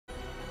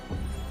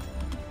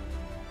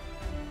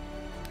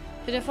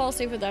Did I fall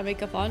asleep with that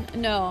makeup on?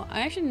 No,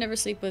 I actually never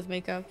sleep with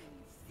makeup.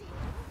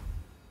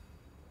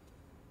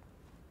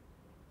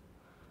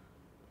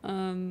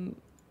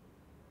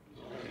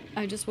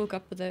 I just woke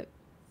up with it.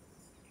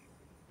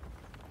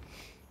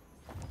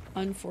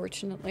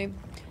 Unfortunately.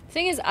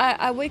 Thing is,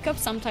 I wake up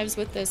sometimes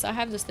with this. I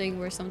have this thing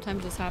where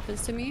sometimes this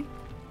happens to me.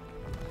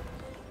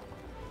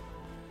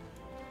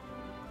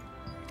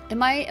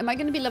 Am I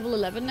gonna be level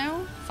 11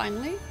 now?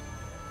 Finally?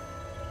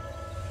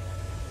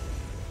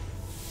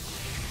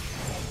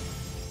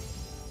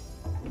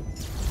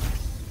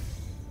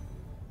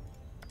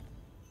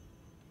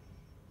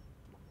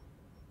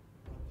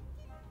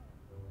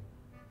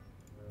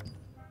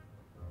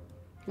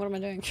 What am I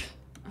doing?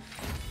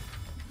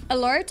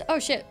 Alert? Oh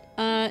shit.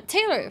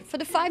 Taylor, for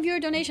the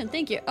 €5 donation,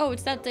 thank you. Oh,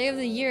 it's that day of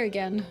the year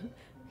again.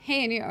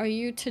 Hey, Annie, are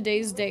you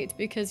today's date?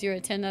 Because you're a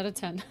 10 out of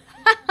 10.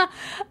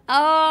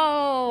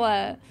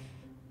 Oh!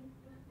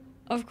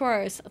 Of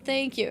course.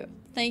 Thank you.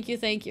 Thank you,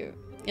 thank you.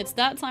 It's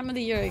that time of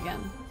the year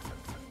again.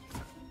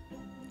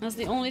 That's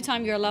the only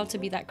time you're allowed to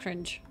be that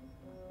cringe.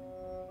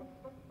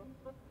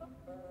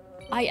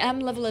 I am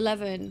level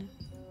 11.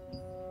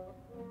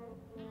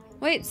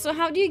 Wait, so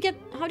how do you get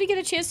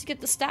a chance to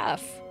get the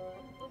staff?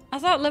 I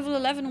thought level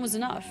 11 was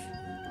enough.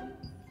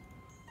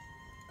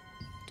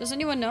 Does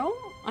anyone know?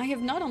 I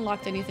have not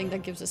unlocked anything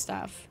that gives a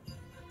staff.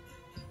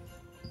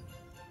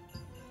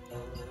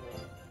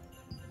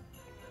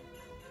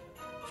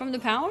 From the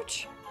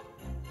pouch?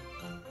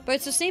 But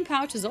it's the same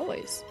pouch as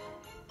always.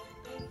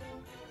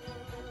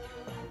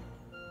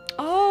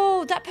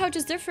 Oh, that pouch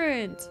is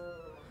different.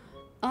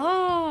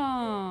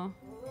 Oh.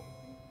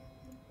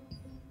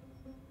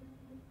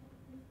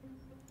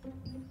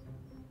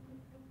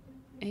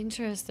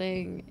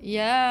 Interesting.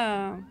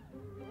 Yeah.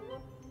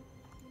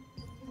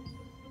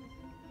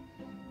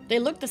 They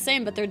look the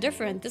same, but they're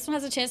different. This one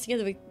has a chance to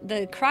get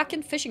the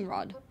Kraken fishing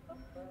rod.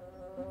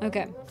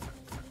 Okay.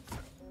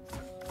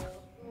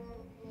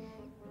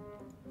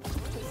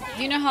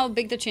 Do you know how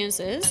big the chance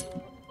is?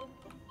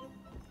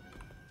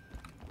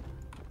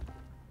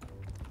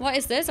 What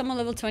is this? I'm on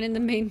level 20 in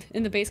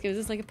the base game. Is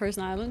this like a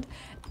person island?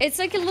 It's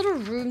like a little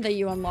room that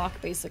you unlock,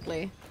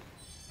 basically.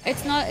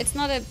 It's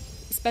not a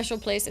special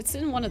place. It's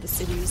in one of the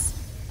cities.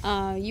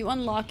 You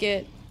unlock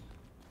it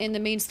in the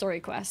main story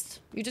quest.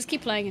 You just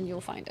keep playing and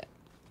you'll find it.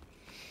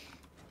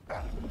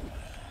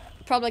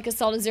 Probably like a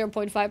solid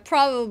 0.5.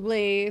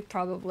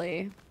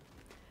 Probably.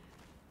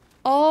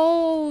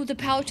 Oh, the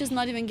pouch is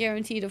not even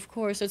guaranteed, of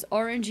course. So it's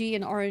RNG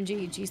and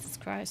RNG. Jesus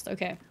Christ.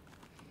 Okay.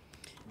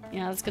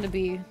 Yeah, it's gonna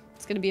be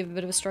a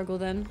bit of a struggle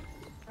then.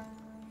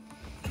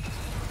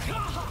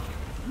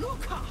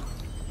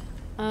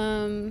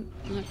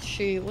 Let's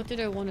see. What did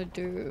I want to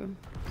do?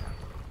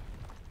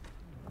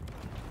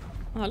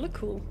 Oh, I look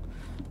cool.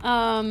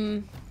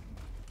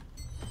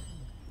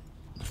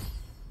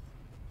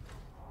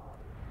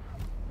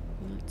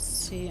 Let's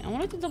see. I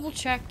wanted to double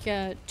check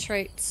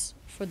traits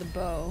for the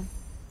bow.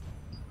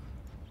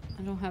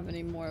 I don't have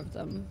any more of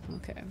them.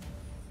 Okay.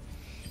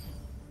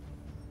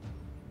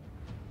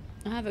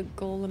 I have a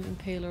golem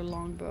impaler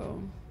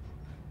longbow.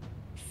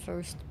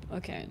 First,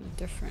 okay,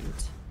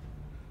 different.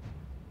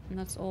 And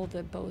that's all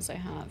the bows I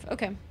have.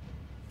 Okay.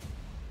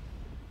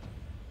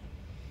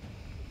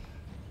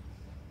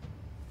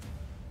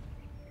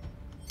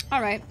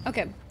 Alright,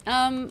 okay.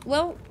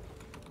 Well,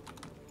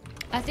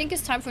 I think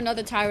it's time for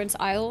another Tyrant's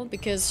Isle,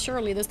 because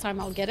surely this time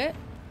I'll get it.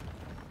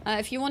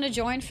 If you want to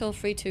join, feel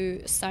free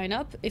to sign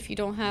up. If you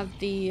don't have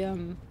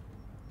the,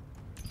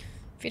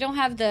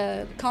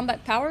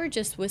 combat power,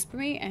 just whisper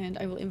me and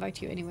I will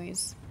invite you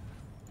anyways.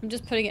 I'm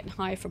just putting it in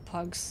high for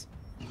pugs.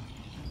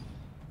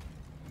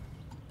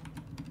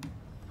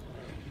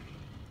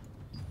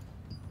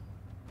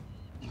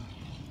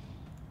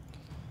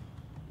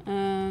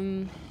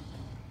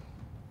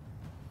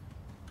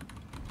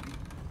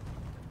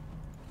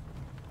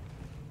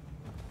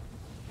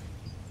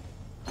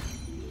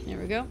 There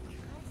we go.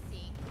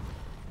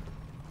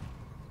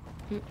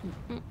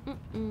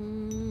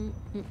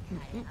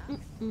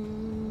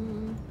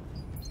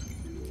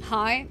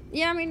 High?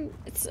 Yeah, I mean,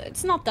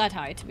 it's not that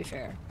high to be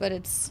fair, but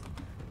it's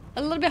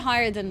a little bit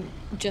higher than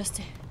just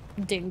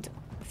dinged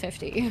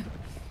 50.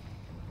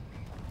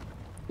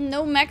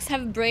 No mechs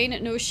have brain,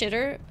 no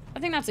shitter. I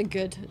think that's a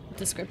good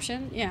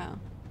description, yeah.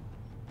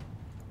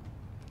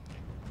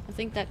 I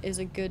think that is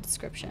a good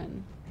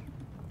description.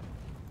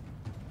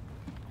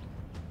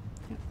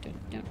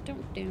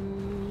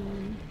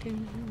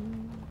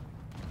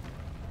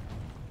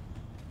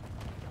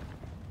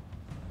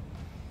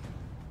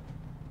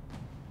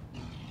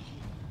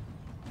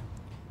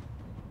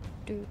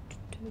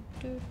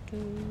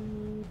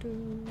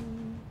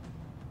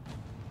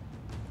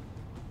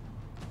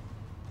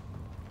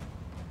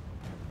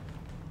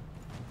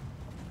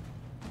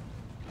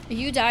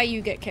 You die,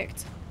 you get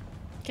kicked.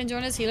 Can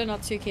join as healer,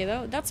 not 2k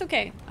though. That's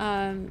okay.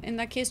 In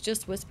that case,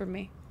 just whisper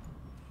me.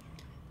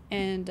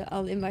 And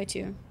I'll invite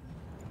you.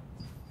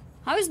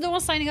 How is no one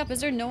signing up? Is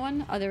there no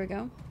one? Oh, there we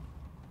go.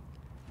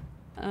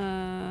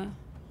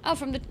 Oh,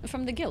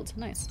 from the guild.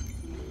 Nice.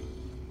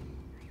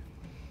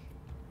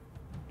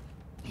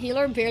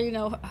 Healer barely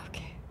know.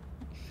 Okay.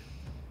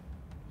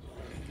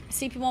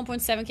 CP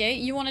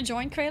 1.7k. You want to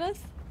join, Kralith?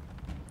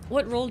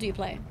 What role do you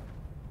play?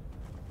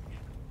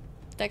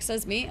 Dex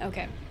says me?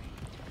 Okay.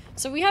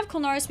 So we have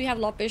Kulnaris, we have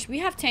Lopish, we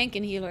have tank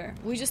and healer.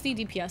 We just need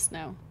DPS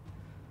now.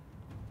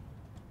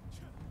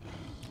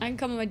 I can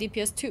come with my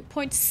DPS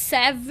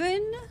 2.7?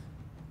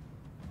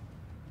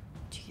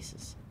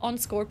 Jesus. On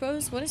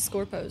Scorpos? What is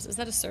Scorpos? Is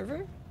that a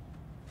server?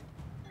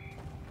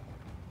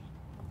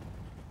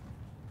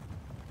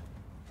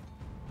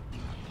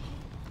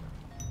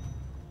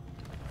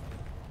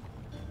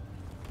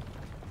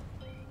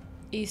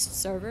 East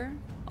server?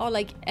 Oh,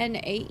 like NA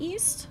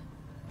East?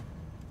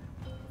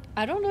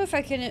 I don't know if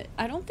I can...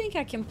 I don't think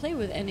I can play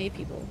with NA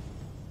people.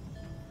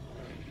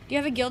 Do you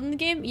have a guild in the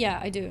game? Yeah,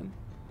 I do.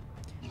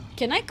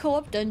 Can I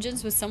co-op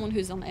dungeons with someone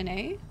who's on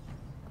NA?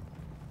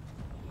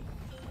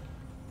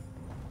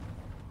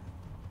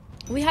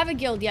 We have a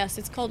guild, yes.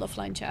 It's called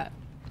Offline Chat.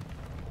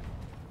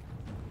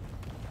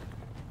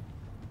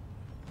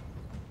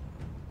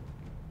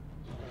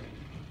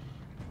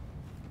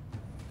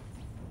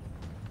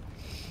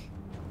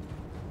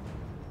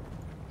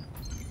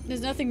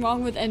 There's nothing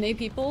wrong with NA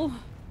people.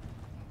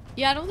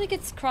 Yeah, I don't think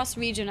it's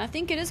cross-region. I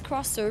think it is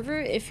cross-server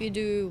if you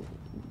do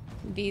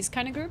these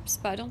kind of groups,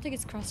 but I don't think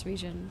it's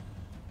cross-region.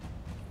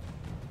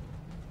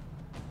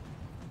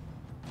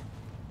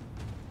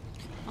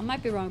 I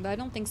might be wrong, but I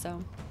don't think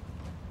so.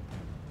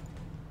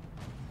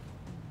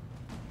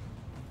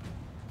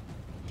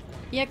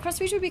 Yeah,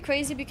 cross-region would be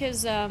crazy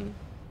because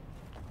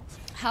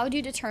how do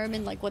you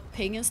determine like what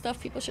ping and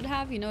stuff people should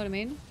have? You know what I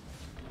mean?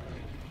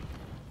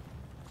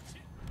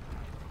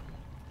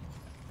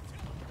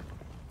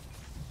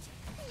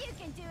 You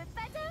can do it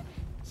better.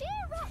 Cheer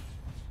up.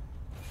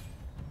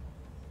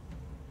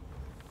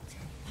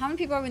 How many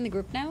people are we in the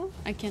group now?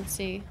 I can't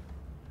see.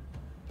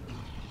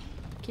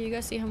 Can you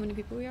guys see how many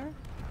people we are?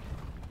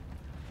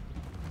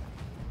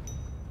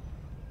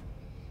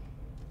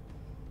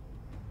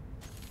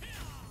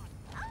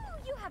 Oh,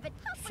 you have it.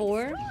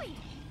 4.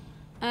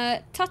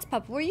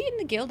 Tutpup, were you in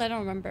the guild? I don't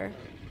remember.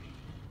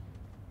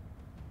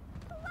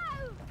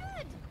 Wow,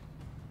 good.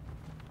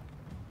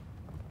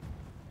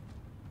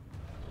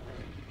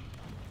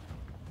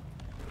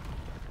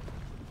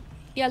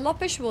 Yeah,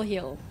 Lopish will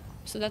heal,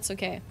 so that's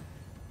okay.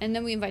 And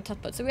then we invite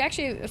Tutpup. So we're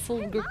actually a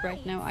full group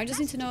right now. I just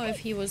need to know if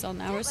he was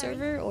on our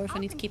server or if I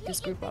need to keep this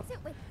group up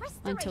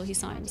until he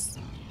signs.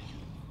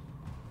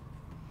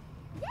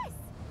 Yes.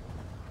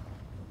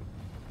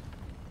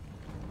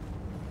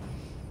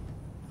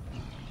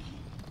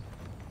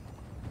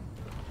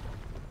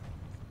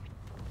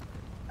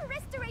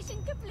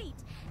 Restoration complete.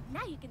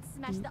 Now you can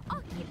smash the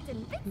Architect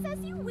and bits as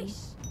you wish.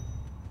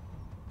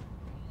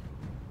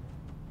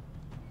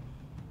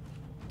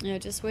 Yeah,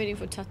 just waiting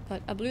for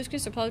Tutpup. A blue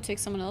screen will probably take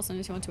someone else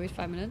unless you want to wait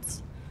 5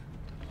 minutes.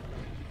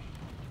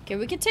 Okay,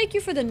 we can take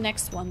you for the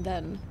next one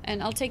then.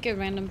 And I'll take a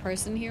random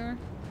person here.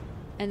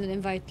 And then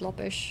invite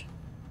Lopish.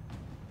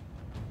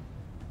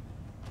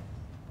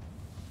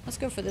 Let's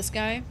go for this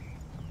guy.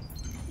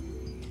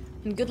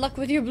 And good luck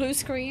with your blue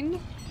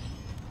screen.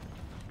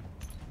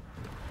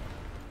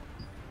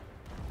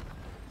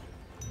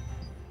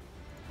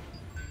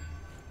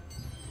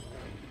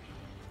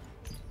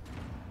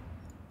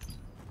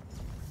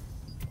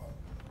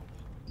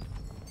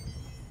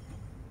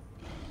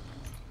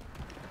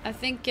 I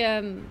think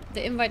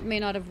the invite may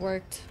not have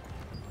worked.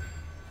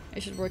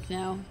 It should work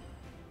now.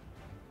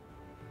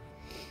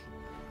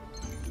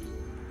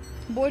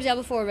 Bored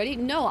Diablo 4 already?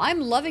 No,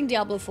 I'm loving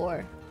Diablo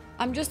 4.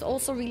 I'm just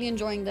also really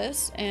enjoying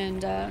this,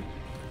 and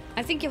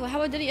I think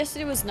how I did it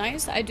yesterday was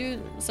nice. I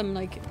do some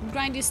like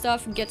grindy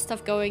stuff, get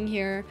stuff going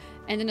here,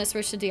 and then I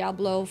switched to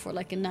Diablo for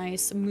like a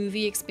nice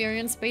movie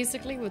experience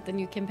basically with the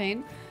new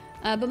campaign.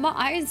 But my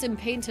eye is in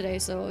pain today,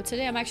 so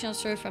today I'm actually not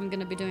sure if I'm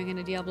gonna be doing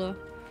any Diablo.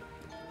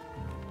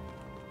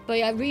 But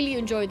yeah, I really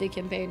enjoyed the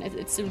campaign.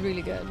 It's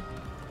really good.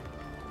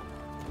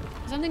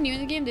 Something new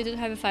in the game, they did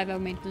have a 5-hour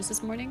maintenance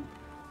this morning.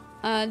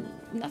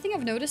 Nothing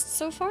I've noticed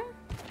so far.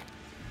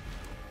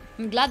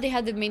 I'm glad they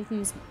had the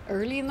maintenance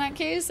early in that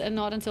case and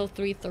not until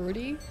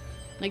 3:30,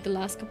 like the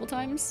last couple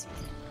times.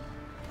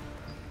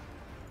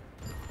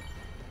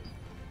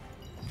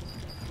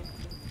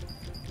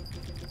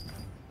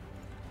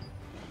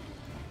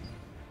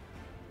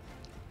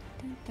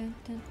 Dun, dun,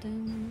 dun,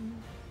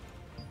 dun.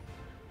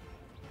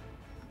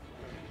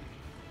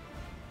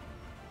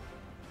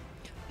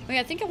 Oh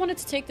yeah, I think I wanted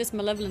to take this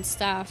Malevolent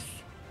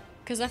Staff.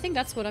 Because I think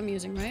that's what I'm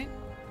using, right?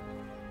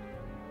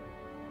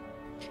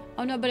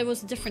 Oh no, but it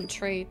was a different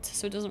trait,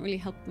 so it doesn't really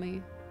help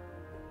me.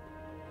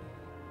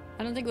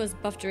 I don't think it was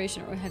buff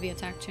duration or heavy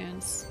attack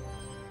chance.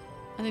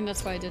 I think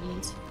that's why I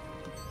didn't.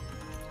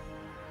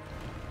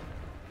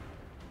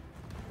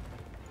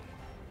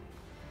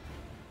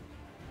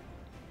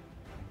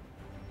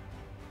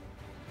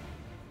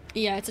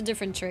 Yeah, it's a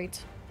different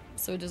trait,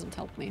 so it doesn't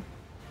help me.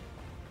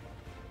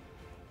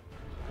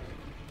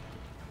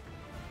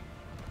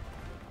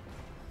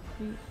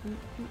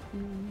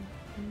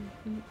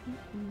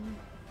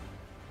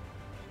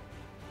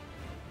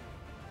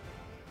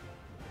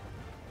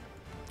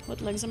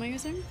 What legs am I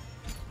using?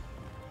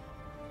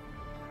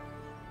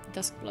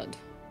 Dusk blood.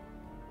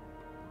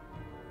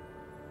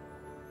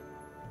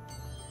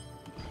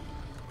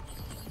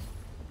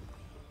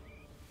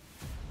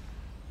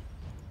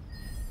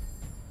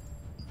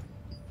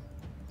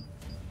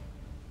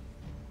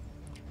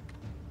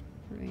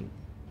 Right.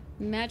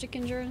 Magic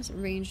endurance,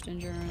 ranged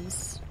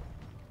endurance.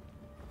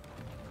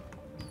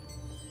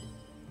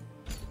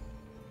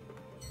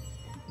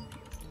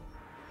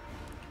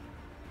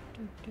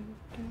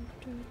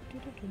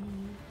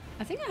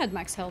 I think I had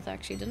max health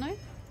actually, didn't I?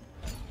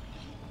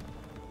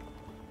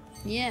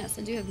 Yes,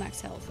 I do have max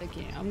health.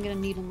 Okay, I'm gonna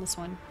need on this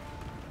one.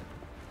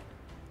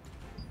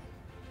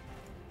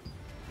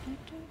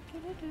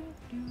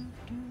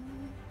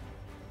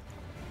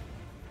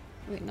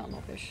 Wait, not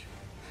Loppish.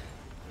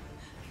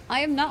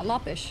 I am not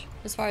Loppish,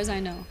 as far as I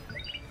know.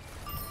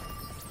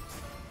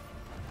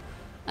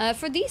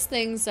 For these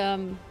things,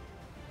 well,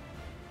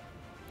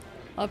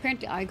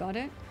 apparently I got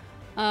it.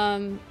 I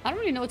don't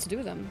really know what to do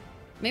with them.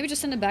 Maybe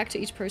just send it back to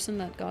each person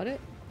that got it.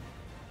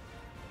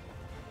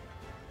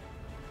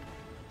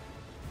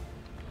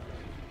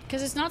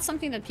 Because it's not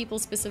something that people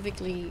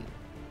specifically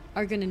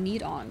are gonna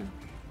need on.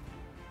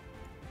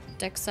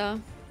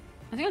 Dexa.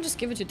 I think I'll just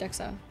give it to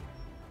Dexa.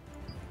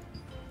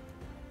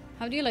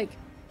 How do you, like,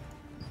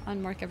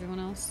 unmark everyone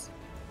else?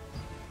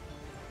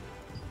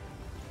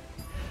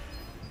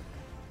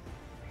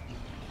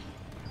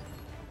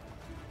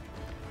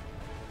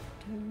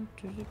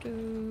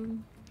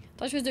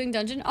 Thought she was doing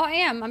dungeon. Oh, I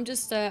am. I'm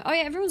just, oh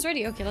yeah, everyone's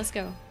ready. Okay, let's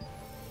go.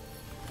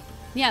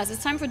 Yes,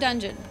 it's time for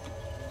dungeon.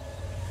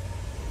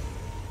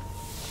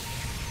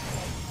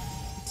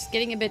 Just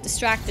getting a bit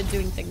distracted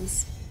doing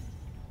things.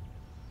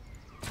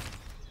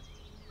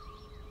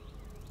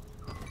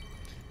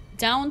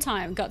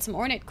 Downtime. Got some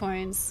ornate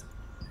coins.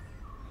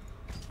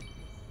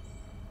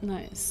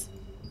 Nice.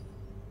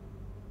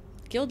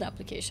 Guild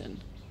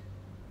application.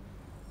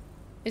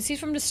 Is he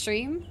from the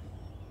stream?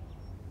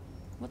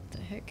 What the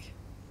heck?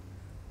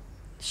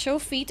 Show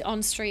feet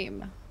on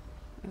stream.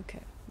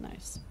 Okay,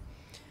 nice.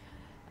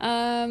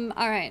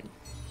 Alright.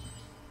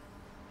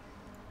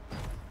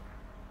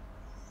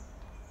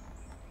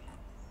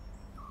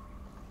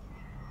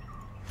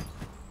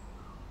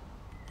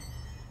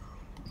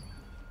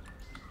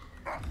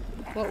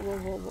 Whoa, whoa,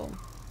 whoa,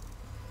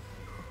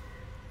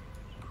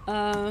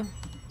 whoa.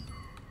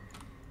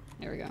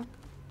 There we go.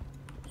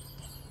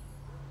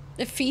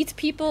 The feet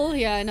people?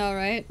 Yeah, I know,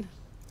 right?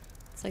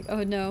 It's like,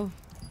 oh no.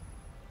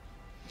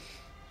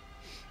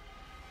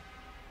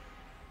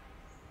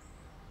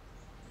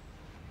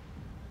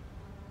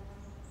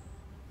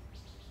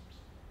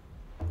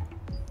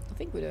 I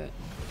think we do it.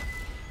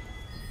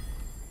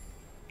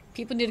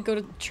 People need to go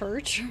to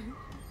church.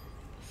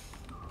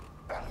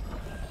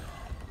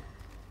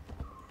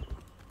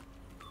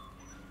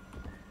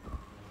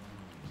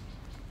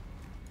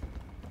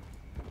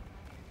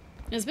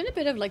 There's been a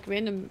bit of like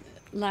random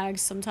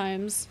lags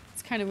sometimes.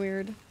 It's kind of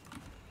weird.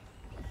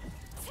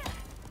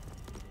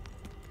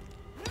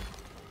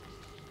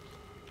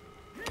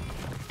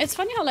 It's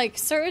funny how like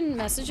certain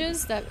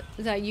messages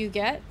that you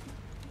get,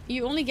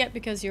 you only get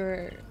because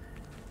you're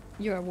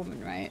a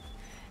woman, right?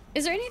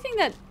 Is there anything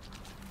that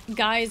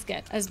guys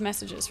get as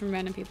messages from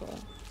random people?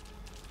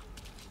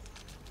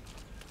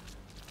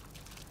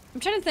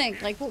 I'm trying to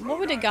think, like what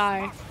would a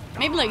guy,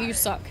 maybe like you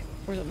suck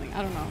or something,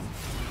 I don't know.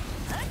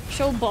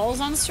 Show balls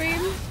on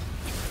stream?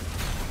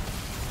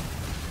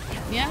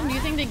 Yeah, do you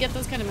think they get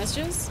those kind of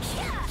messages?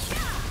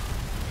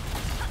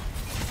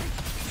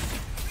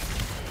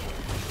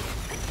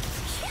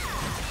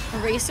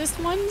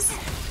 Racist ones?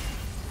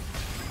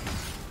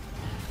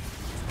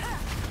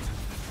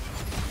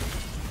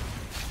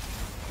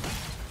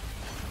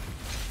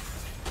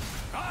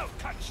 I'll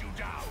cut you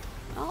down.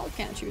 I'll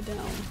cut you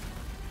down.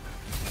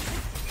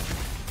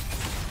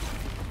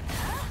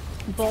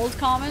 Bold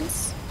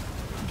comments?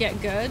 Get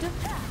good?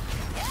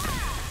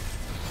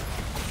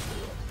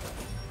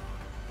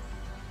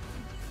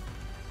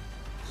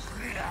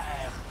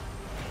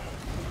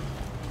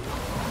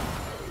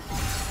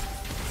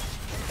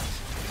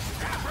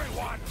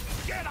 Everyone,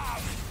 get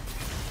out!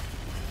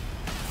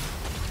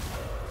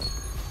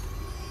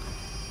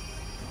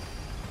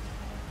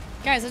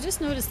 Guys, I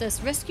just noticed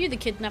this. Rescue the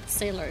kidnapped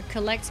sailor.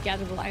 Collect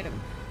gatherable item.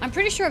 I'm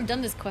pretty sure I've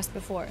done this quest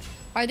before.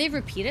 Are they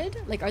repeated?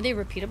 Like, are they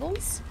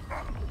repeatables?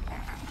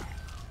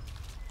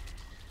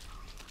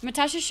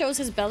 Matasha shows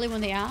his belly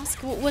when they ask.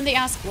 When they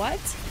ask what?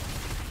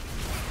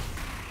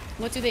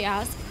 What do they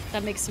ask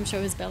that makes him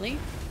show his belly?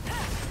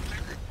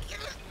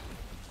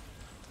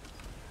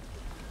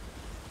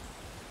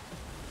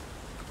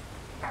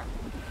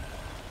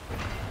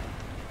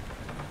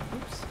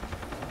 Oops.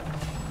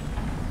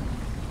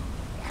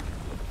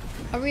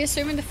 Are we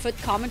assuming the foot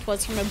comment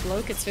was from a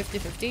bloke? It's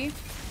 50-50?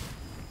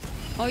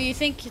 Oh, you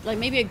think like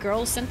maybe a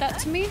girl sent that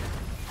to me?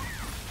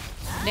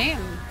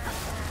 Damn.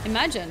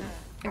 Imagine.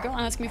 A girl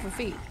asked me for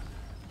feet.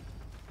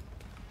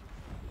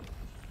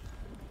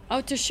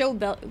 Oh, to show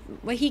belly.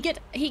 Well, he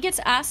gets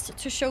asked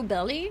to show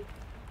belly.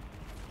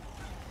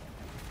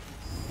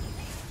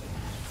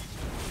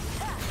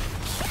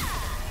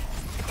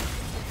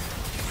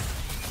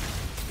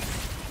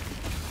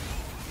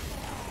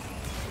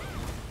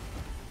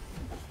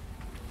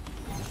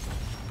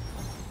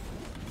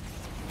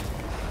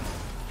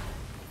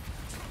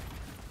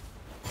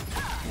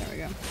 we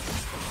go.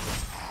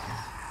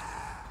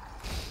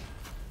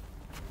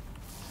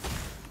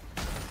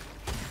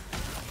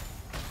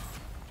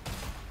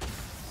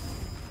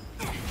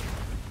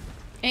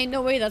 Ain't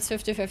no way that's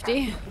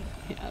 50-50.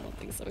 Yeah, I don't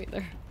think so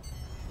either.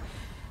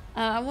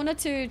 I wanted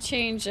to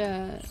change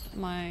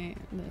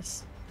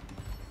this.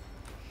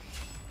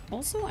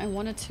 Also, I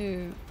wanted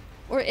to...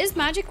 Or is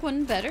Magic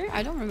one better?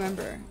 I don't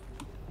remember.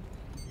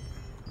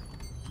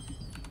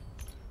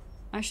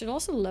 I should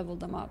also level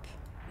them up.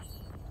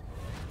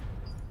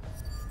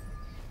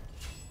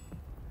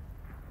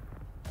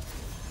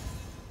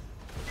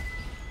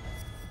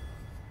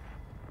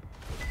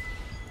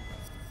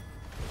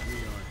 We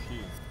are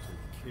here to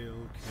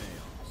kill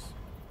chaos.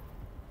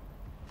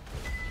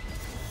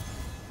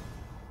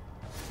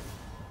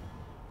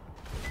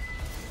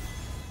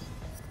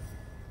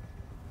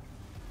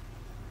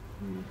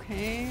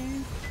 Okay.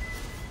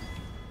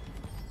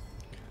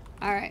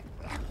 Alright.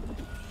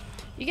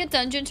 You get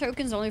dungeon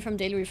tokens only from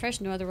daily refresh,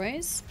 no other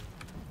ways.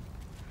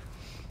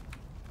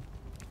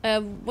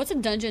 What's a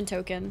dungeon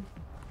token?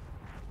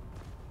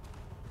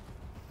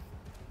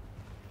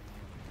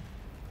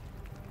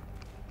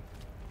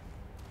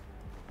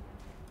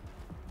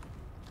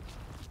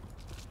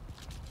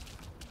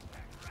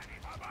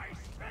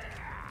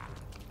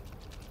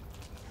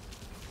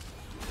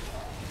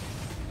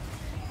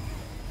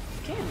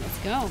 Okay, let's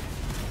go.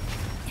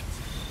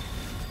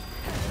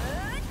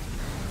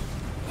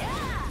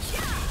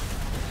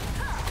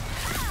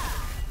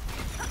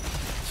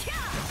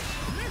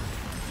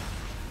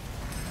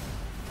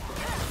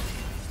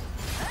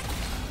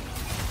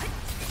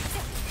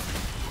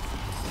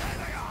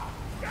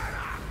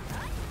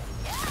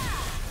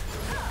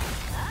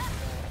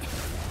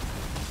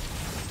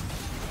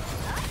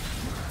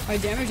 Our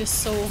damage is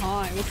so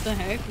high, what the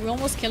heck? We're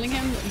almost killing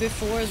him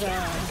before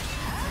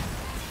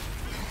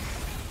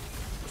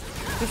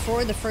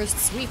the first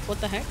sweep, what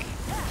the heck?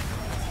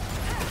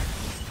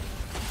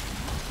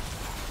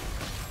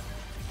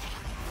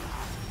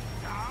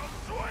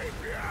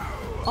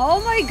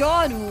 Oh my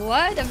god,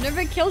 what? I've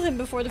never killed him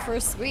before the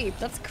first sweep.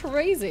 That's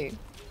crazy.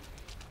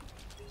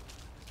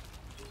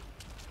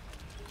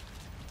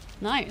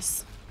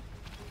 Nice.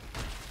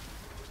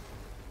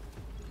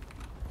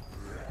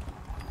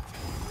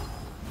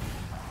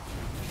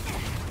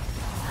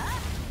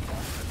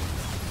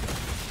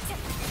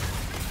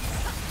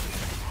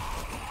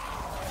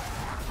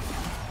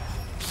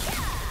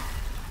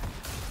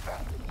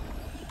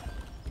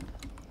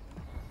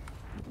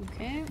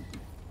 Okay.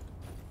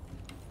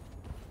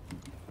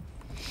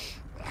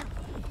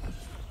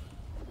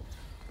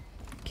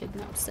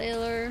 Kidnap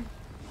sailor.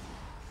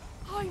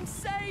 I'm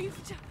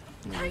saved.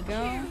 There we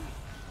go.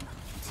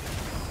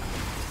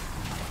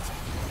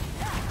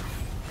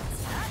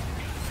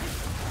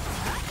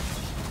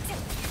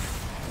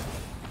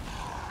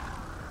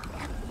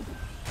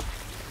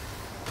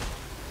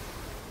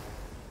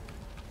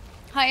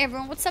 Hi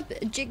everyone, what's up,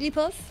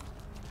 Jigglypuff?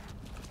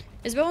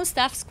 Is Bowen's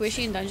staff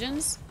squishy in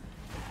dungeons?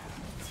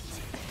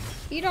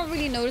 You don't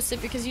really notice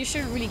it because you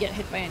shouldn't really get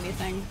hit by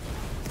anything.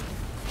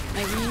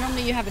 Like,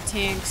 normally you have a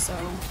tank, so...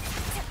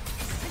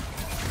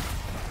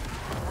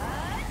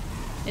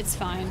 it's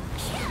fine.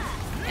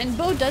 And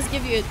Bow does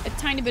give you a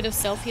tiny bit of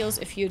self-heals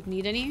if you'd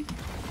need any.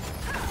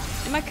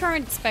 In my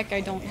current spec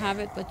I don't have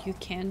it, but you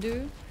can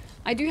do.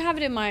 I do have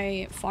it in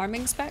my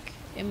farming spec,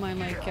 in my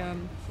like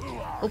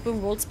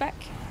open world spec.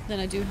 Then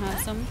I do have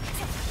some.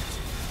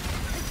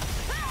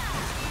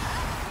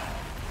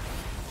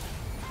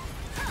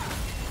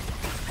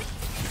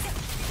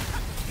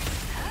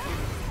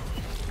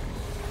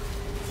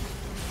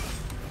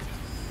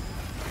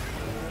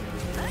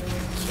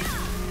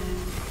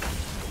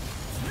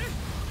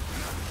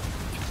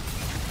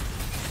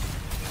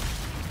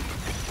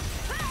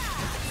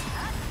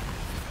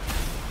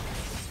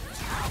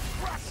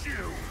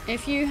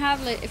 If you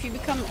have like, if you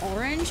become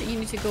orange, you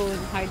need to go and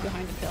hide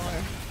behind a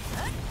pillar.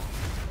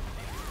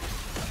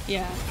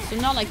 Yeah, so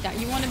not like that.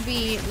 You want to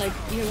be like,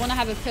 you want to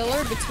have a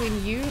pillar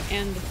between you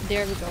and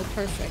there we go,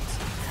 perfect.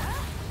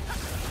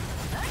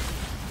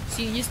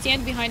 So you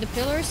stand behind a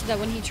pillar so that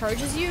when he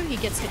charges you, he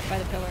gets hit by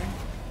the pillar.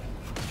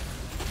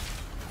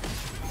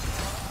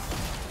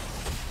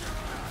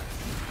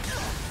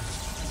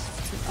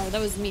 Oh, that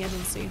was me, I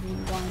didn't see who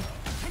won.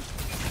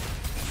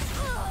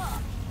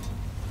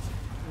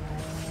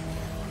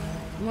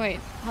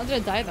 Wait, how did I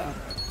die though?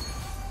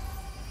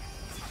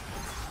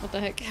 What the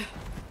heck?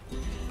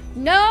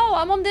 No,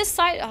 I'm on this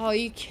side. Oh, are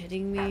you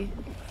kidding me?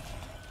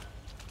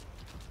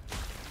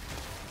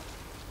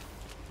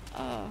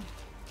 Oh.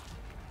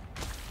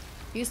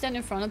 You stand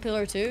in front of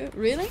pillar too?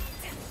 Really?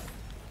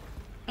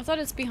 I thought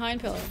it's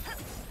behind pillar.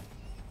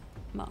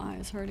 My eye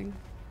is hurting.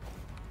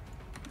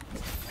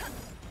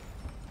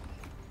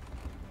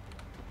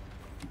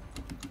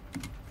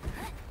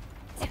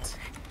 What?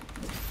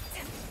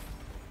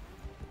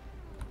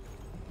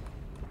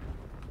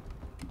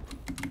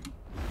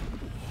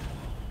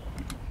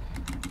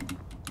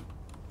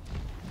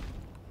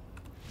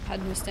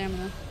 Had no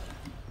stamina.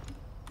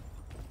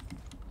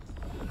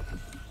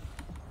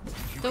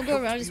 Don't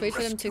go around, just wait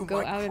for them to go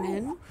out and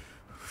in.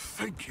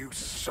 Thank you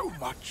so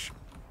much.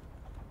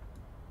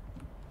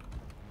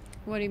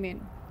 What do you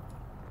mean?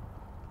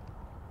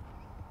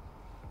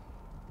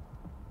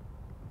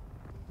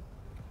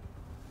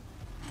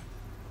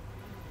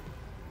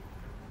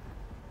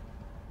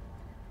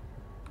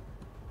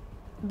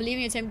 Believe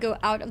in your team, go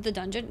out of the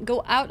dungeon.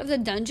 Go out of the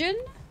dungeon?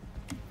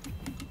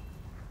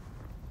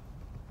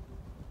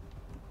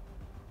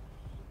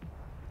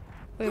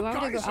 Wait, why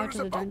would I go out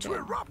of the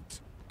dungeon?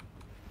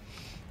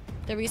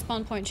 The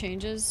respawn point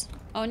changes.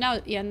 Oh, now,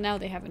 yeah, now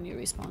they have a new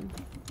respawn.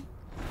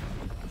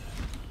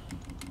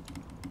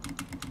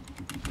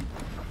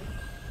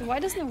 Why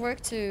doesn't it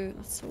work to...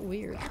 That's so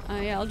weird.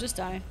 Yeah, I'll just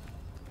die.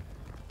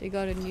 They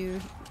got a new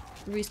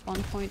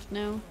respawn point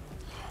now.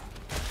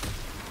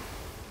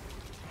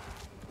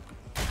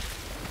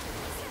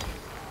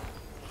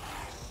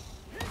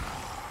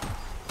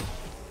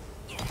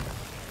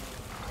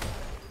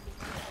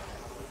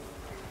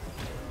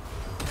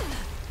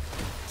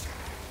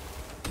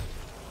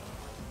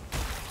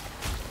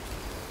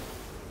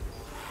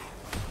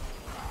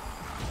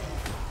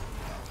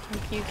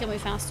 Can you kill me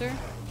faster?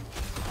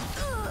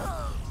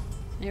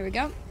 There we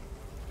go.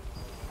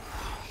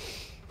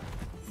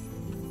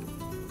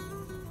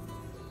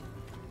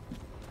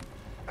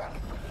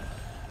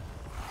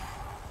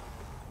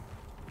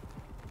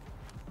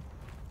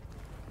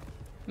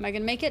 Am I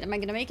gonna make it? Am I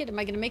gonna make it? Am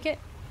I gonna make it?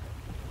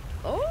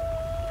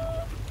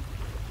 Oh!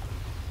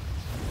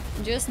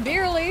 Just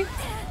barely.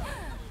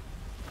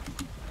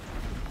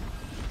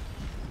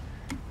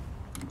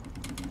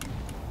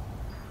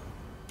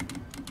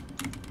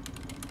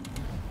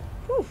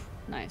 Whew,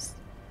 nice.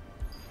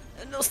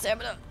 No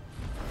stamina.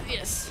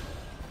 Yes.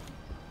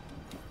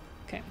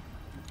 Okay.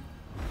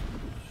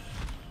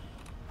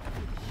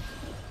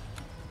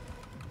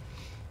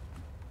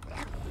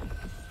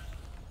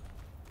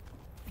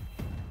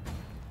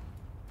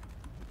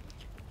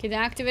 Okay, they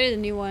activated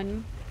a new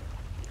one.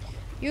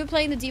 You were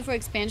playing the D4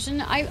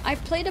 expansion. I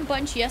played a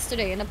bunch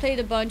yesterday, and I played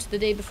a bunch the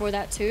day before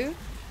that too.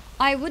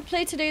 I would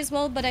play today as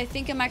well, but I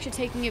think I'm actually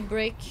taking a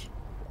break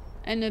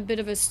and a bit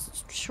of a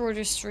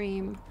shorter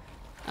stream.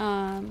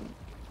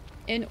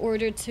 In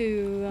order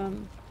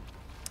to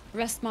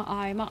rest my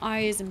eye. My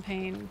eye is in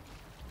pain.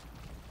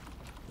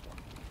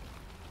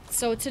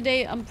 So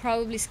today I'm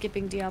probably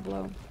skipping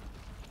Diablo.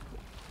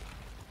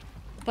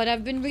 But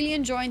I've been really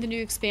enjoying the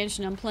new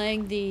expansion. I'm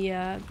playing the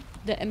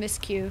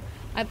MSQ.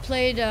 I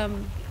played I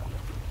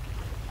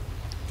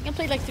think I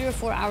played like 3 or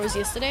 4 hours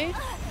yesterday.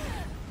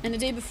 And the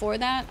day before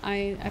that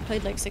I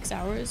played like 6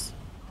 hours.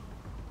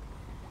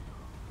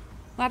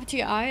 What happened to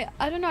your eye?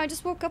 I don't know, I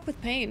just woke up with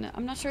pain.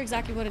 I'm not sure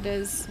exactly what it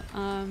is.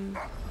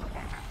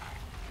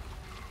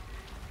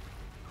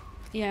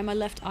 Yeah, my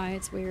left eye,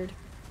 it's weird.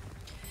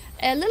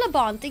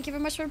 Lillabond, thank you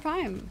very much for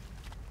Prime.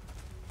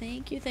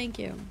 Thank you, thank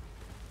you.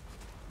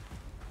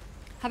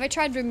 Have I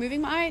tried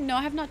removing my eye? No,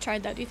 I have not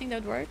tried that. Do you think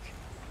that would work?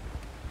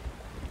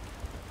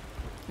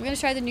 I'm gonna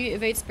try the new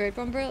Evade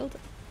Spiritborn build.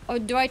 Oh,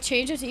 do I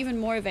change it to even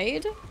more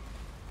Evade?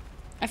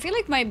 I feel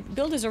like my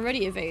build is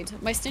already Evade.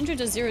 My Stinger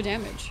does 0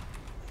 damage.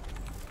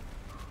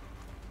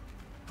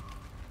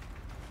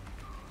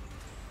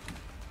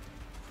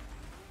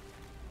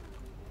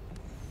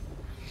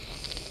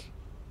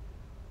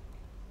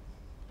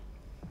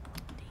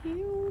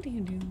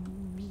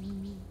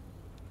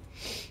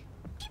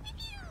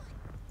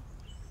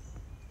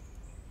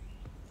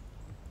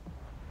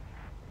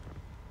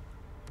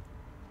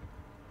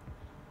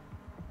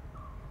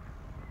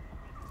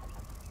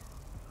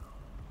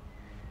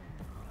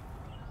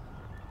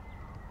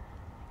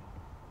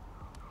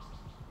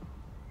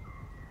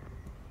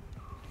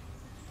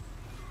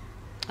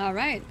 All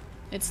right,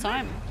 it's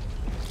time.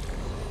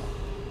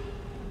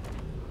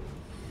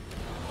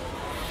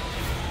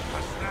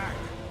 A snack,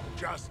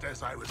 just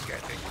as I was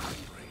getting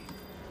hungry.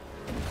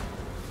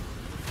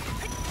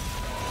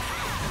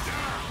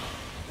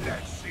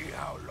 Let's see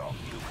how long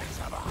you can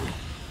survive.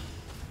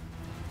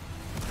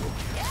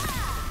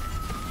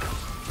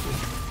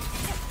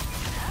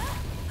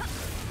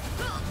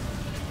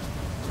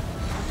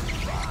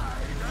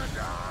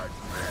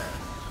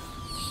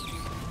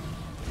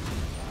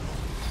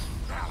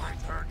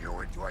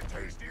 Into a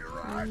tasty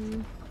rat.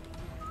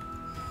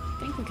 I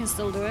think we can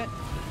still do it.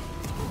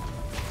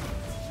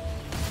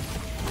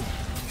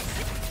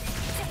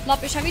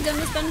 Lopish, have you done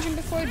this dungeon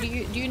before? Do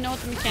you know what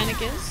the mechanic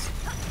is?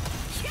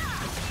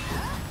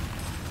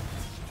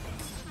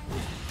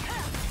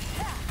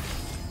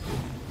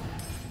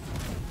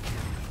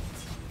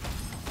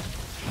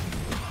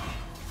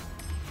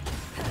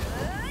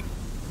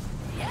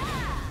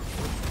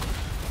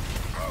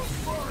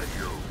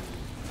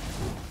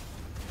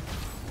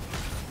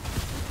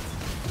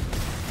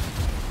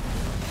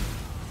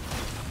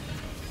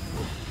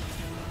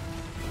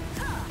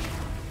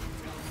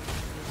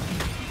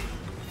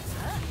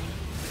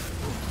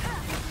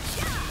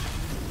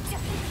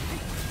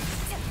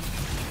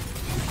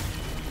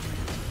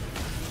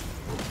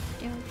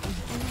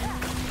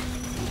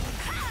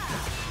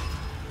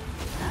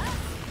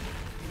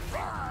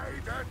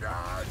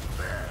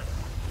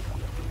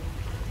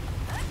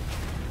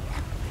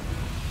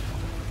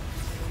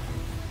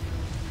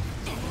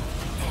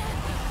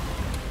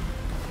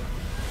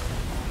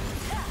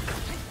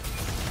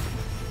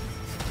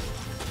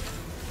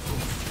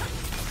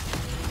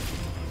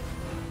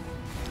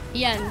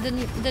 Yeah,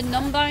 the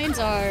numbinds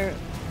are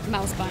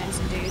mouse binds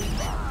indeed.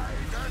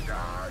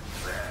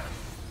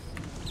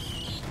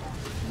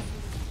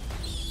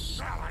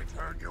 Shall I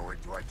turn you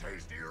into a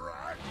tasty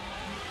rat?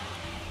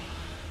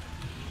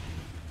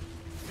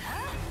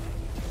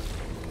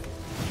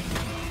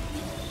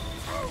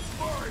 How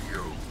far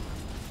you?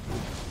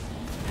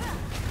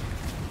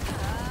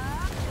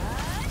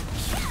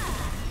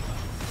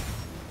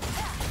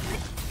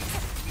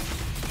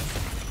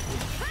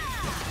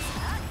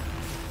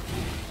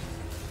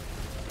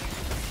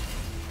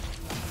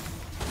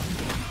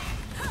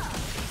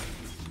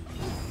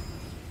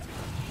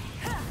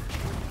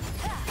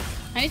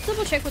 I need to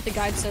double check what the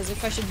guide says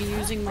if I should be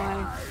using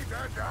my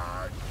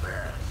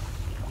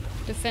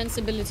defense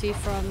ability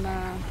from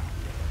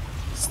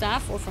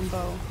staff or from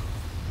bow.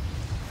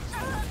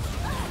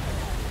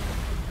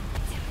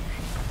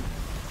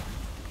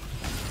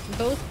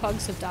 Both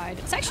pugs have died.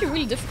 It's actually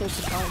really difficult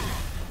to tell.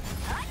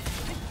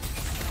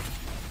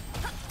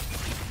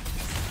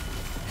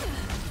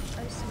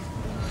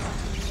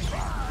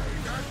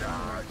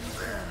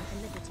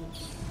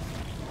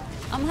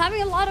 I'm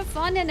having a lot of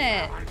fun in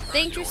it.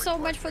 Thank you so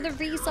much for the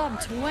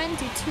resub.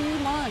 22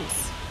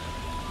 months.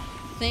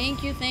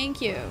 Thank you,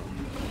 thank you.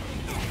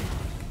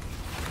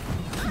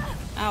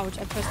 Ouch,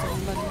 I pressed the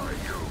wrong button.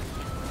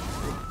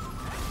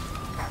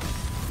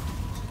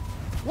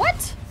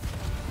 What?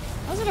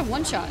 How was it a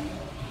one shot?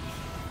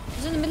 I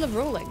was in the middle of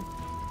rolling.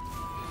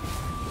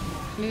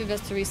 Maybe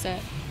best to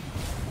reset.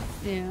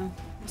 Yeah,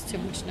 it's too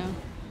much now.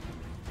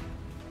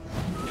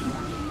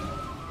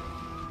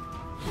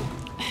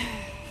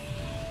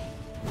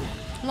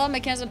 A lot of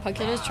mechanics and pug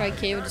killers try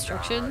Cave of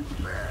Destruction.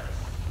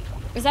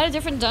 Is that a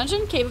different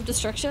dungeon? Cave of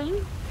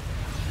Destruction?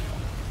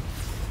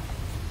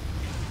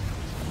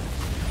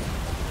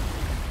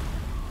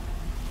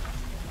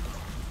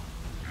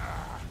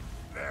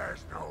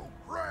 There's no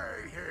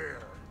prey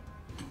here.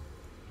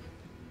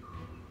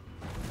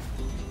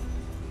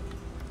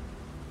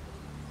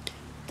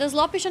 Does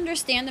Lopish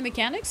understand the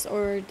mechanics,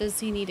 or does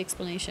he need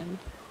explanation?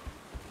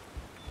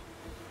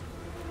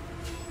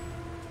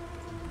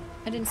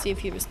 I didn't see if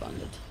he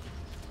responded.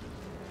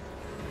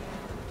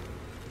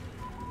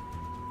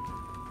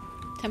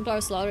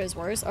 Templar Slaughter is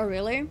worse. Oh,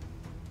 really?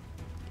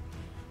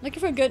 Looking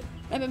for a good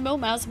MMO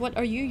mouse. What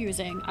are you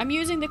using? I'm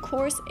using the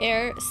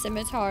Corsair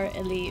Scimitar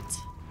Elite.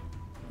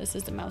 This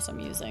is the mouse I'm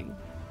using.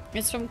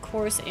 It's from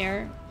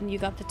Corsair, and you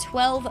got the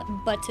 12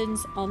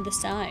 buttons on the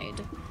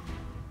side.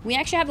 We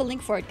actually have a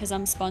link for it because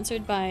I'm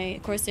sponsored by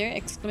Corsair,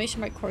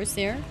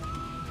 !Corsair,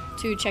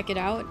 to check it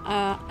out.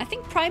 I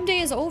think Prime Day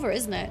is over,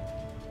 isn't it?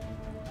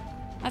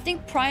 I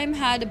think Prime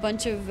had a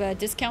bunch of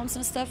discounts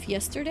and stuff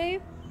yesterday.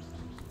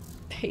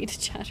 Paid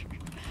chatter.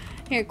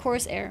 Here,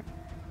 Corsair.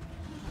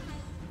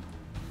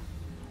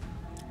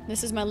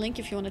 This is my link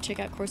if you want to check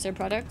out Corsair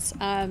products.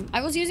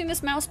 I was using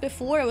this mouse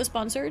before I was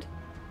sponsored.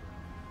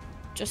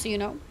 Just so you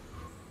know.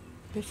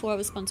 Before I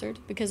was sponsored,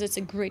 because it's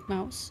a great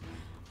mouse.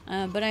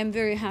 But I'm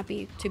very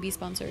happy to be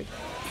sponsored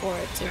for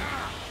it too.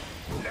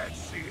 Let's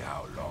see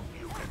how long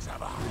you can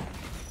survive.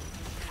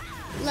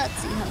 Let's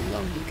see how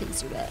long you can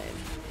survive.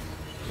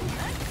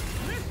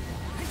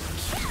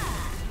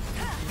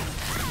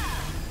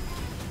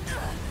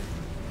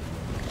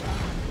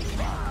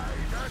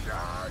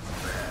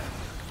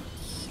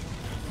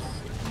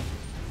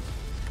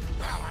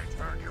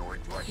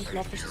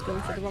 Lopish is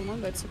going for the wrong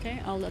one, but it's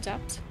okay. I'll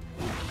adapt.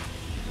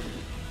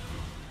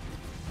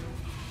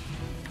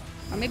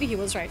 Or maybe he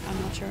was right.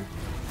 I'm not sure.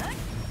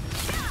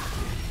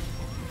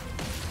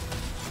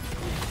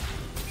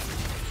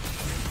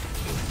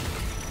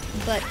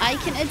 But I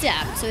can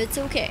adapt, so it's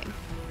okay.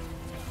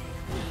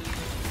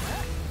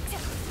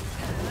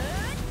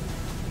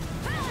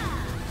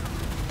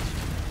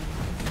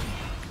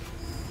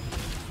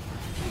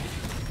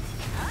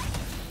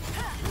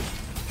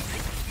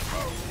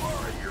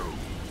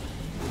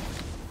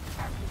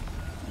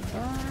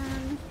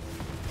 Burn.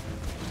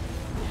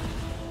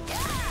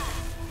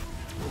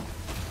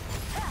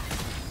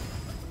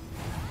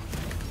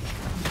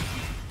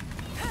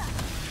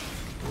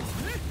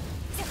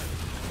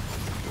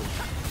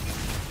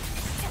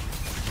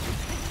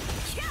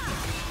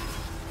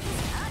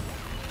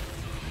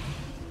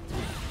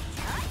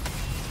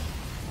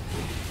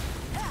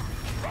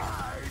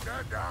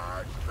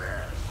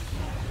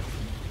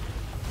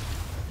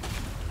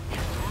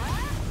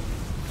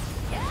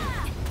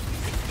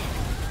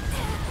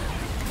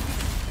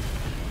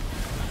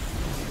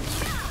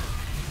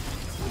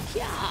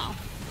 Yeah.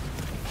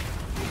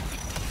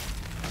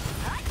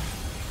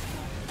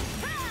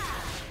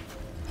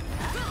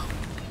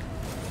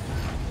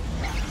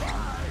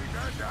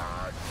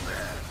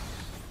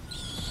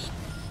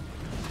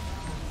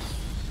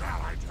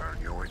 Shall I turn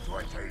you into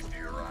a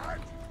tasty rat?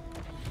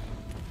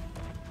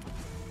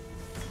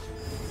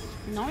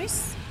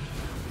 Nice.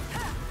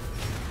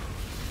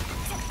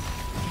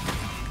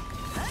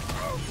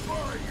 How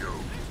far you?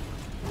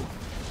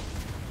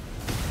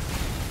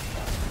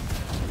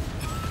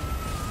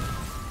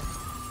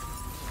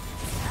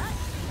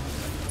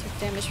 Took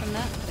damage from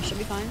that. I should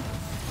be fine.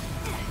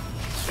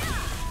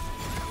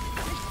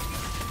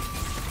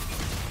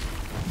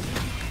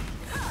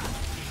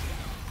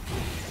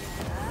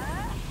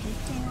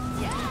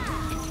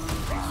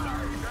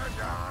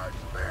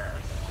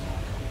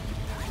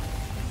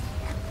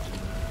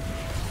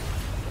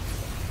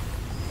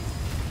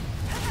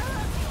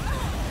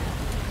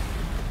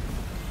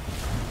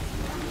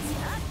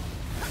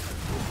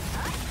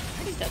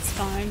 That's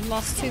fine.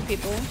 Lost 2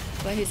 people,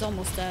 but he's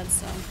almost dead,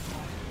 so.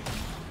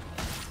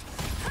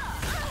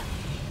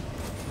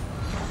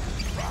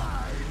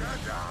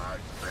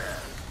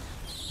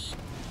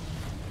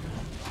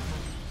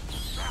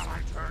 Shall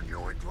I turn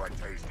you into a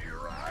tasty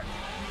rat?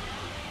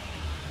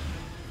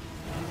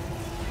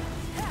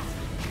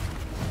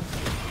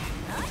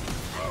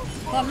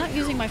 Well, I'm not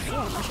using my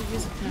form. I should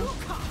use it now.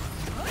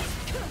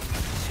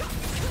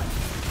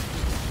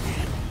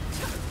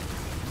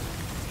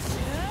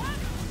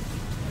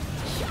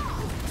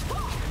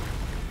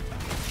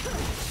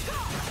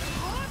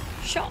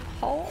 Shot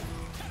hole.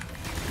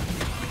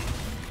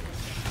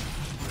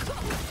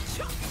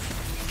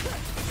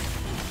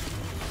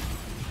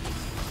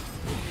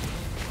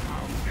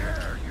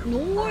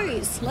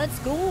 Nice, let's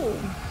go.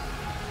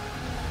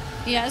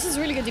 Yeah, this is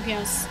really good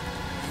DPS.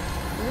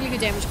 Really good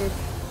damage group.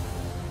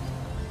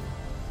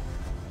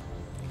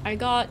 I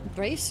got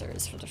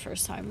bracers for the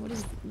first time.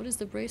 What is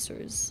the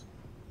bracers?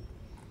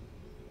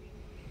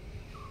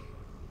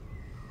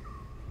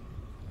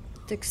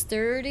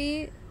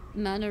 Dexterity,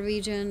 mana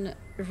regen,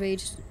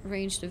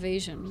 ranged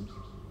evasion.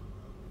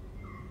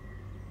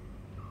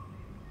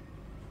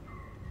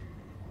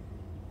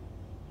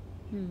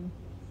 I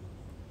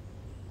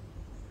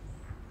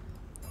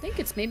think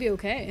it's maybe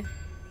okay.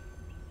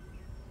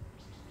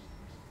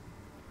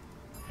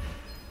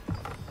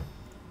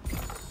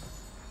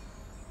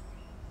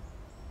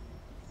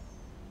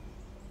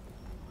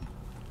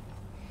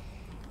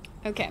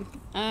 Okay,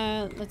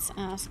 let's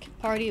ask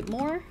party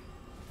more.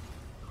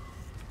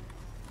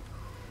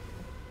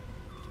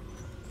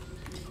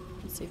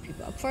 Let's see if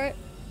people are up for it.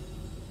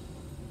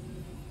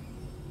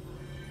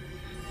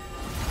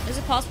 Is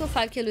it possible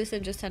 5k loosened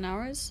in just 10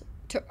 hours?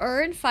 To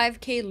earn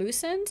 5k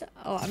loosened?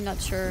 Oh, I'm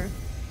not sure.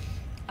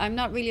 I'm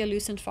not really a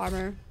loosened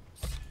farmer.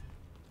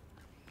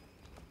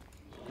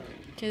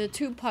 Okay, the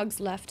 2 pugs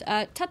left.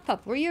 Tut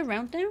Pup, were you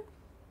around now?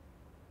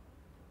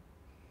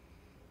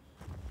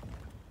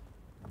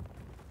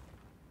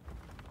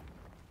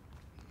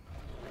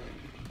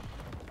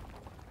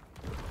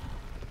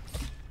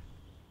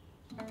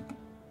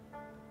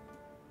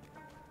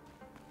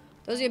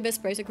 Those are your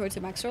best bracer according to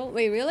Max Roll?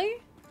 Wait, really?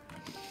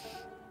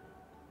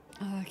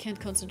 Oh, I can't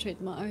concentrate.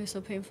 My eye is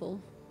so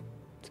painful.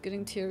 It's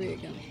getting teary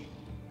again.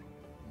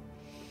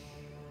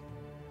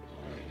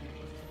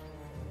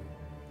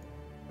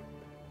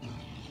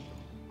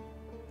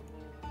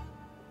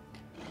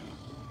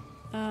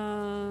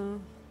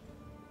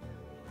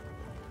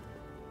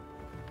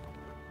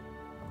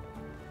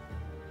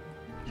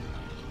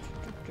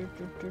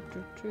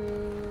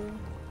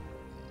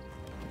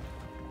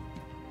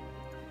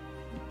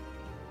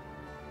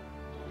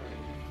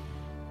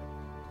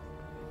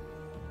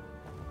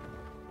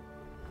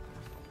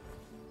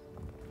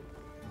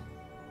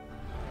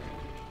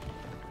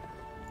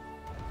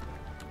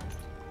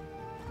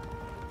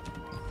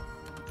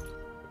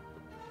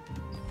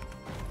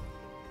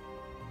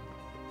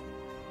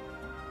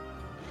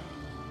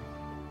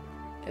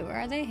 Where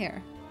are they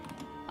here?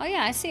 Oh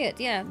yeah, I see it.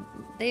 Yeah,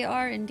 they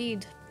are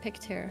indeed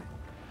picked here.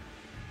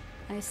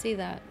 I see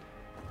that.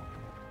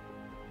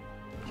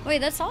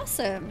 Wait, that's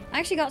awesome. I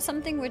actually got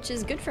something which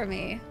is good for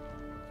me.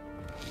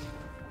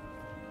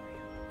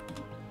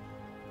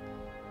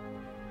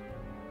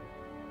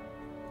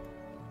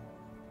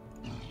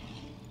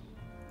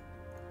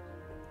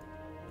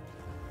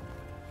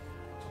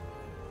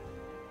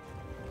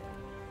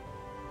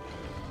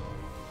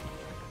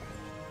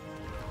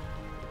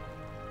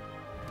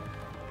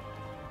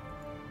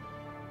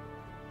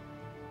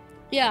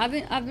 Yeah,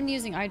 I've been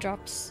using eye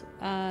drops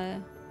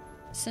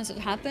since it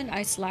happened.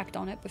 I slacked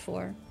on it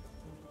before.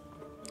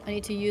 I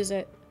need to use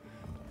it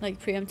like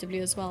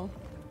preemptively as well.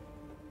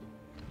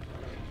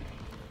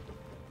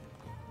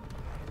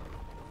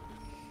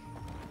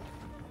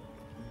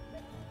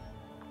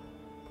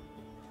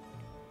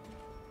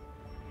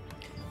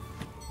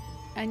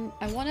 And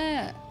I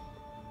wanna...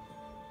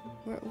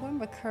 Where are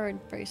my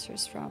current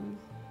bracers from?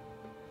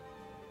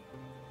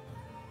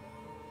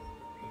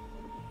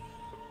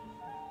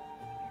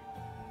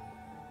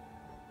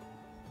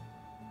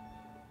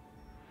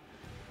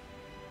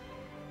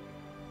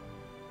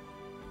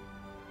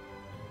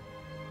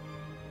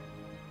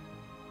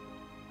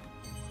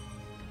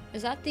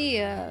 Is that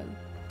the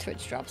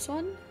Twitch drops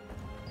one?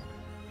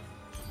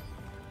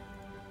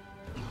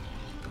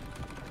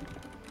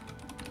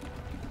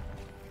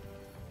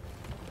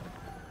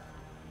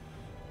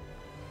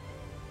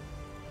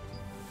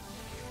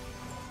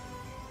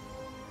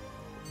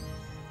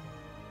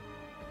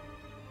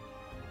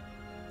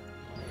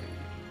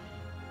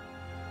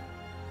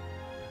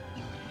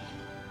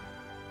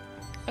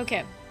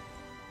 Okay.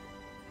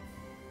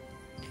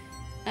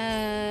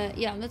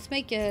 Yeah, let's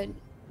make a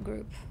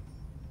group.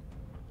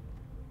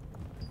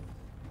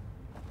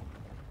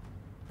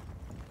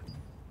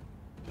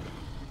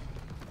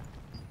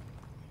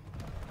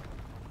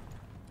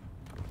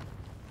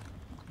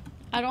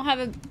 I don't have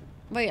a...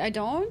 Wait, I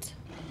don't?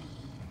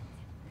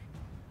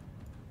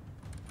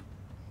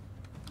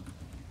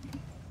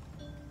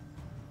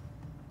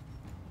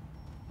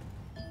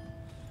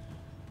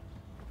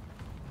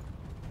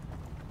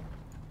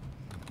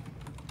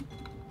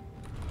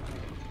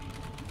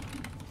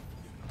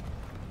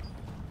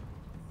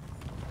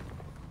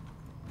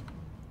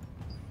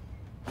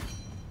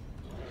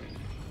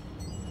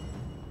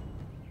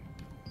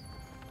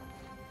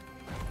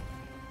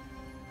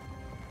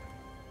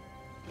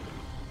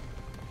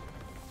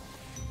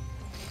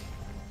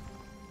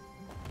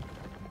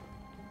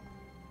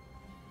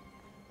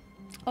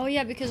 Oh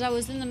yeah, because I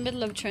was in the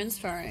middle of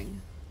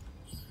transferring.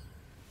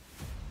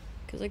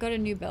 Because I got a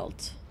new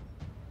belt.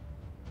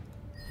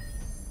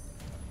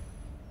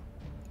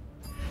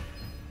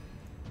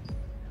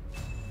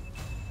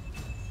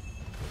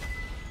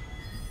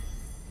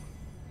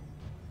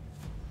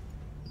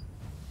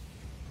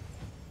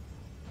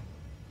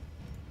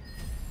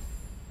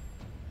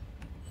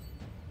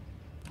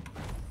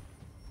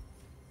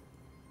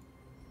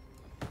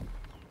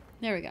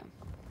 There we go.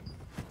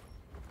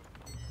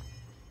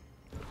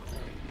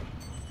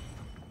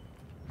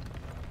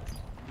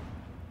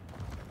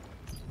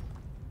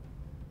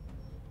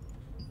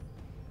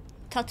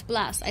 Tut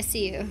Blast, I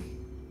see you.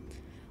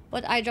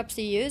 What eye drops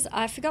do you use?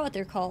 I forgot what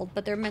they're called,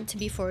 but they're meant to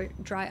be for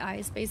dry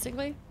eyes,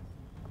 basically.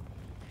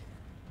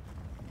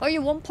 Oh,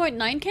 you're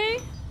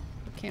 1.9k?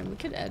 Okay, we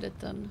could edit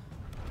then.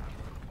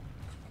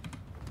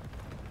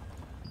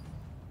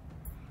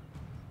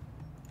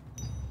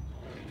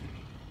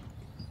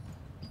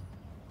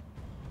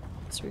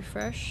 Let's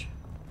refresh.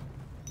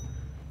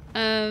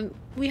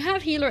 We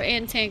have healer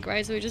and tank,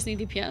 right? So we just need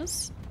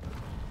DPS.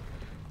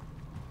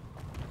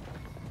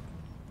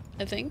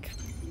 I think.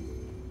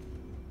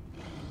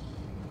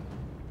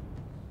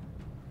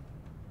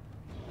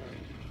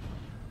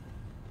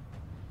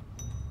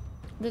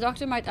 The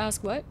doctor might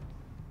ask what?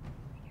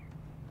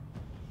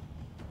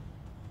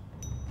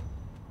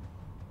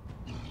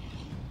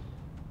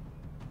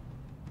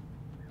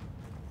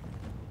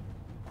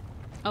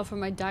 Oh, for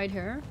my dyed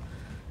hair?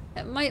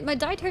 My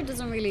dyed hair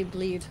doesn't really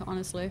bleed,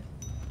 honestly.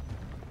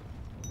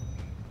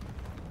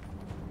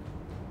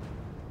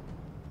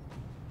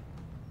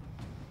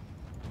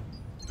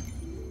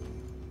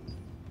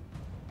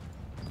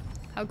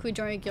 How could we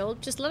join a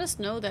guild? Just let us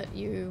know that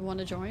you want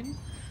to join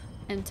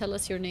and tell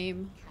us your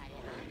name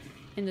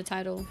in the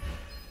title.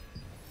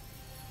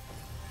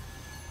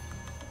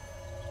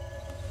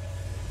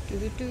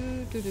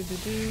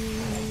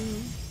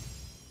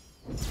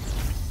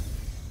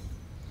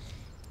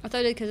 I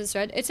thought it because it's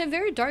red. It's a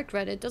very dark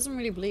red. It doesn't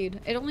really bleed.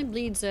 It only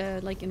bleeds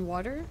like in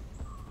water.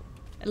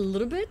 A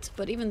little bit,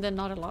 but even then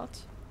not a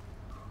lot.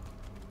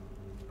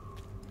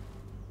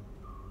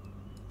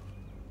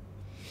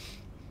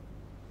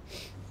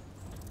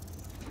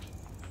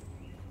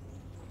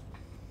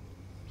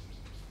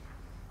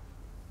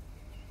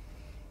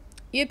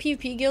 You a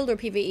PvP guild or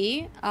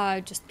PvE?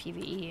 Just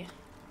PvE.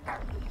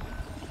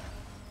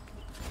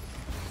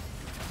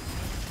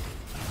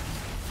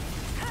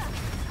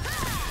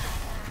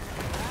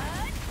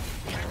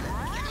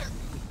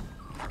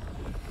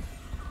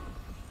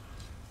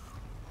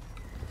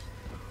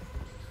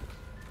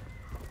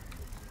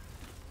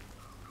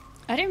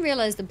 I didn't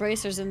realize the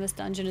bracers in this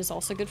dungeon is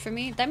also good for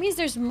me. That means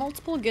there's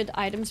multiple good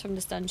items from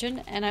this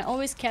dungeon, and I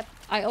always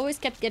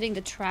kept getting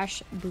the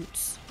trash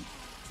boots.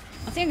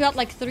 I think I got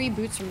like 3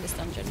 boots from this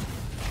dungeon.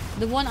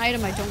 The one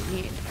item I don't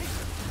need.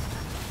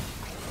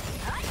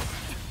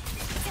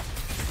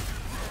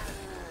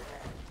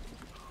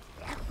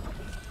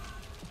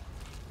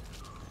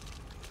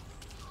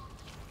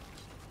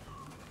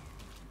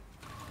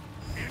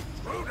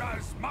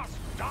 Intruders must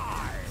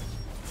die!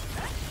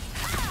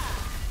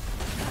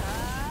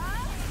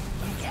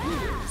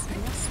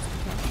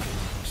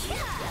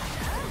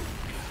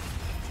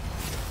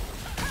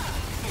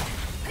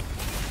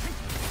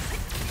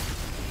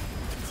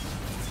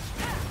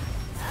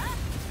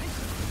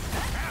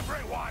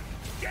 Everyone,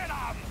 get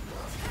 'em!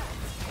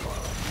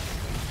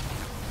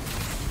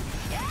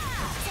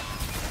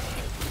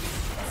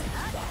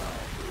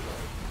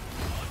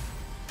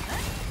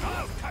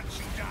 I'll cut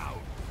you down!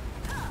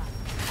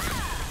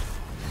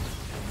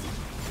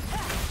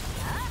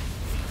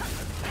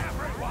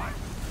 Everyone,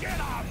 get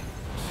 'em!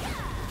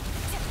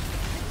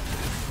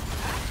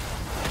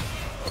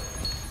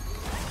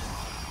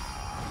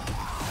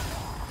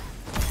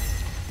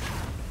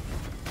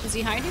 Is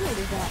he hiding or did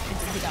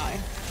he die?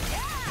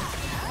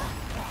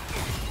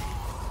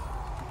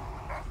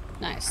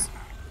 Nice.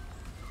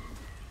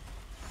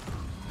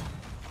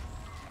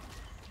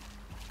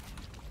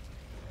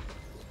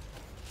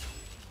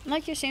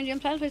 Like you're saying, do you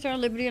plan to play Throne of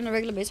Liberty on a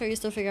regular basis, or you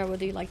still figure out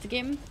whether you like the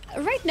game?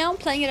 Right now I'm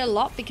playing it a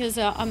lot because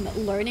I'm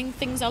learning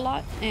things a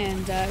lot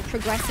and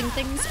progressing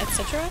things,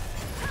 etc.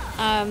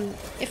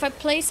 If I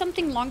play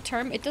something long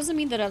term, it doesn't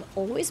mean that I'll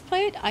always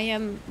play it. I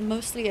am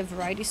mostly a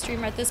variety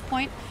streamer at this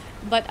point,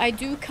 but I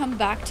do come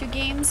back to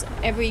games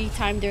every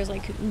time there's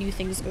like new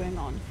things going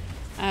on.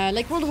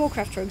 Like World of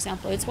Warcraft, for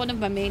example. It's one of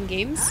my main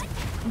games,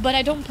 but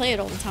I don't play it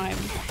all the time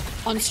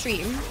on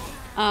stream.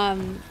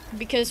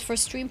 Because for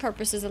stream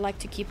purposes I like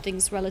to keep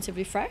things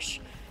relatively fresh.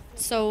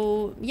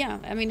 So yeah,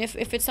 I mean if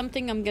it's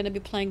something I'm gonna be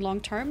playing long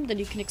term, then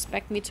you can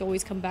expect me to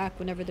always come back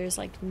whenever there's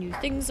like new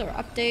things or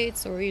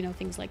updates or you know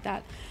things like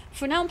that.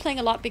 For now I'm playing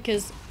a lot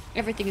because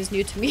everything is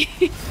new to me.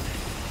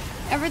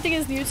 Everything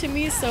is new to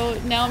me, so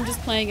now I'm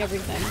just playing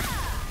everything.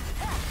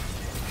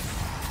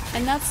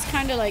 And that's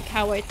kind of like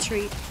how I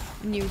treat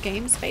new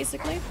games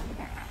basically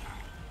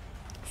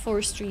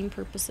for stream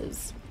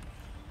purposes.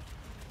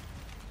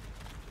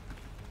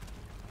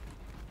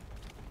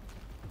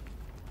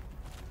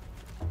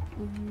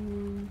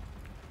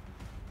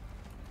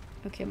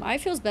 Okay, my eye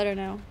feels better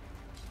now.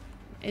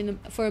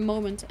 For a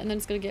moment, and then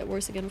it's gonna get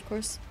worse again, of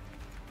course.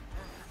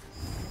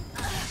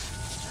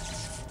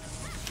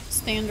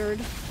 Standard.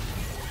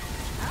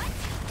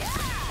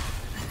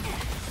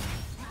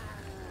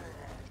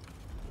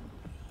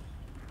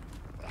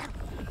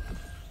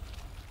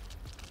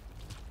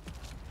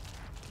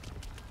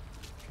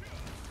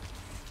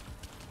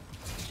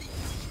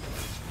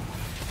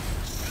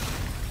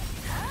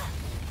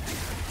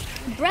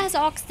 Brass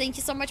Ox, thank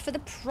you so much for the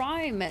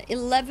Prime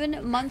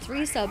 11-month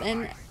resub.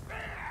 And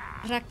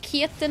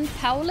Raketen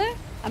Paule,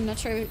 I'm not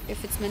sure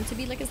if it's meant to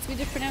be like a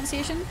Swedish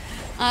pronunciation,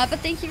 but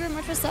thank you very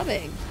much for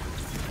subbing.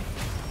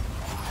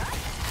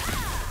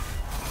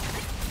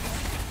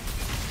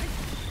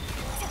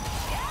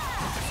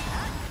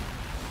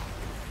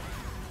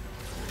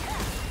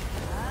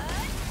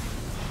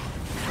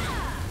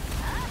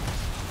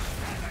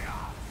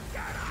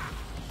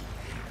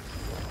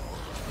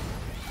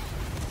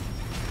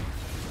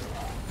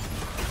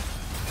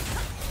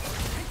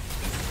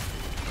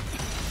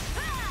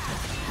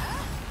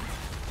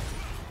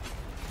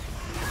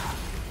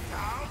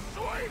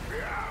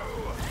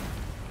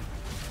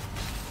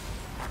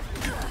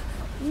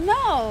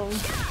 No!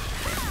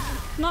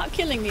 Not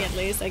killing me at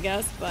least, I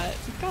guess, but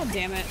god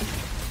damn it.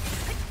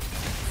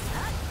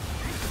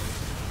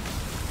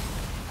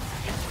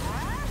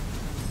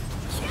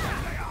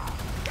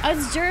 Oh,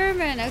 it's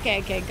German! Okay,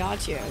 okay,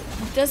 got you.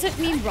 Does it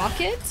mean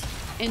rocket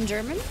in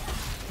German?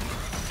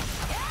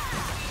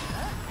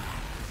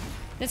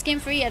 This game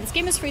free? Yeah, this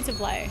game is free to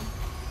play.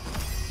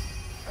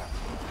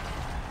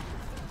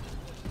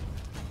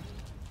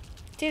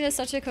 Dude, it's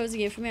such a cozy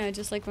game for me. I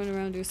just like run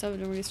around and do stuff. I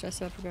don't really stress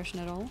about progression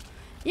at all.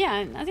 Yeah,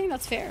 and I think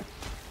that's fair.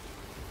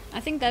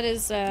 I think that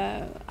is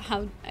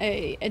how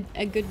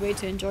a good way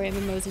to enjoy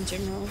MMOs in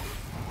general.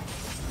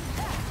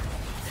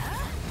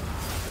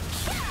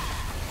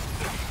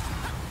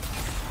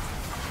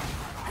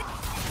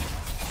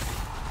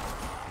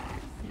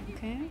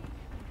 Okay.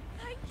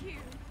 Thank you.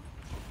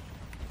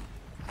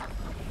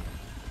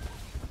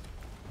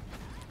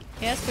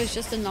 Yes, but it's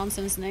just a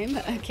nonsense name.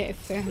 Okay,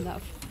 fair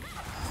enough.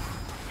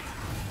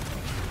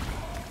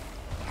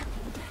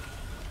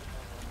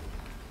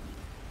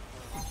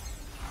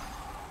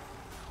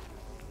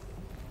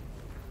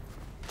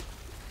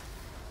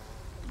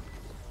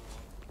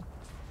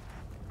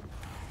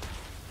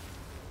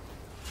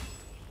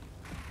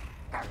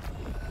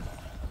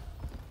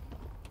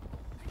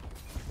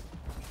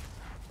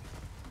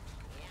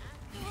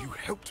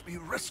 Helped me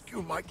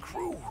rescue my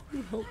crew.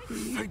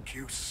 Thank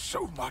you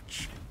so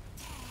much.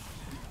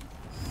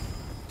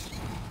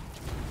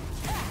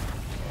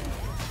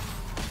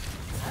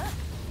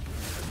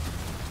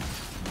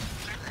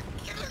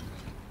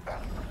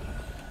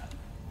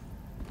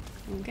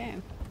 Okay.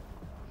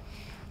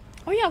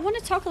 Oh yeah, I want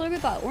to talk a little bit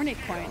about Ornate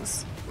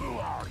coins.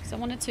 So I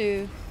wanted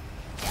to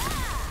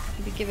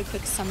maybe give a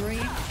quick summary.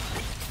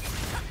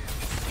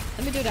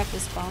 Let me do it after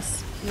this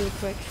boss, really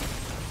quick.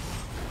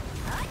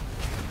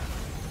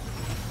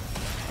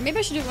 Maybe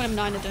I should do it when I'm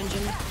not in a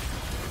dungeon.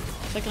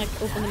 So I can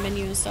like open the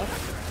menu and stuff.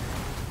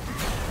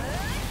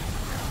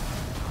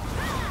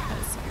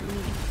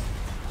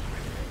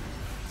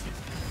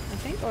 I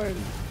think, or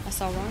I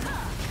saw wrong.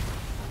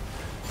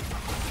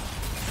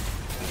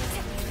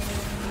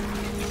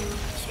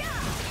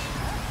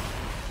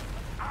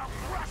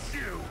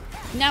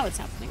 Now it's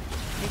happening.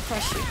 They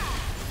crush you.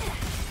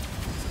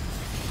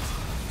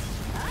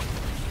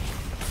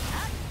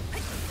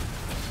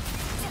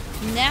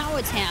 Now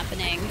it's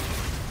happening.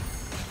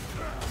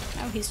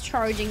 Oh, he's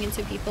charging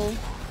into people.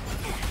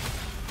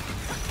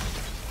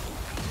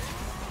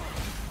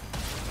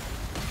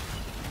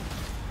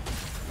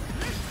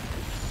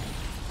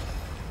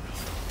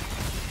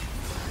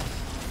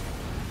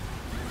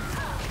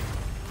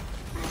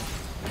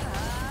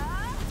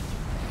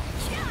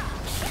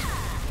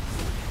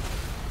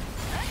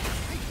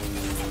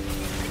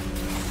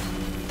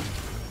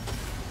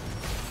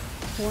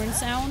 Horn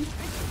sound.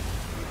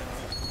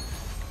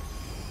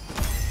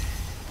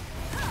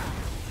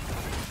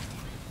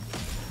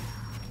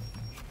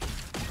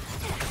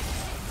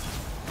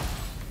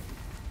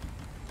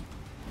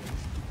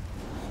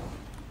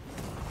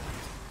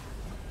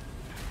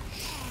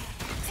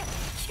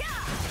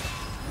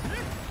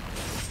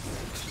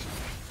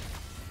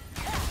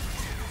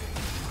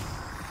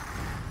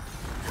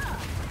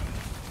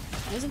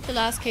 Isn't the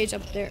last cage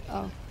up there?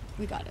 Oh,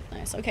 we got it.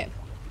 Nice. Okay.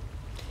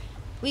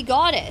 We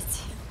got it.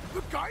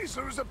 The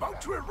geyser is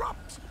about to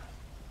erupt.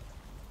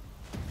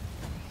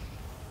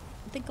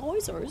 The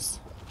geysers?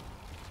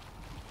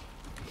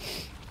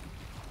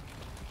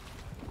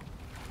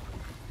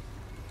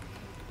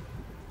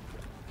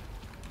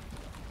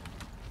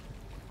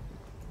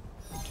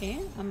 Okay,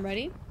 I'm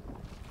ready.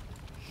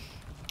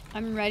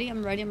 I'm ready,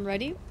 I'm ready, I'm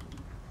ready.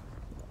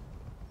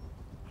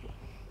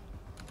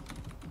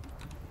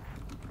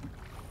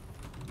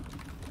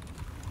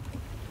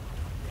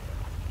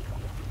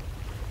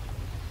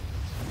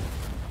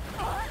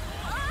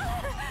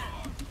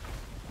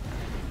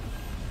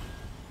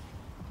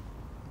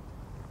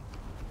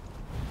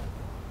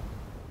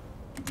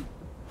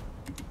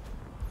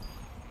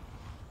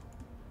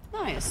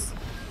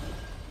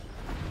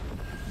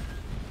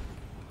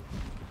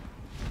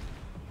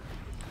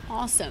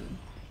 Awesome.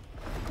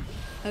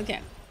 Okay,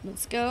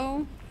 let's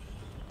go.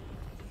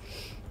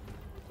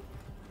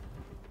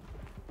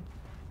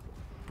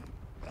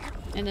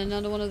 And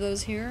another one of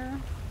those here.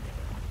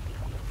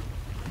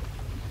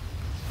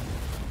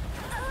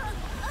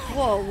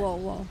 Whoa, whoa,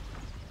 whoa.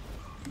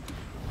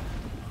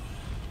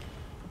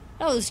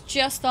 That was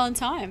just on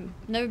time.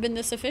 Never been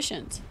this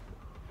efficient.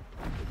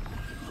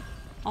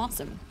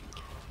 Awesome.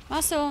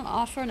 Also on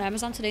offer on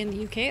Amazon today in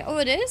the UK. Oh,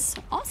 it is?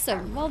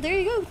 Awesome. Well, there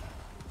you go.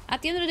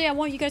 At the end of the day, I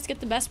want you guys to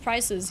get the best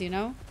prices, you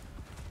know?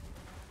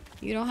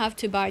 You don't have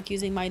to buy it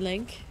using my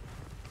link.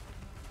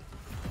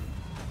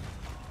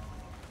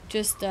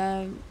 Just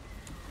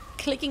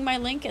clicking my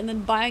link and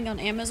then buying on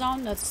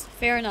Amazon, that's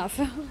fair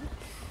enough.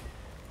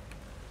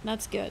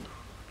 That's good.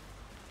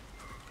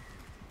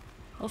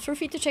 Well, feel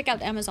free to check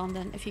out Amazon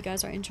then if you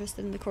guys are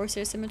interested in the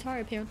Corsair Scimitar.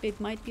 Apparently it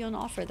might be on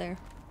offer there.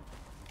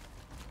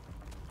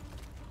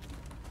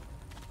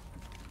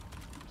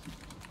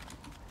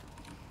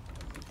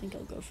 I think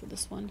I'll go for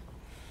this one.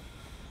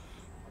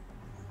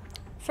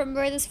 From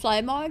where does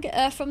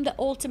Flymog? From the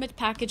ultimate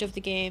package of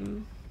the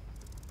game.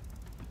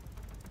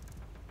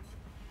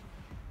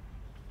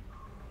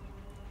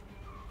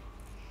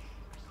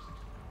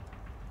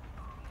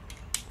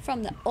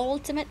 From the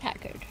ultimate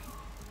package.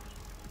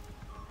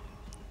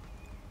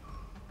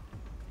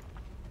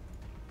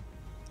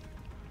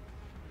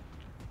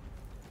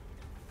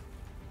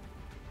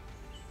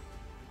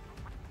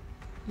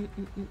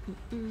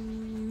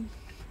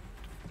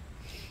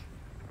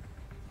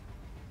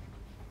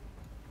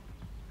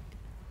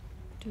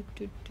 Do,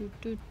 do, do,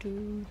 do,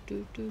 do,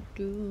 do, do,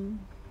 do.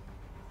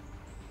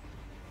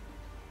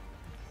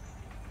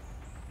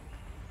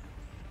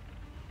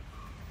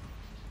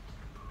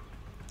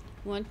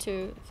 One,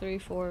 two, three,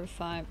 four,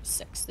 five,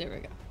 six. There we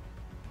go.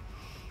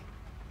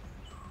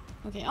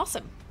 Okay,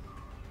 awesome.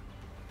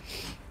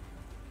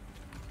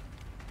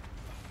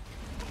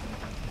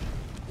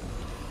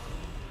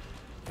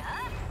 A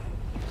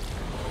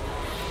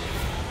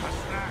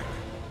snack,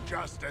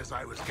 just as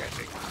I was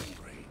getting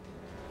hungry.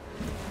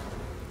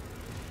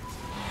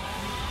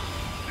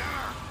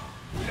 Now,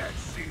 let's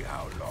see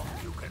how long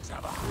you can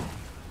survive.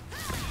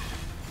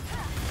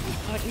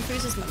 Oh, it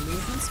increases my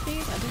movement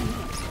speed? I didn't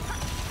know that.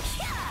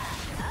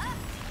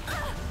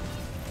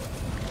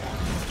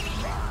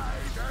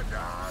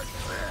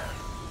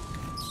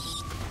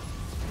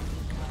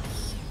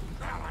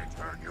 Shall I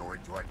turn you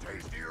into a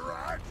tasty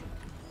rat?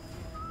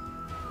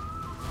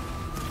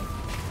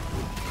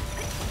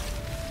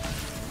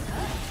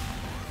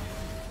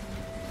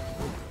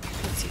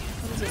 Let's see.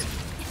 What is this?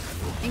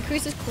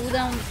 Increases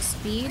cooldown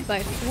speed by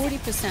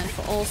 40%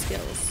 for all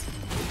skills.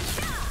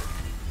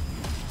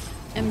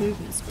 And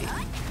movement speed.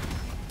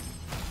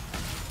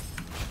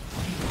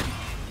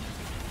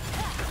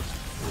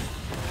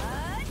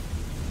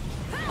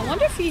 I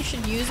wonder if you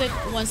should use it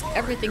once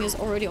everything is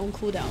already on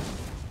cooldown.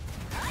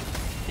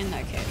 In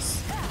that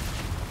case.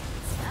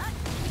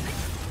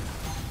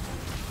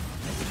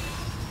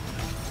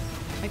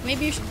 Like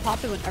maybe you should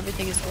pop it when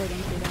everything is already on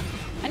cooldown.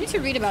 I need to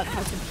read about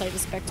how to play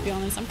this spec, to be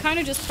honest. I'm kind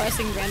of just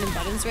pressing random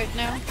buttons right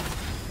now.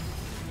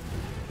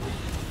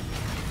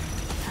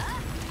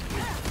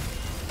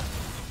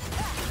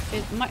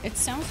 It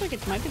sounds like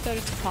it might be better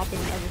to pop it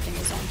when everything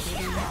is on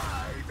cooldown.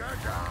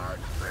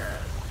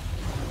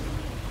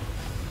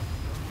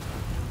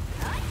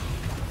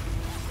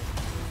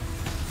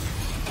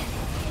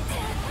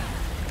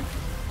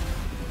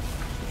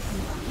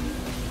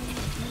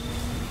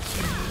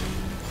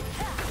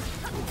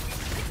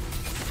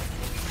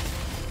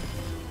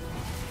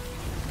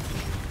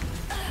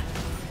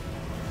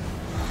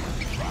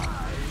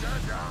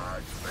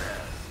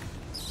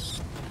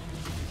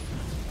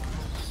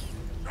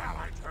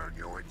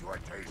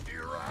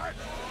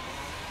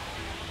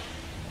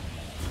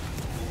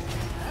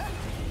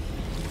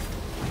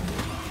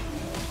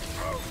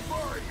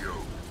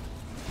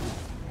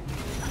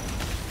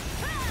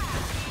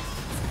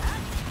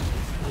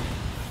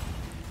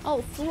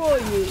 I'll throw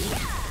you.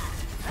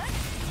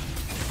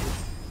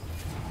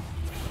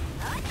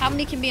 How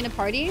many can be in a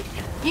party?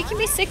 You can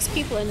be 6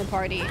 people in a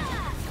party.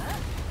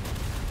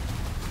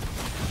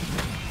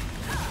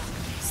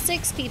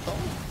 6 people.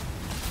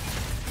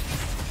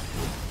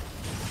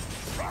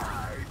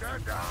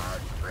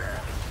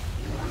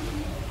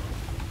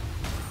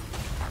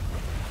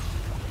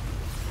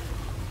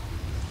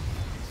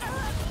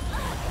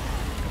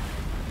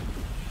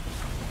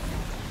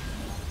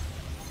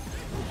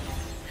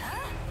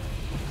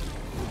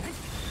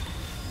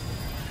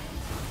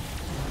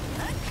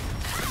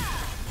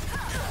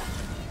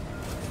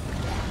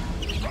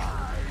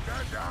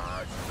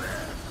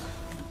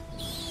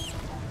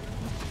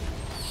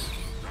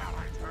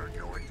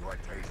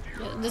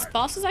 This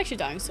boss is actually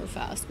dying so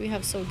fast. We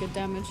have so good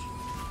damage.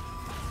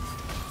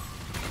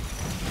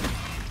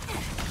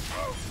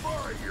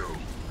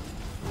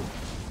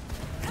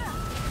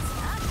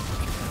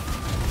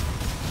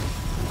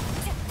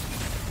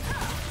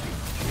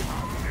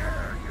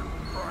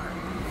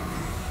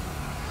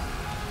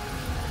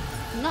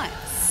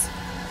 Nice.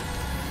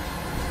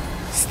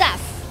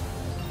 Staff.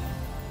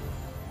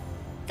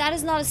 That That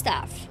is not a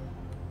staff.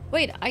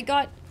 Wait, I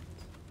got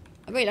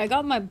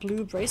my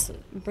blue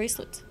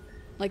bracelet.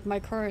 Like my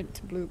current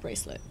blue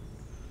bracelet.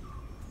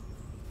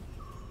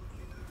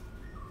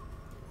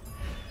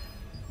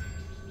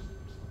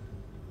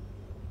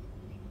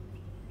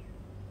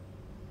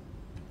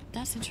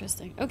 That's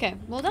interesting. Okay,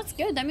 well that's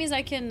good. That means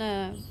I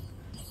can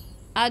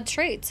add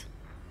trait.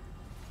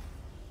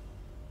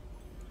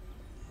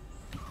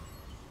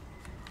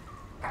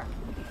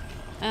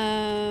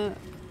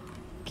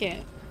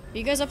 Okay. Are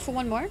you guys up for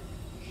one more?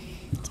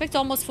 Expect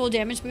almost full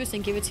damage boost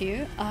and give it to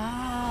you.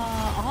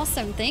 Ah,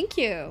 awesome. Thank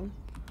you.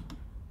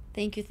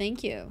 Thank you,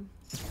 thank you.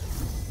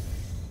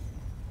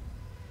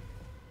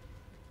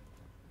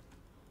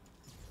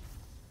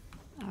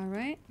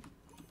 Alright.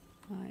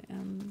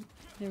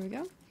 There we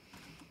go.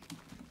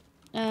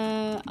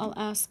 I'll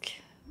ask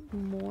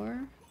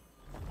more.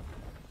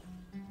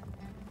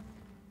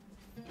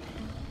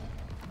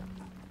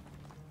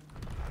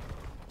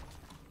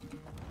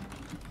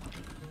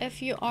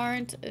 If you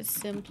aren't,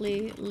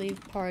 simply leave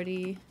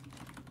party,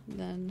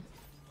 then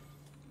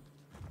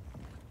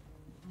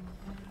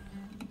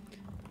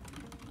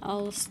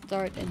I'll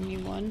start a new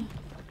one.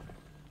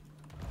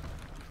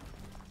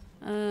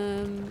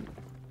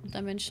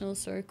 Dimensional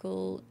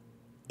circle,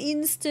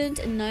 instant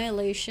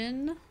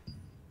annihilation.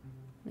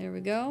 There we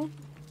go.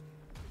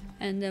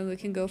 And then we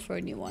can go for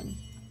a new one.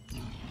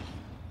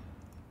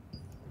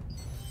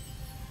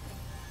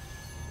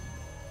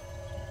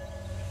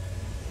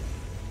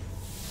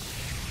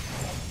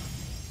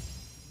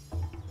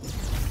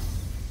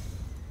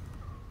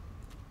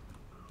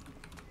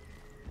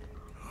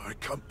 I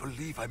can't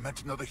believe I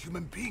met another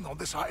human being on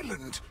this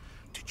island.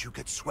 Did you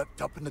get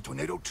swept up in the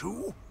tornado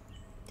too?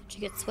 Did you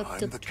get swept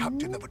up? I'm the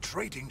captain of a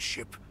trading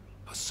ship.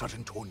 A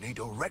sudden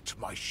tornado wrecked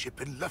my ship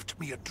and left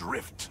me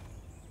adrift.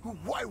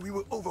 While we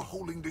were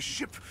overhauling the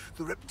ship,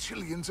 the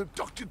reptilians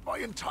abducted my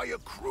entire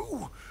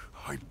crew.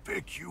 I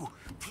beg you,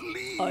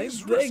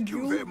 please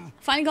rescue them.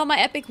 Finally got my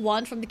epic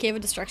wand from the Cave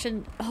of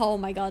Destruction. Oh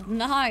my god,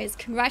 nice.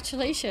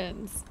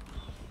 Congratulations.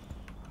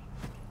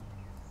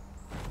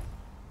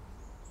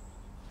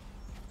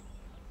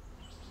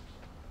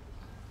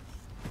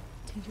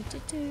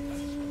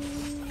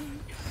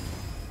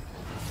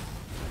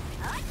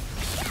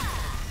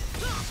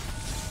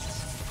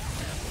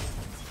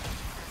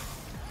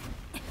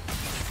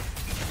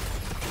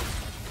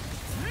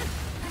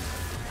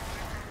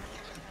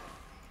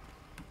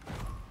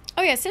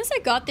 Oh yeah, since I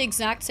got the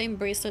exact same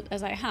bracelet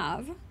as I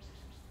have,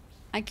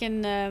 I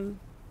can,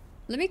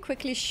 let me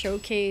quickly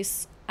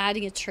showcase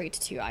adding a trait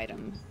to your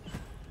item.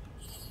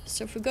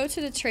 So if we go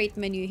to the trait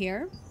menu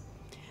here,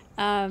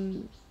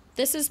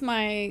 this is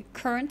my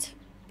current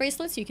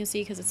bracelet, so you can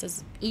see because it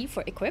says E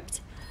for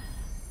equipped.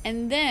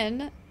 And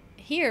then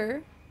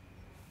here,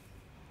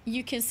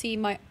 you can see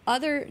my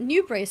other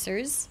new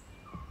bracers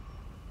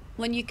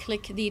when you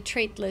click the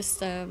trait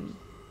list.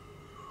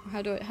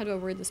 How do I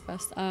word this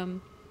best?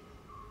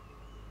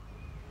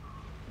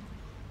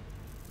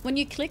 When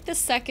you click the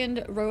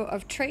second row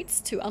of traits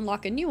to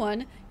unlock a new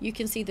one, you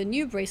can see the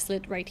new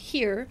bracelet right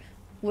here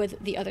with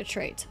the other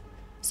trait.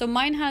 So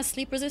mine has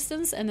sleep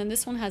resistance, and then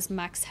this one has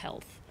max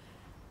health.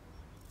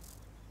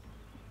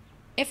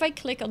 If I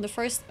click on the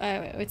first,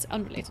 it's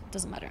unrelated,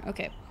 doesn't matter.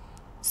 Okay,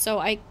 so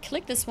I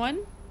click this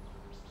one.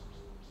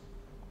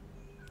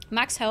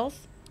 Max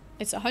health.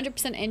 It's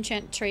 100%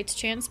 enchant trait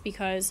chance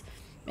because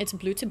it's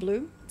blue to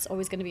blue. It's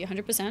always going to be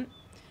 100%.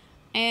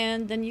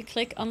 And then you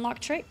click unlock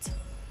trait.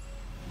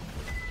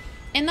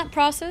 In that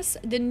process,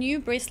 the new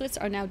bracelets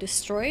are now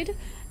destroyed,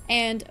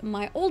 and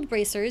my old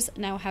bracers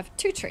now have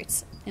 2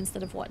 traits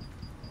instead of 1.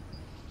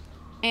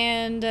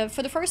 And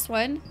for the first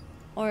one,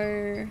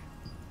 or...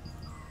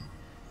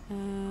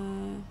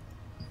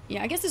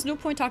 yeah, I guess there's no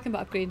point talking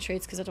about upgrading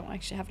traits because I don't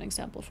actually have an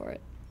example for it.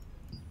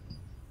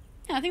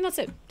 Yeah, I think that's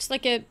it. Just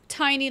like a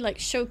tiny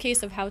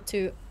showcase of how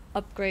to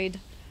upgrade...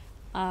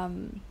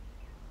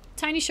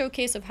 tiny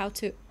showcase of how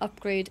to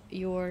upgrade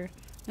your...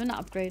 No, not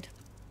upgrade.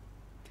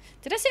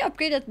 Did I say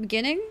upgrade at the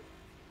beginning?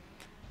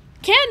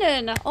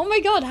 Canon! Oh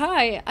my god,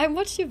 hi! I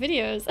watched your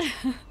videos.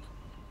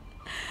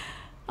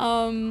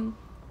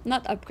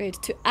 Not upgrade,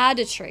 to add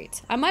a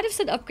trait. I might have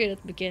said upgrade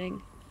at the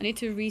beginning. I need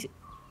to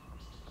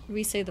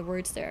re-say the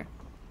words there.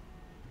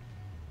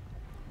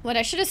 What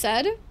I should have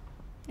said,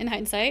 in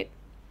hindsight,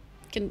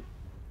 can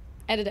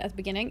edit it at the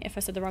beginning if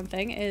I said the wrong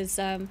thing, is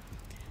I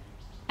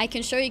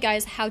can show you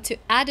guys how to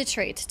add a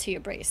trait to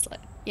your bracelet.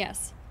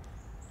 Yes.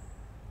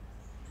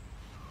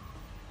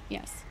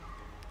 Yes.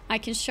 I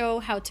can show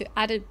how to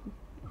add a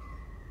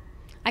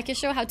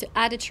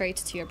trait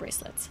to your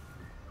bracelet.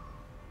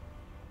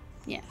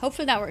 Yeah,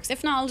 hopefully that works.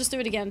 If not, I'll just do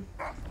it again.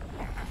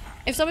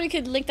 If somebody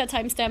could link that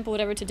timestamp or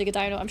whatever to Dig a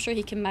Dino, I'm sure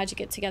he can magic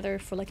it together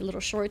for like a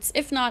little shorts.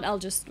 If not, I'll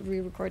just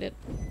re-record it.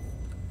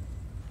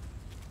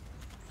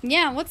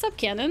 Yeah, what's up,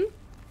 Canon?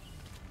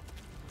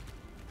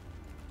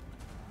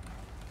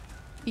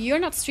 You're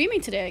not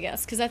streaming today, I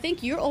guess, because I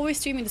think you're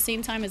always streaming the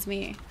same time as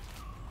me.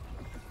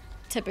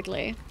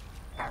 Typically.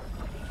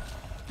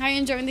 How are you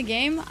enjoying the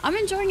game? I'm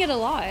enjoying it a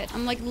lot.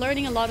 I'm like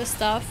learning a lot of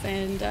stuff,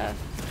 and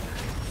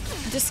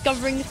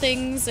discovering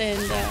things,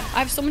 and I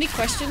have so many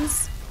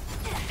questions,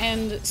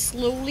 and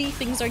slowly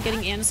things are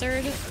getting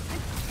answered.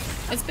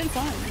 It's been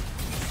fun.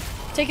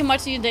 Taking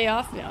much of your day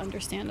off, yeah,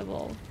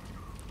 understandable.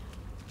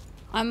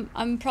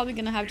 I'm probably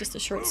gonna have just a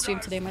short stream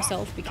today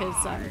myself because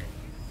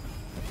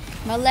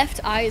my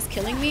left eye is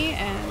killing me,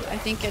 and I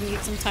think I need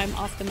some time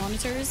off the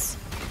monitors.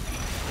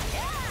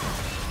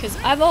 Because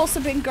I've also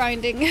been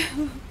grinding.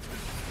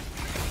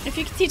 If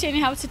you could teach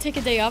Annie how to take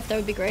a day off, that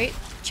would be great.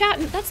 Chat,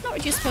 that's not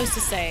what you're supposed to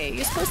say.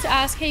 You're supposed to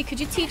ask, hey, could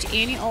you teach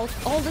Annie all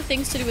the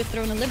things to do with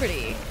Throne of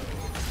Liberty?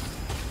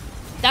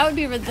 That would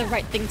be the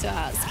right thing to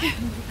ask.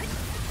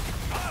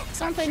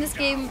 So I'm playing this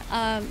game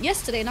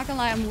yesterday, not gonna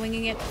lie, I'm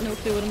winging it, no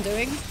clue what I'm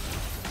doing.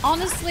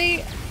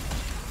 Honestly,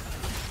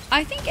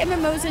 I think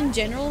MMOs in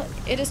general,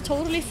 it is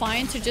totally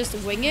fine to just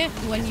wing it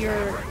when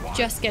you're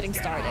just getting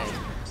started.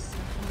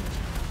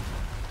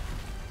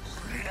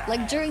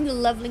 Like during the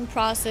leveling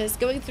process,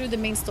 going through the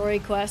main story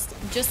quest,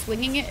 just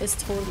winging it is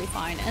totally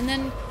fine. And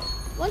then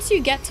once you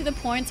get to the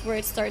point where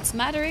it starts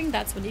mattering,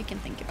 that's when you can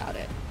think about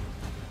it.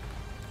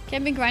 Okay,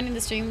 I've been grinding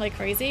the stream like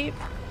crazy.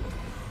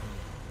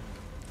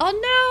 Oh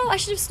no, I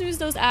should have snoozed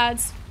those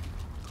ads.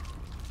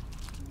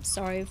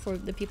 Sorry for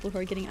the people who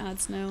are getting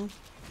ads now.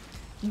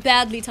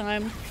 Badly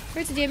timed.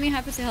 Heard to DM me,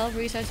 happy to help,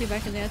 reached out to you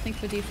back in the day, I think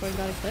for D4 and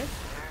got a clip.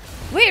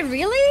 Wait,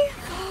 really?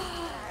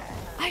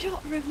 I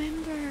don't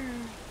remember.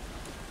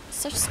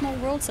 Such a small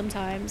world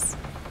sometimes.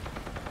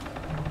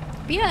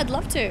 But yeah, I'd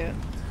love to.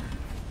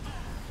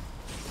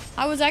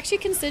 I was actually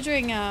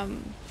considering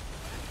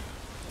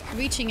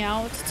reaching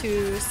out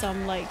to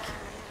some like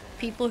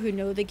people who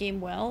know the game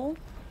well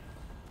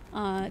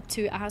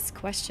to ask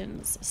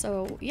questions.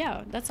 So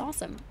yeah, that's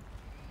awesome.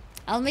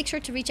 I'll make sure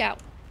to reach out.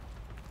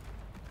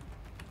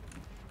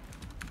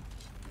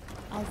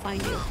 I'll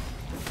find you.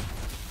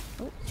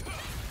 Oh.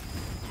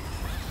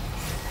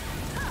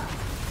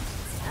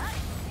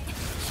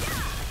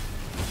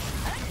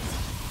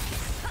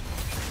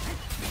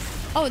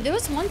 Oh, there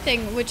was one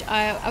thing which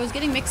I was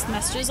getting mixed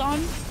messages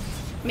on.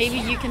 Maybe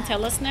you can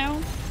tell us now.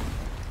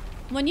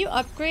 When you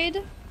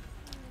upgrade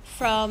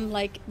from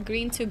like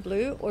green to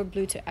blue or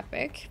blue to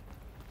epic,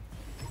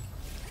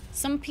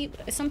 some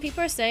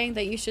people are saying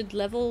that you should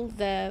level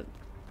the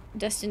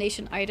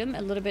destination item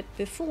a little bit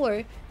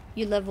before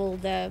you level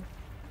the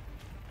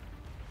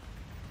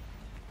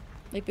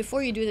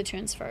before you do the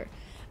transfer.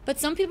 But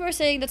some people are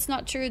saying that's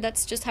not true,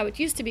 that's just how it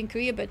used to be in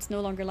Korea, but it's no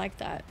longer like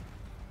that.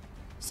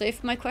 So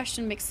if my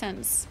question makes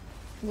sense,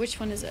 which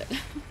one is it?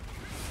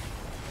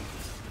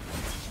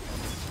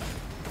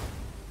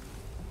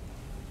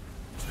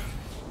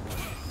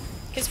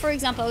 Because for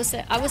example,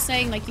 I was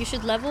saying like you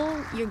should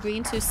level your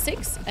green to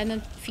 6 and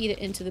then feed it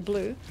into the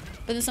blue.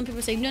 But then some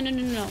people say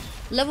no.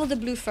 Level the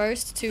blue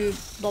first to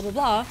blah blah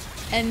blah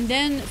and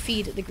then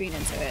feed the green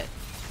into it.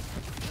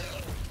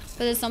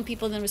 But then some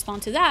people then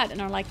respond to that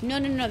and are like no,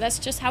 that's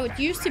just how it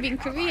used to be in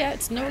Korea.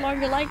 It's no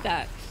longer like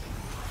that.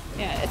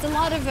 Yeah, it's a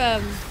lot of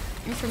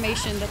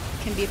information that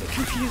can be a bit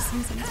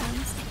confusing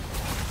sometimes.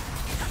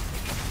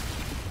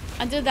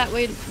 I did that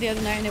way the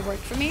other night and it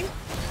worked for me.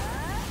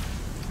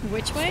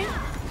 Which way?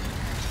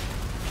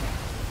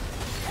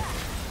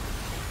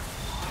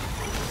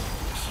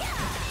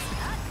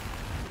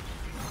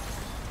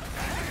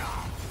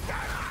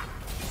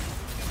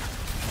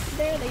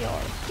 There they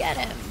are. Get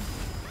him.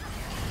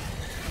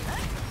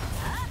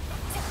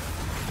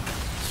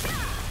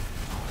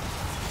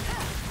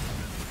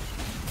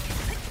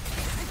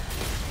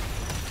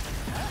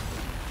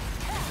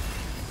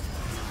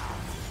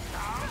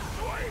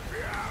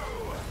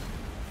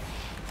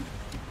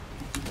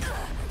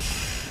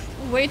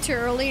 Way too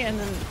early, and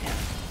then yeah,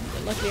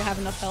 luckily I have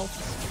enough health.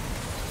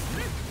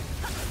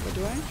 What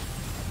do I?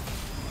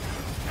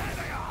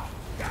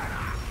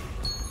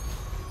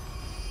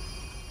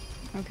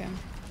 Okay.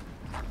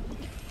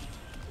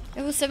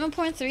 It was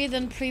 7.3,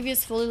 then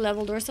previous fully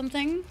leveled or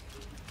something.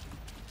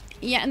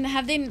 Yeah, and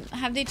have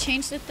they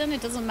changed it then? It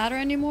doesn't matter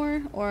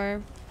anymore,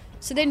 or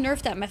so they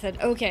nerfed that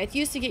method. Okay, it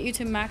used to get you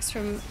to max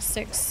from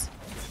 6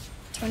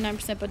 to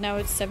 29%, but now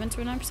it's 7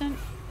 to 29%. It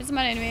doesn't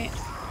matter anyway. You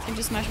can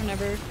just smash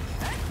whenever.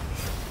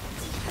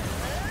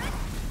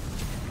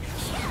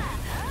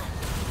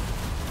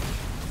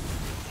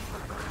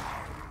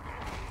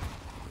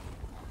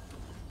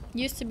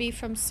 Used to be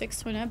from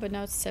 629, but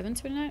now it's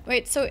 729.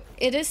 Wait, so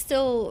it is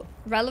still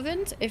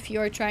relevant if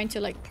you're trying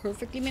to like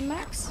perfectly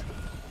min-max?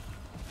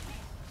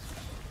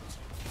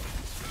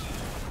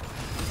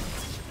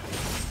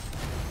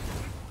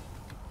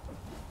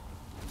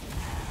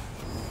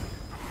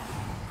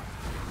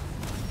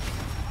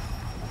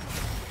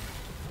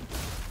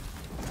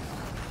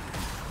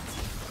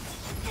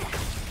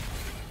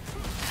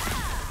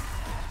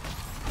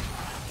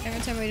 Every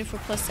time I waited for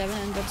 +7, I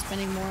ended up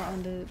spending more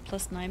on the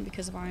 +9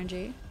 because of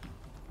RNG.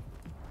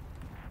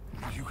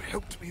 You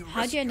helped me rescue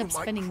How'd you end up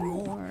my spending crew.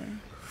 more?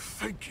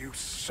 Thank you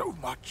so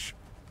much.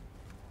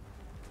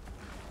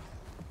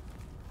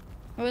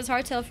 It was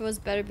hard to tell if it was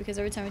better because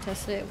every time we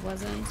tested it, it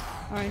wasn't.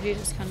 RNG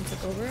just kind of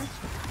took over.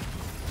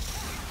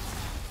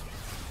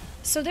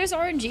 So there's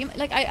RNG.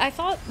 Like I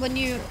thought when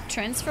you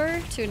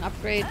transfer to an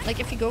upgrade, like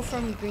if you go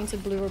from green to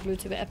blue or blue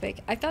to epic,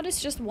 I thought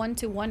it's just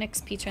 1-to-1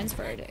 XP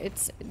transferred.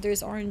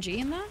 There's RNG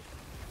in that.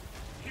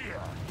 Here,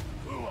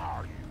 who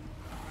are you?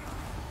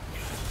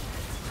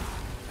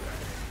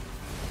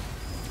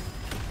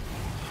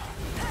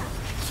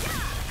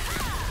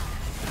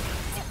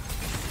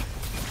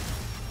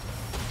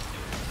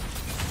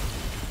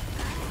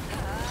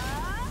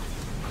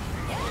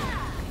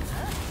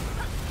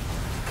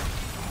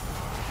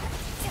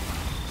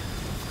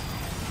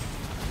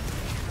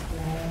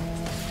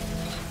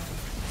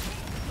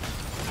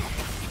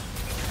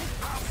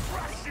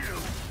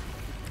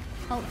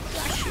 I'll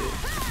flash you.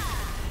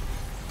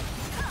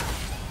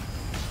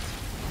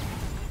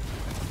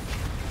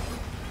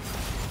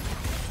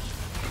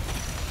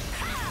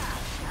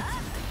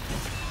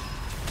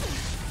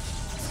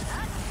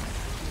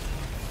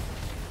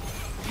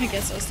 I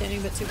guess I was standing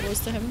a bit too close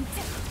to him.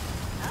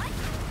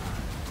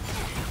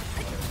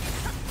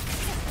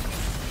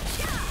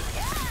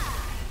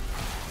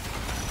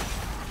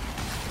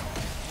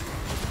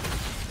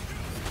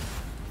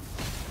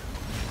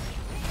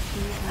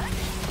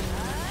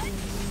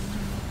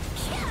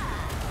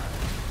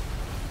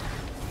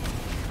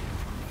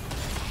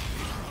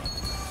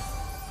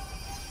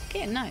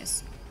 Okay,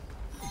 nice.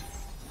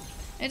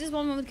 It is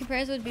one moment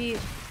compares would be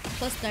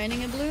plus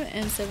 9ing a blue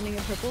and 7ing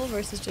a purple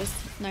versus just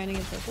 9ing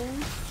a purple.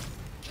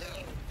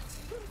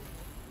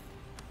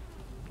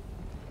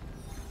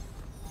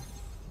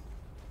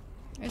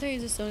 Every time you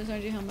use a stone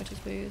RNG, how much is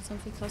paid?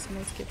 Something costs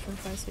more skip from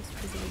 5-6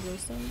 because of the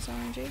glowstones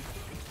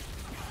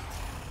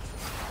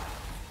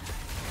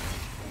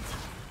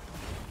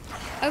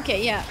RNG.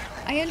 Okay, yeah,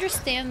 I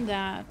understand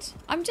that.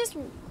 I'm just,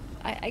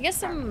 I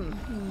guess I'm.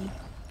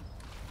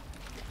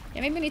 Yeah,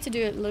 maybe I need to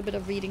do a little bit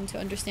of reading to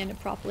understand it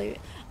properly.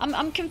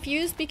 I'm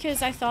confused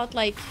because I thought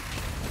like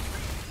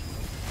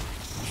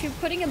if you're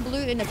putting a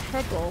blue in a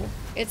purple,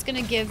 it's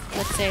gonna give,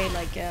 let's say,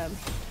 like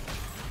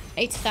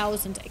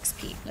 8,000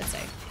 XP. Let's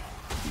say,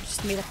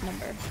 just made up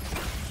number.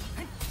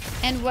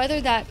 And whether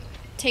that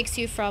takes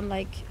you from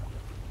like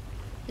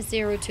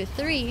 0 to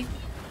 3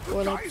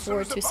 or like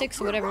 4 to 6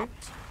 or whatever,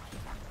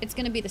 it's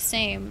gonna be the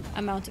same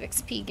amount of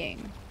XP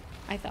gain.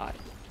 I thought,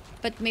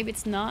 but maybe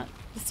it's not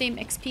the same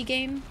XP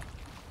gain.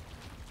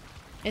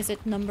 Is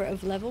it number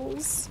of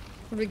levels,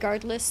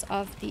 regardless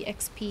of the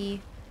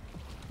XP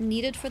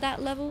needed for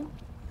that level?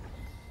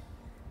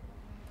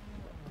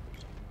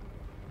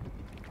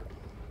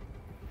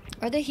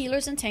 Are there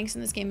healers and tanks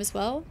in this game as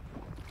well?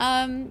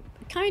 Kind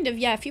of,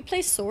 yeah. If you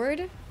play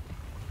sword,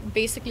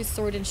 basically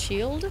sword and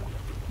shield,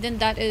 then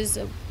that is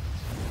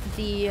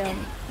the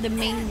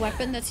main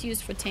weapon that's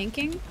used for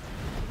tanking,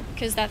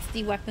 because that's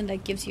the weapon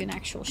that gives you an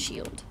actual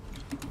shield.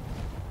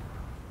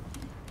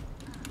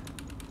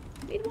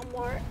 Need one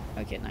more.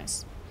 Okay,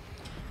 nice.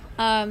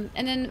 And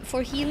then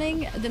for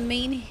healing, the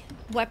main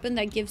weapon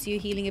that gives you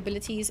healing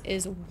abilities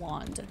is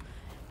wand.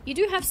 You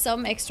do have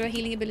some extra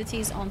healing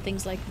abilities on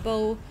things like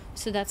bow,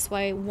 so that's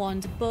why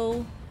wand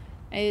bow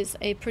is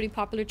a pretty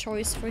popular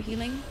choice for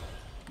healing.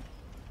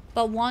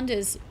 But wand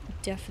is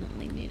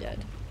definitely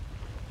needed.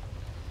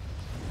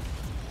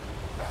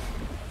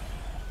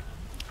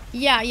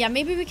 Yeah,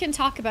 maybe we can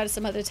talk about it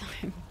some other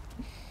time.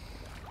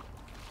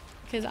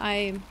 Because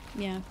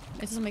yeah,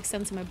 it doesn't make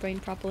sense in my brain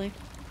properly.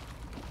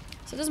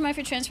 So it doesn't matter if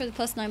you transfer the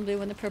plus 9 blue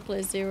when the purple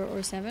is 0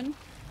 or 7.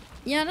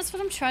 Yeah, that's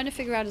what I'm trying to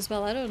figure out as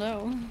well. I don't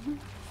know.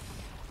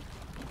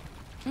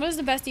 What is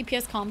the best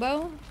DPS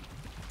combo?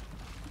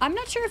 I'm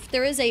not sure if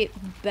there is a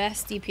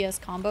best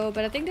DPS combo,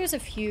 but I think there's a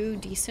few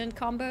decent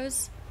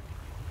combos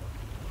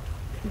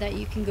that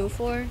you can go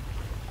for.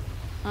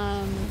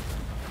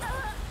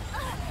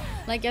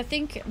 Like, I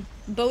think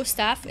bow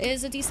staff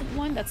is a decent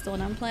one. That's the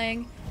one I'm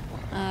playing.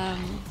 I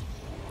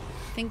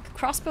think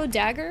crossbow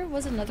dagger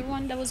was another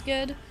one that was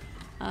good.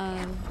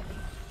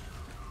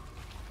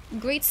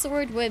 Great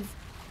sword with,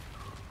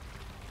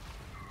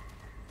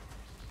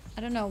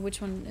 I don't know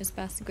which one is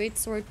best. Great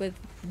sword with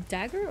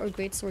dagger or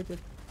great sword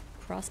with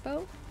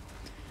crossbow.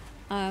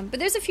 But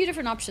there's a few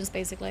different options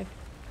basically.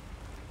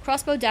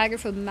 Crossbow dagger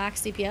for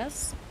max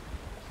DPS.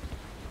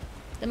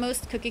 The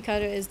most cookie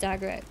cutter is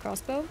dagger at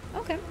crossbow.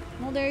 Okay,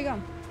 well there you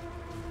go.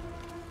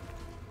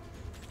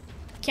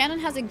 Canon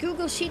has a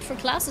Google sheet for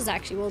classes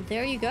actually. Well,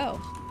 there you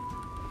go.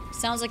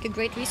 Sounds like a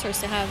great resource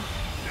to have.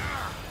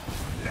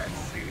 Let's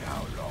see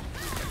how long we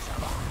can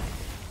survive.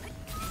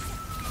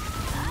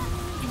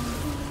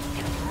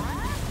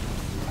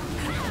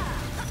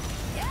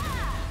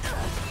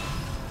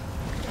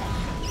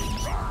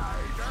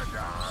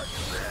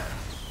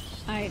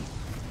 I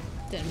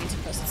didn't mean to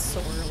press it so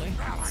early.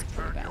 It's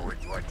pretty bad.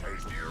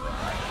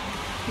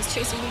 He's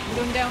chasing me. I'm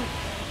going down.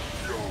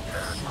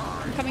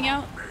 I'm coming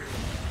out.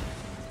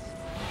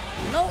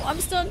 No, I'm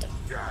stunned.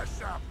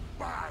 Just a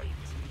bite.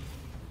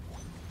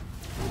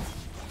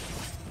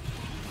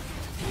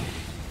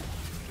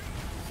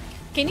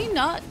 Can you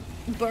not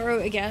burrow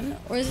again?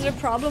 Or is it a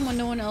problem when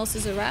no one else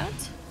is a rat?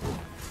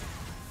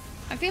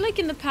 I feel like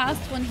in the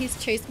past when he's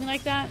chased me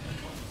like that,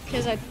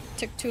 because I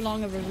took too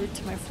long of a route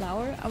to my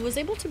flower, I was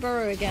able to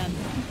burrow again.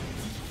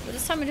 but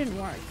this time it didn't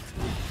work.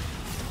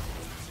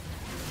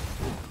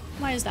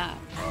 Why is that?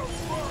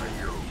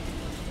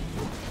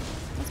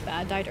 That's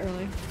bad. Died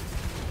early.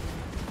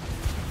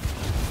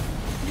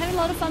 I had a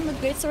lot of fun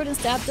with Greatsword and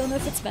Stab. Don't know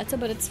if it's meta,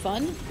 but it's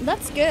fun.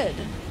 That's good.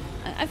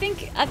 I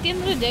think at the end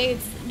of the day,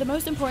 the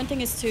most important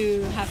thing is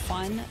to have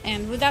fun.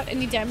 And without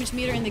any damage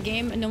meter in the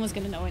game, no one's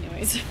gonna know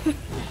anyways.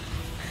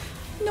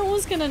 No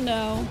one's gonna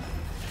know.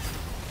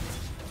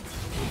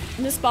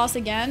 And this boss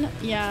again?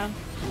 Yeah.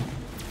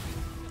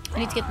 I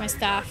need to get my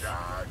staff.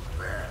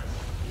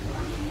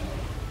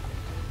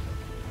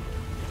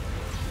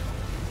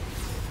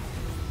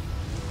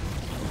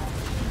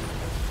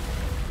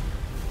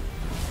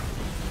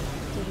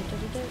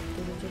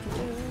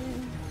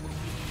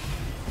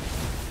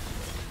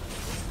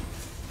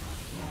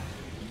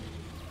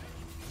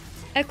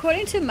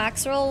 According to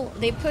Maxroll,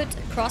 they put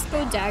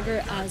crossbow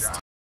dagger as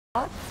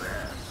top,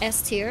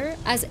 S tier.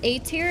 As A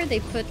tier, they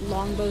put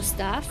longbow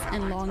staff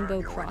and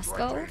longbow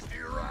crossbow.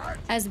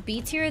 As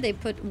B tier, they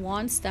put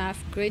wand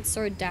staff,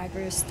 greatsword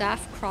dagger,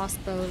 staff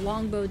crossbow,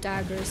 longbow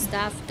dagger,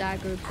 staff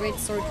dagger,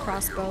 greatsword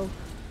crossbow.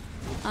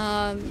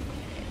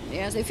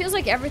 Yeah, so it feels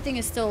like everything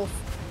is still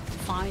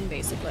fine,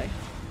 basically.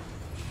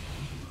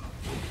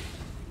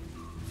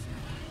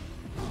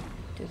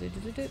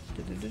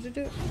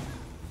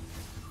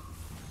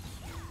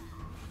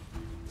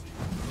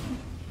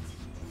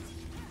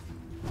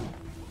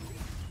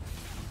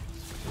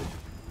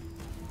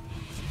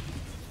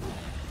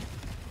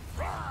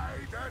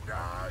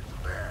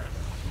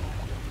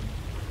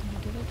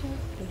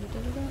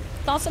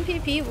 Thoughts on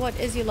PvP? What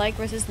is you like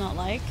versus not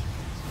like?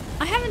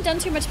 I haven't done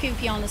too much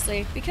PvP,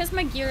 honestly, because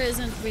my gear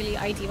isn't really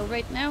ideal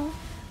right now.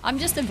 I'm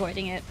just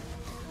avoiding it.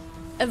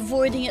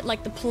 Avoiding it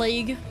like the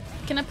plague.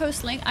 Can I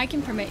post link? I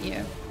can permit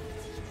you.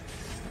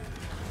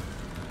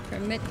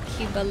 Permit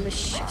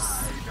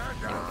Cubalicious.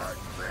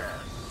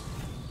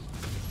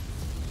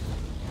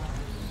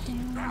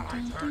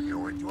 Turn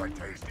you into a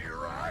tasty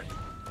rat.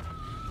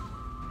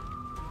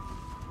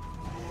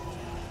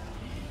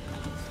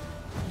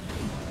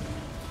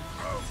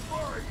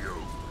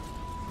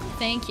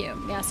 Thank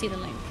you. Yeah, I see the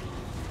link.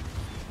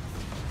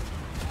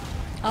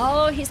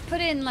 Oh, he's put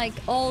in like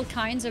all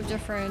kinds of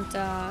different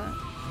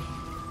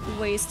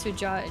ways to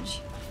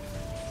judge.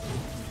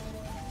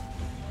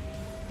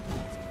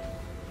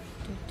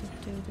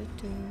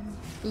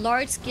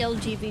 Large scale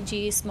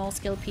GVG, small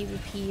scale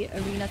PvP,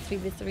 arena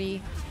 3v3,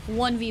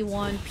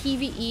 1v1,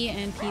 PvE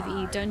and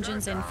PvE,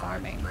 dungeons and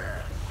farming.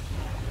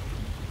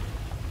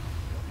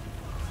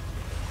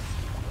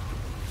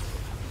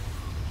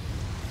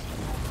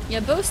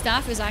 Yeah, bow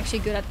staff is actually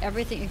good at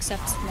everything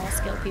except small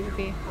scale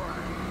PvP.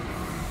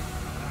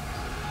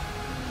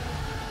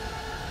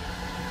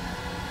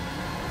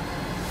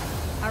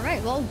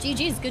 Alright, well,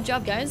 GG's. Good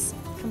job, guys.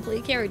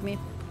 Completely carried me.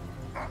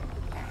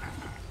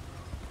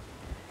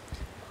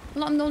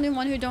 Well, I'm the only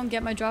one who don't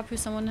get my drop who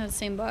someone has the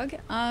same bug.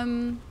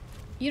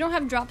 You don't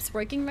have drops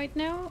working right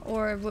now?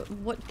 Or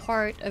what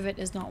part of it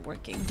is not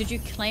working? Did you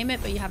claim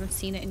it but you haven't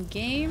seen it in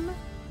game?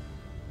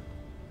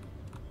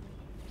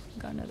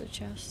 Got another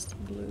chest.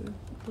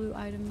 Blue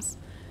items.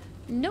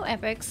 No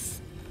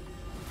epics.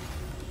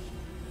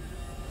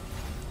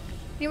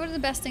 Yeah, what are the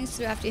best things to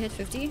do after you hit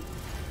 50?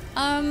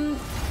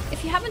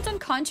 If you haven't done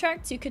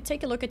contracts, you could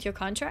take a look at your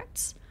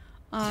contracts.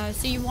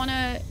 So you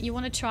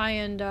wanna try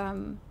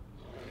and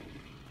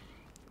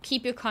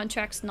keep your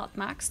contracts not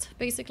maxed,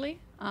 basically.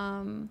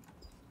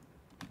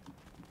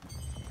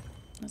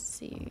 Let's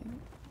see.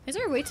 Is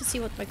there a way to see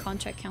what my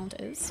contract count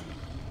is?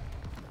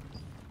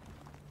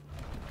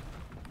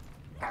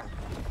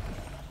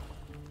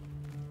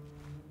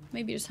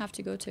 Maybe you just have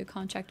to go to a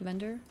contract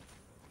vendor.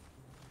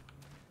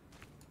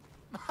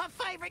 My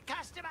favorite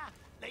customer.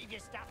 Leave your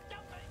stuff.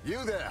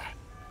 You there.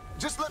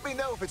 Just let me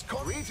know if it's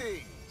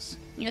greetings.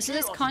 Yeah, so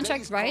this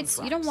contract rights,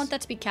 you don't want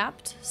that to be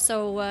capped.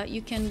 So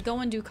you can go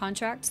and do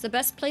contracts. The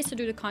best place to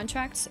do the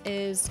contracts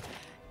is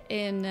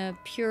in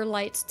Pure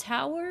Light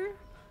Tower.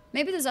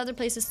 Maybe there's other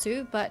places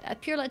too, but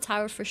at Pure Light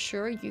Tower for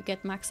sure you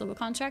get max level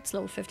contracts,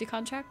 level 50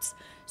 contracts.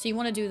 So you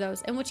want to do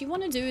those. And what you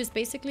want to do is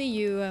basically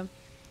you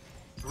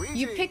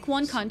pick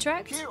one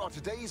contract, Here are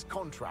today's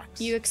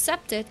contracts. you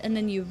accept it, and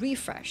then you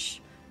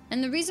refresh.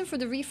 And the reason for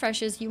the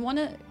refresh is you want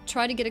to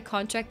try to get a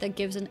contract that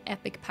gives an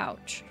epic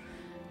pouch.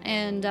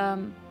 And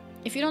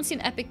if you don't see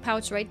an epic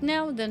pouch right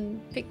now,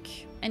 then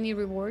pick any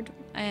reward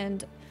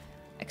and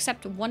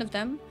accept one of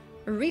them,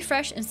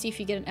 refresh and see if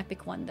you get an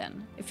epic one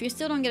then. If you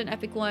still don't get an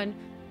epic one,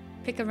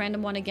 pick a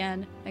random one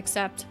again,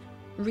 accept,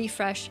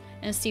 refresh,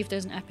 and see if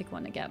there's an epic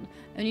one again.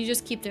 And you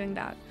just keep doing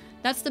that.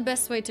 That's the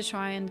best way to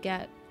try and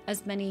get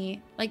as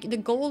many, like the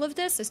goal of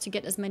this is to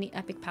get as many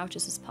epic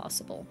pouches as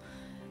possible.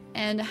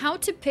 And how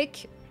to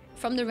pick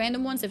from the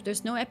random ones if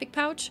there's no epic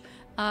pouch,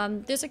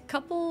 there's a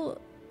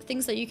couple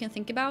things that you can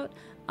think about.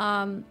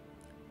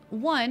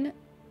 One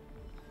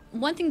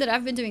thing that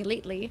I've been doing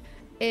lately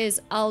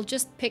is I'll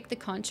just pick the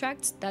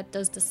contract that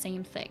does the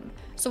same thing.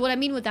 So what I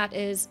mean with that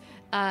is,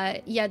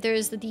 yeah,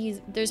 there's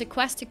a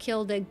quest to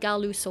kill the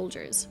Galu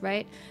soldiers,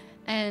 right?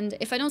 And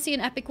if I don't see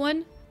an epic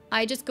one,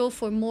 I just go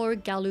for more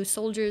Galu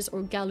soldiers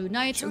or Galu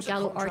knights or Choose a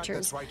Galu contract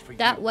archers. that's right for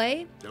That you.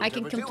 way, Don't I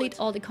can overdo complete it.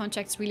 all the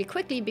contracts really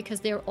quickly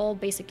because they're all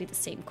basically the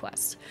same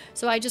quest.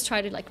 So I just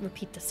try to like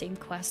repeat the same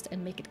quest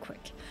and make it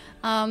quick.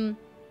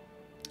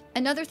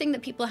 Another thing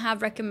that people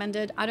have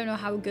recommended, I don't know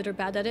how good or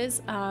bad that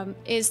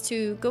is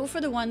to go for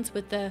the ones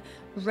with the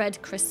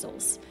red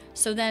crystals.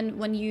 So then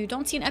when you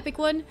don't see an epic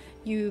one,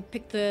 you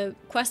pick the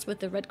quest with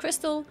the red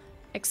crystal,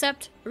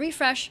 accept,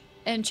 refresh,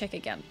 and check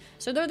again.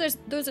 So those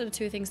are the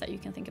two things that you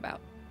can think about.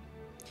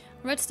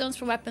 Red stones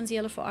for weapons,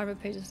 yellow for armor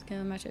pages.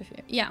 Can match if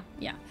yeah.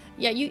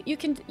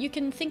 You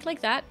can think like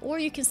that, or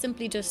you can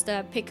simply just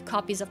pick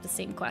copies of the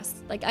same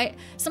quest. Like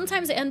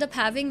sometimes I end up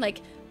having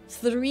like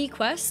 3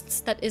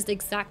 quests that is the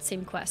exact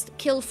same quest.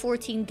 Kill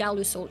 14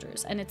 Galu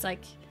soldiers, and it's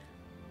like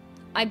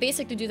I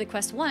basically do the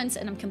quest once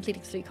and I'm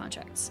completing 3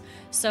 contracts.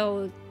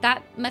 So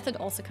that method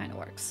also kind of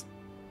works.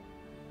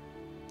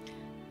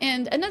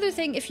 And another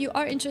thing, if you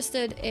are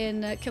interested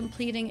in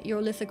completing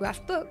your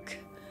lithograph book,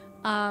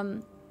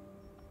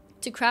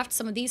 to craft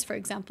some of these, for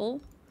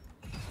example,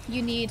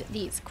 you need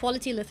these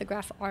quality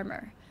lithograph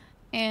armor.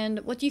 And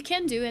what you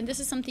can do, and this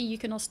is something you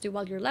can also do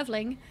while you're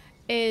leveling,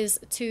 is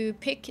to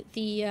pick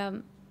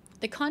the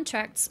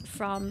contracts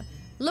from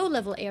low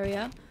level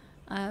area,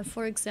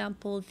 for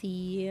example,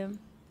 the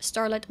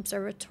Starlight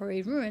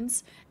Observatory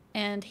ruins.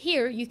 And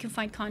here you can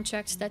find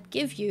contracts that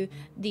give you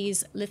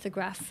these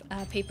lithograph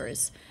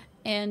papers.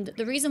 And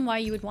the reason why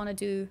you would want to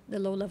do the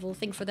low level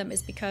thing for them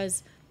is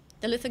because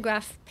the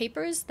lithograph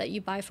papers that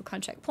you buy for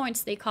contract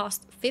points, they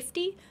cost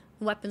 50,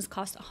 weapons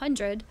cost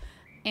 100,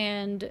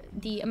 and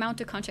the amount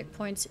of contract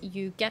points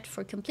you get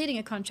for completing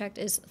a contract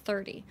is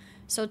 30.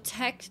 So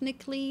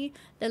technically,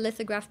 the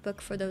lithograph book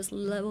for those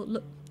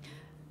the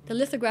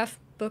lithograph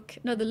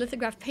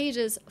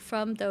pages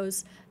from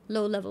those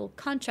low-level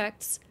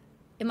contracts,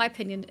 in my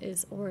opinion,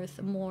 is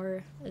worth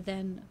more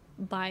than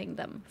buying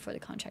them for the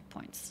contract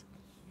points.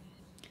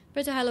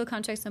 Better to hello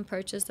contracts and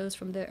purchase those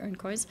from the earned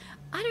coins.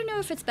 I don't know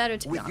if it's better,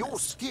 to be With honest. your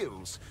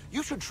skills,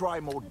 you should try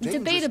more dangerous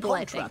Debatable,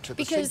 I contracts think,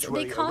 at the because they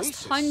Sanctuary cost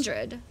Oasis.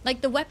 100.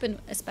 Like the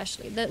weapon,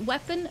 especially. The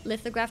weapon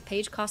lithograph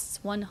page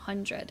costs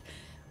 100.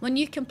 When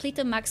you complete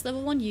the max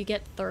level one, you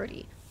get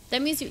 30.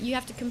 That means you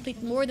have to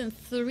complete more than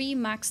 3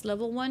 max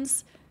level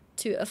ones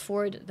to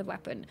afford the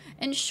weapon.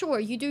 And sure,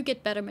 you do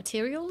get better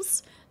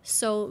materials,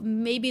 so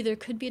maybe there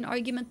could be an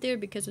argument there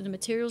because of the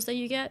materials that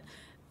you get.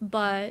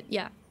 But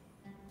yeah,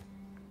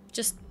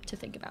 just to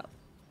think about.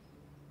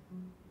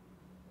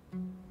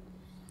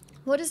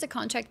 What is the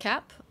contract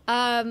cap?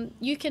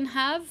 You can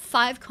have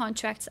 5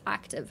 contracts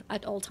active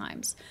at all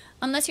times.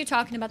 Unless you're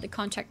talking about the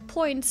contract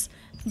points,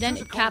 then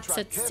Choose a it caps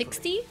contract at carefully,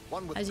 60,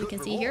 one with as you good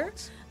can see here.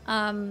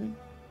 rewards.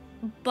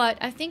 But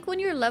I think when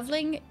you're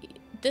leveling,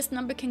 this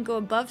number can go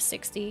above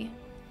 60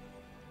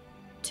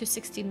 to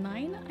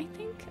 69, I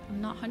think.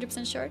 I'm not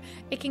 100% sure.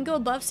 It can go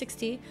above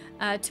 60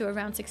 to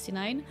around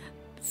 69.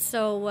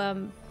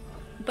 So,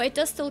 but it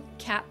does still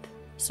cap,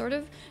 sort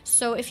of.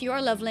 So if you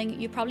are leveling,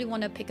 you probably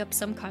want to pick up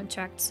some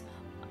contracts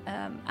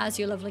as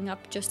you're leveling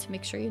up, just to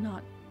make sure you're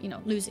not,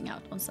 losing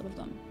out on some of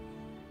them.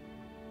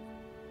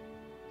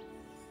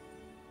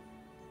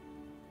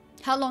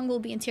 How long will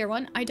be in tier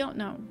 1? I don't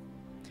know.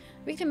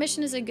 Weekly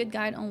mission is a good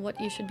guide on what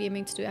you should be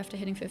aiming to do after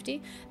hitting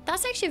 50.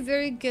 That's actually a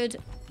very good...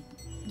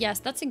 Yes,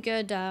 that's a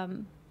good...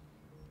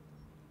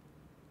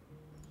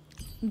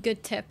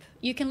 good tip.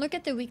 You can look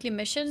at the weekly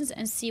missions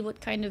and see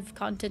what kind of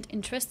content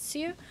interests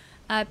you.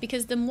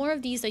 Because the more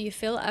of these that you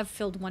fill, I've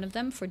filled one of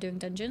them for doing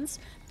dungeons.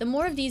 The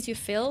more of these you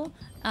fill,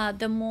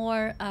 the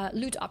more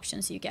loot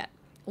options you get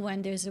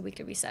when there's a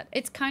weekly reset.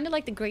 It's kind of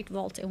like the Great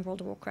Vault in World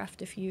of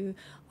Warcraft if you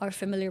are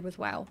familiar with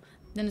WoW.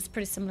 Then it's a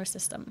pretty similar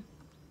system.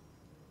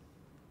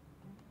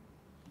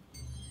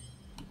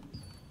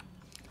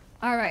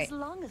 Alright. As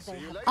long as they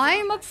have I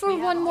am up for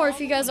one more if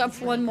you guys are up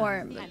for one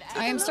more.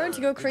 I am starting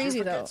to go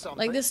crazy though.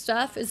 Like this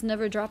stuff is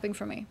never dropping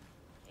for me.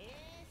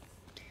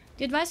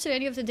 The advice to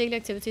any of the daily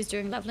activities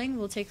during leveling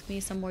will take me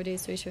some more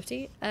days to reach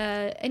 50.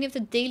 Any of the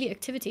daily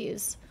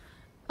activities?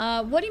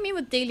 What do you mean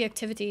with daily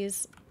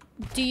activities?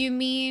 Do you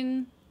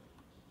mean...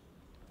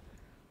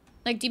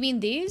 Like, do you mean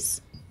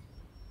these?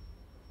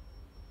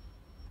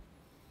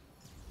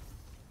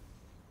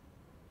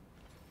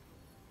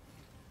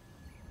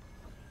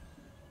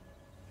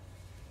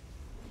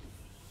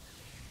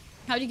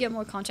 How do you get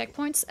more contract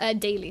points?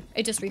 Daily.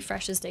 It just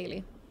refreshes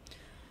daily.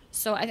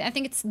 So I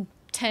think it's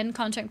 10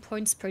 contract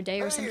points per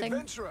day or something.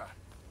 Adventurer,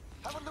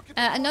 have a look at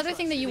the Another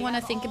thing that contracts. you want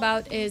to think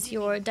about is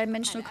your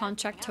dimensional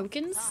contract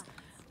tokens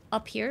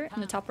up here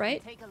in the top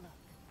right. take a look.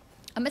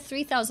 I'm at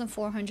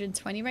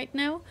 3,420 right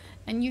now,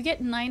 and you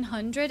get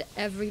 900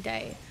 every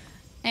day.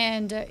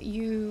 And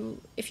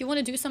if you want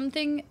to do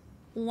something,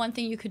 one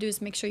thing you could do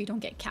is make sure you don't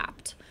get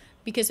capped.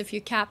 Because if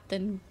you're capped,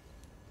 then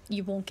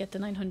you won't get the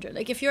 900.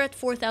 Like if you're at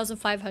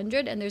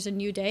 4,500 and there's a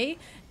new day,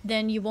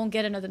 then you won't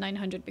get another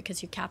 900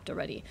 because you capped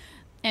already.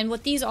 And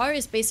what these are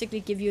is basically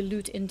give you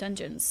loot in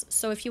dungeons.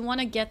 So if you want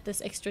to get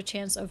this extra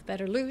chance of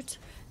better loot,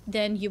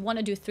 then you want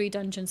to do 3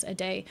 dungeons a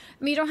day.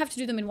 I mean, you don't have to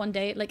do them in one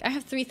day. Like I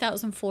have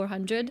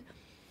 3,400.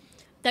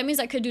 That means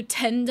I could do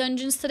 10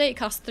 dungeons today. It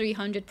costs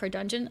 300 per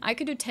dungeon. I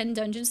could do 10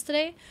 dungeons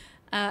today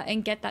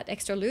and get that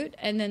extra loot.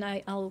 And then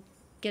I'll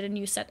get a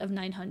new set of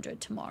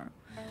 900 tomorrow.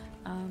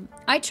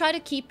 I try to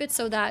keep it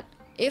so that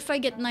if I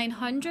get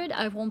 900,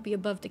 I won't be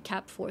above the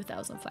cap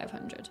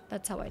 4,500.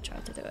 That's how I try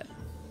to do it.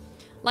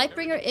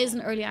 Lightbringer is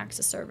an early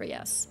access server,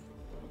 yes.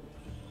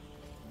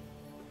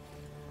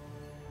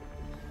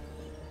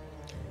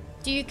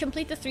 Do you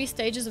complete the 3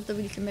 stages of the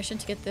weekly mission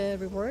to get the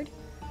reward?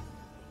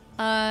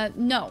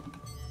 No.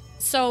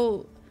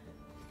 So,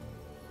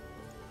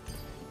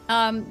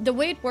 the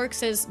way it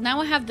works is,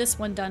 now I have this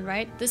one done,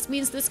 right? This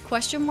means this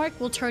question mark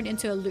will turn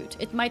into a loot.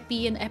 It might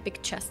be an epic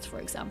chest, for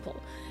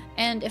example.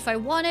 And if I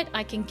want it,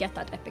 I can get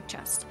that epic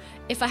chest.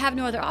 If I have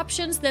no other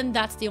options, then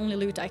that's the only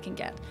loot I can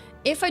get.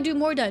 If I do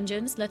more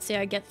dungeons, let's say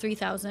I get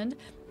 3,000,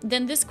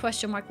 then this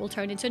question mark will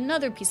turn into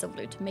another piece of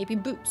loot, maybe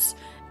boots.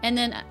 And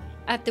then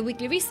at the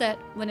weekly reset,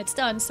 when it's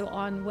done, so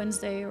on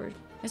Wednesday, or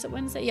is it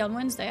Wednesday? Yeah, on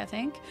Wednesday, I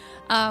think.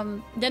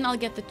 Then I'll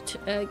get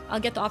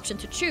the option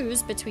to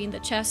choose between the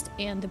chest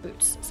and the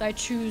boots. So I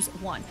choose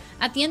one.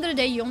 At the end of the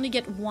day, you only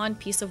get one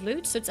piece of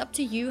loot, so it's up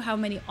to you how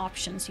many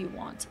options you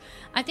want.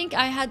 I think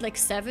I had like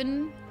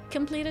 7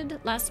 completed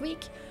last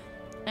week,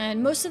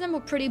 and most of them were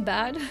pretty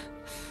bad.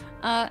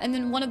 And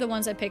then one of the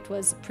ones I picked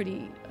was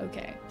pretty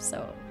okay.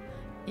 So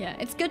yeah,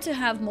 it's good to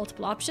have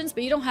multiple options,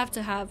 but you don't have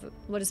to have,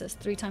 what is this,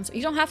 3 times?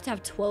 You don't have to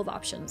have 12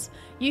 options.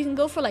 You can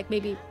go for like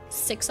maybe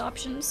 6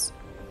 options.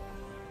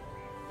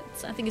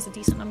 I think it's a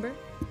decent number.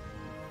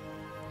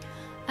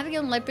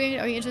 Abigail and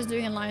Lightbringer, are you interested in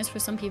doing alliance for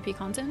some PvP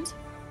content?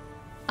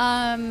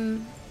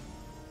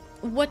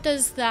 What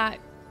does that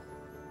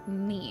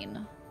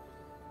mean?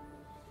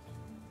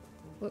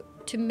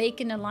 To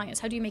make an alliance?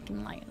 How do you make an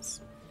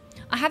alliance?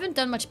 I haven't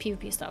done much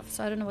PvP stuff,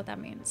 so I don't know what that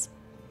means.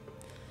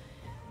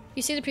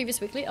 You see the previous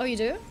weekly? Oh, you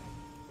do?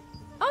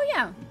 Oh,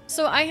 yeah.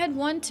 So I had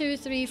 1, 2,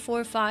 3,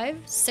 4, 5,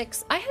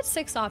 6. I had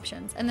 6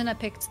 options, and then I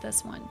picked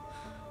this one.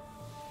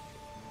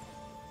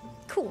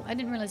 Cool. I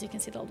didn't realize you can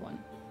see the old one.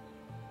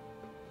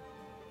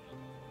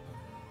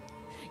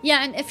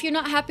 Yeah, and if you're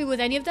not happy with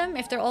any of them,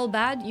 if they're all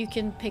bad, you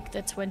can pick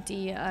the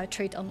 20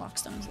 trait unlock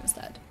stones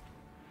instead.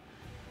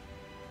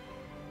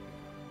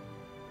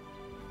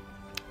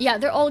 Yeah,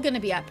 they're all gonna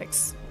be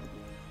epics.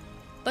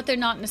 But they're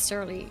not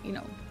necessarily, you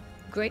know,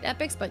 great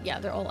epics, but yeah,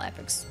 they're all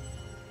epics.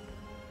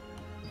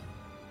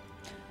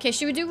 Okay,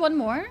 should we do one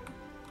more?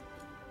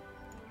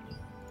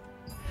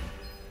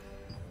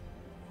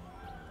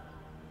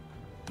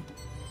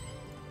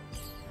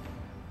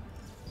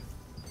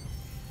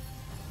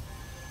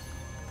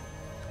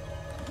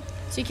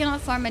 So you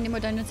cannot farm any more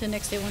dungeons the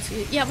next day once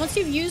you... Yeah, once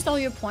you've used all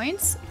your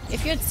points,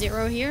 if you're at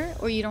 0 here,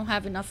 or you don't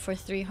have enough for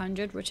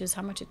 300, which is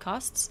how much it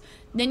costs,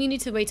 then you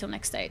need to wait till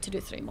next day to do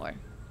 3 more.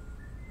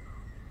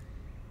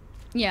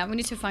 Yeah, we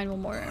need to find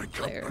one more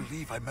player. I can't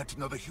believe I met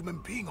another human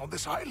being on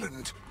this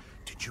island.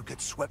 Did you get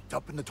swept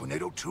up in the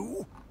tornado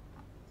too?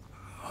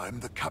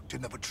 I'm the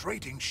captain of a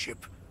trading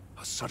ship.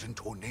 A sudden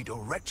tornado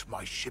wrecked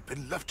my ship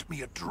and left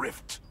me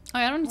adrift. Oh,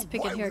 I don't need to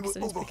pick it here because I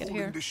need to pick it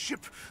here. The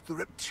ship, the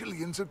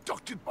reptilians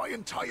abducted my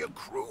entire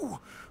crew.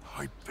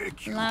 I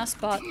beg you, last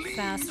spot, please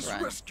fast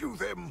run. Rescue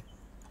them.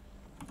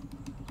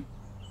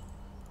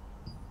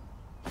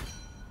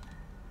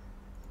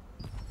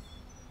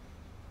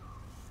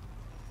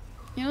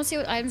 You don't see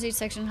what items each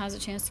section has a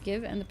chance to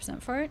give and the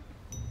percent for it?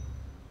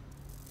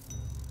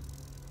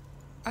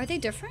 Are they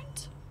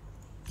different?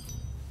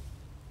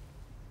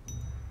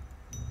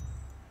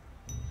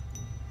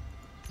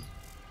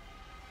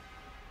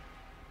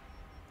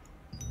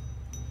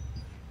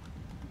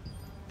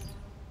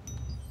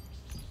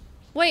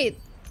 Wait,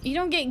 you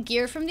don't get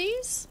gear from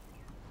these?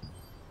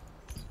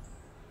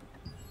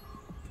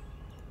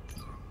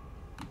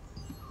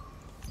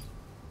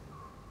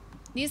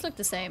 These look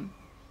the same.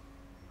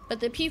 But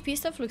the PvP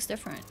stuff looks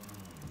different.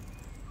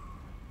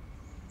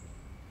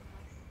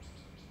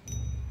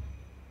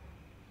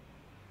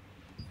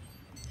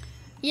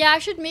 Yeah, I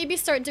should maybe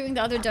start doing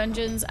the other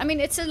dungeons. I mean,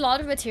 it's a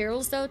lot of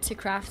materials though to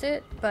craft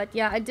it. But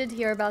yeah, I did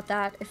hear about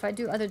that. If I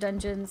do other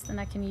dungeons, then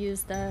I can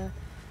use the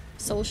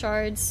soul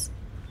shards.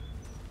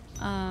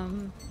 Oh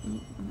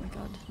my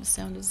god, the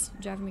sound is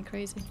driving me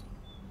crazy.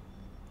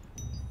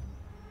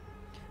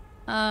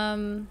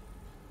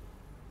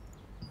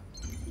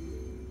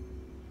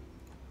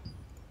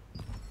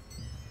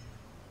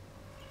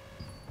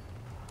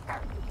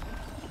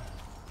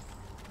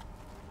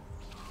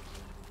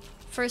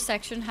 First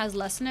section has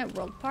less in it,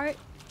 world part.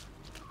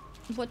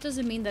 What does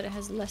it mean that it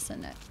has less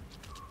in it?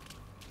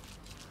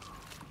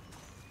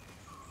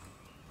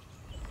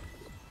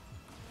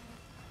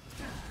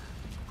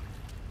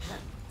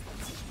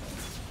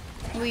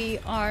 We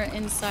are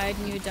inside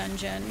new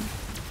dungeon.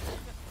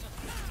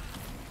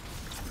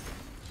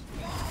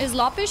 Is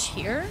Lopish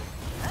here?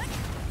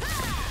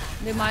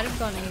 They might have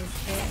gone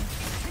AFK.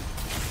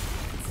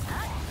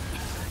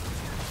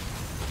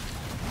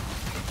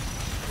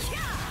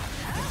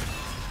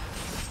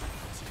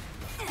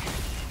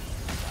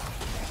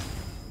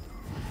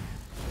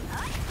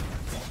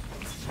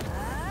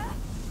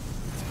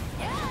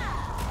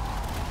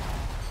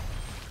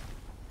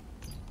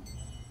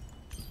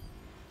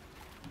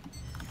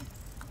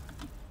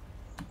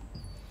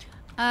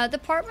 The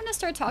part when I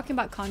start talking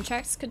about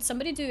contracts, could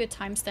somebody do a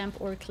timestamp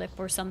or a clip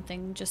or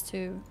something just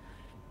to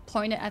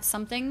point it at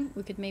something?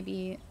 We could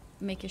maybe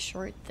make a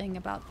short thing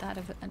about that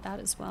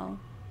as well.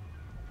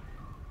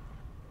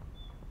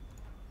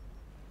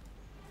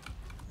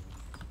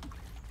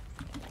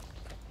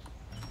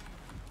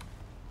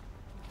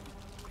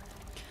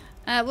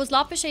 Was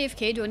Lapish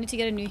AFK? Do I need to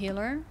get a new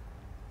healer?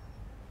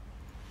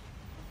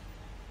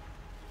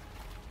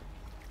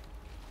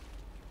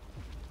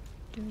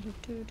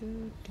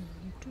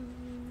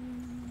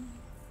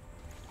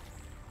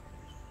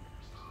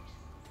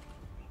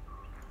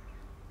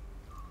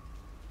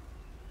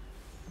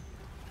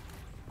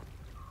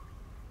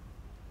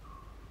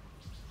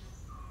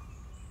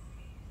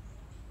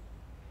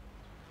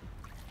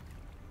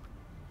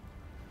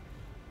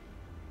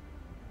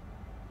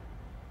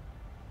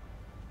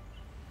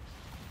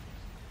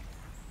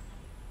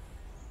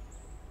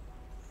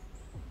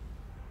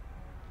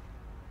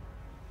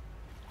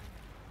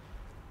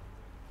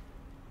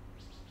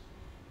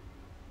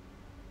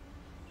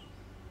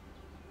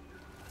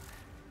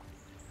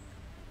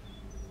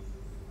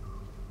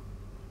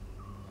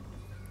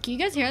 Can you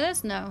guys hear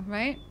this? No,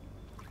 right?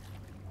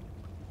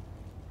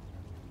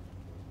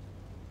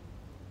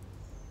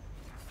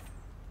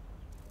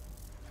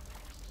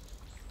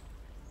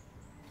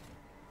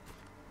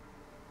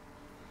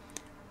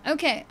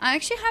 Okay, I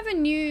actually have a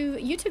new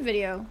YouTube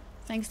video,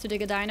 thanks to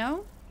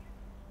Digadino.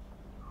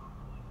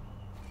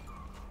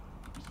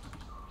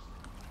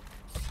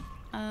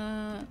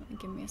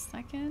 Give me a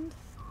second.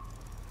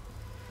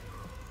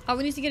 Oh,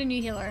 we need to get a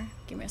new healer.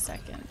 Give me a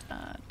second.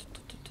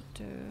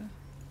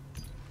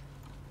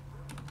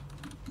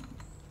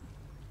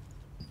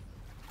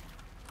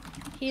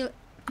 Heal.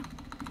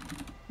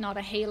 Not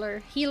a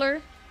healer.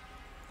 Healer.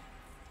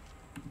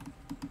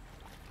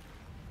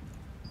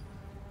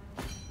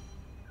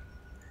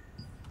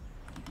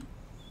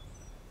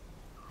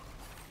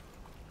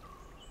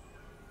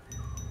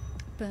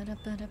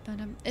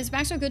 Is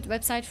Max a good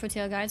website for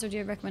TL guides, or do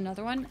you recommend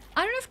another one?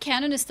 I don't know if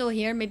Canon is still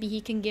here. Maybe he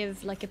can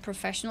give like a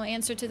professional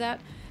answer to that.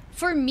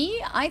 For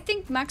me, I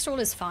think Maxroll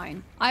is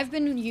fine. I've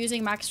been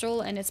using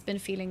Maxroll and it's been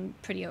feeling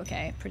pretty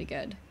okay, pretty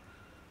good.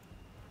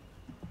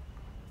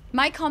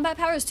 My combat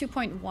power is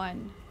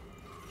 2.1.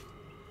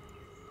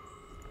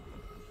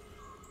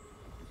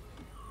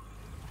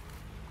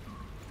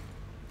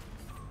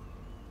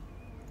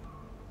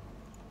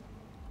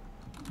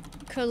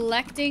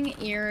 Collecting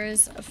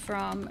ears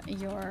from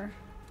your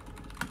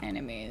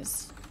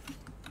enemies.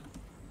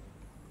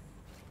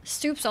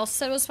 Stoops also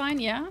said it was fine,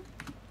 yeah?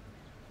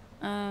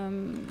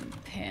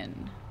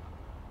 Pin.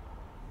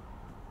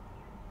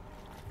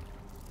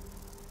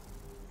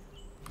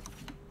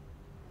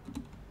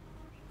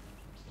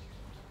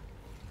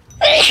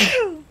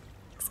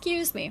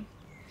 Excuse me.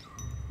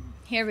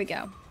 Here we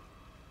go.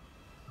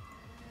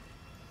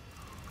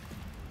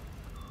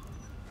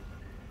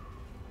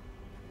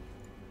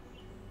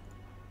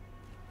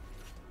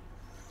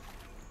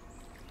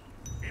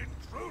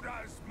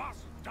 Intruders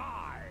must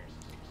die.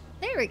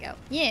 There we go.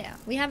 Yeah,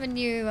 we have a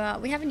new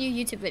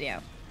YouTube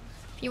video.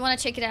 If you want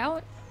to check it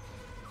out,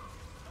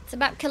 it's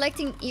about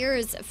collecting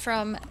ears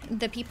from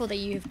the people that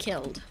you've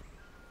killed.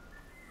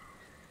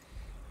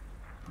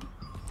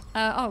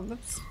 Oh,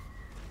 whoops.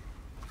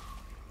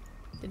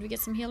 Did we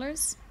get some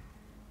healers?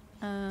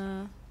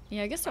 Yeah,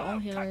 I guess they're all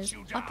healers.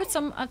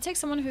 I'll take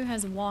someone who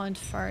has wand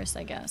first,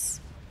 I guess.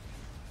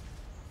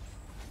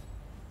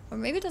 Or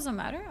maybe it doesn't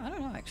matter. I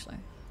don't know, actually.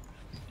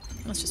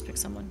 Let's just pick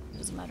someone. It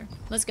doesn't matter.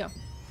 Let's go.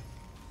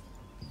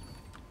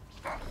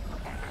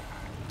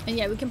 And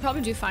yeah, we can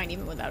probably do fine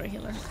even without a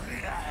healer.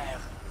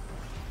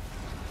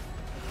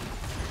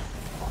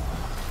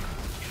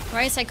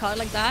 Why is psychotic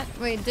like that?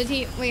 Wait, did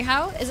he... Wait,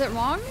 how? Is it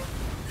wrong?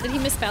 Did he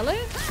misspell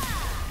it?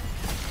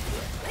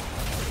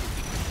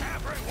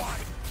 Everyone,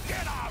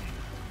 get up!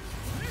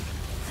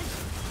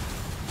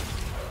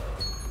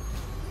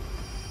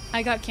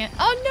 I got can't.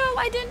 Oh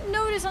no, I didn't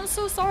notice. I'm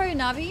so sorry,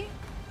 Navi.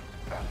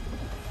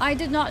 I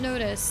did not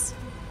notice.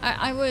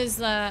 I was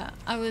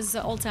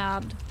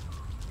alt-tabbed.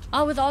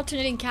 Oh, with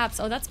alternating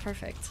caps. Oh, that's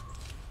perfect.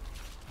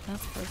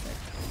 That's perfect.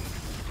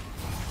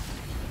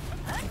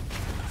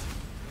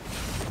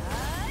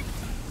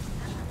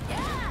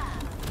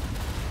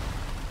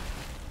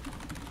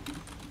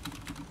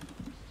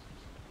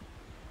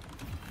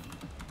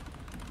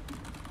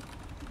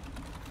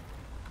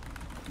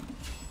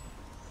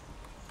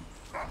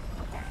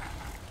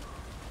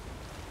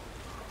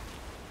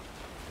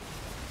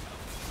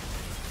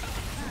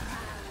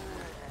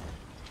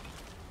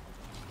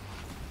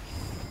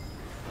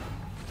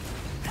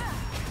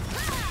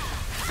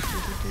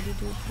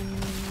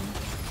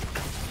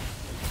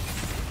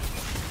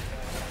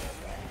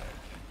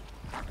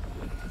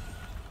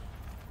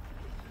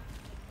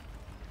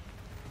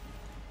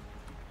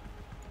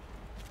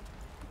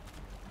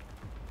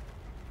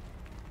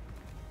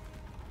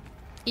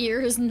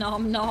 Ears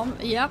nom nom.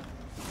 Yep.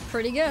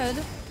 Pretty good.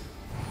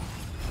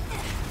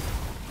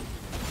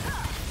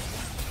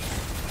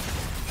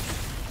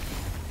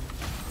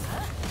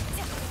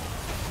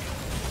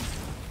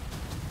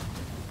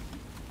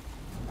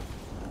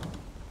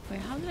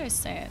 how did I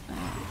say it?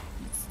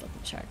 Let's double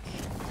check.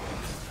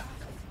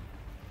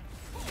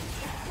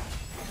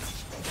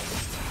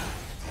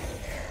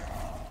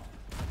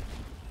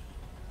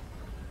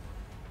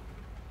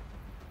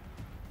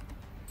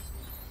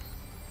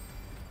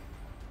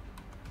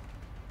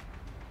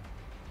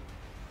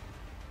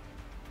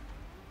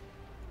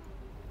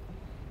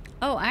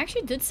 Oh, I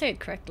actually did say it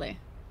correctly.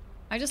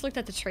 I just looked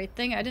at the trait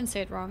thing. I didn't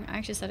say it wrong. I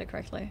actually said it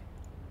correctly.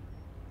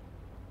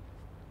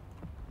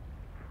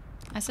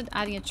 I said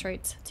adding a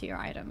trait to your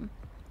item.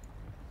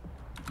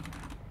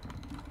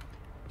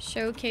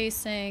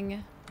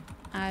 Showcasing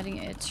adding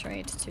a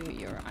trait to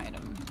your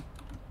item.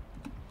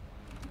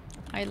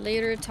 I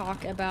later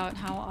talk about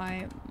how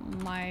I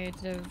might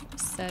have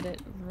said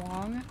it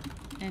wrong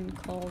and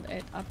called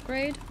it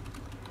upgrade,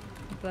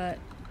 but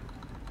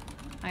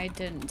I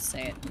didn't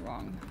say it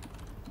wrong.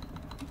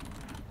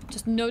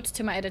 Just note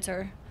to my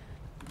editor.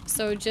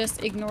 So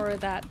just ignore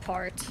that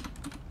part.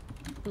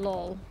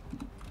 Lol.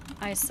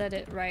 I said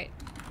it right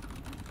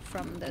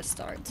from the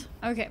start.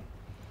 Okay.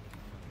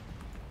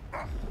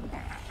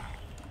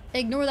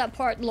 Ignore that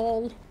part,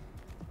 lol.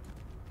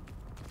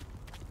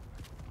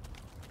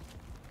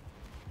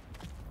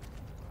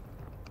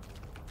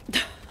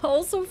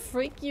 Also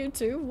freak you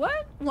too?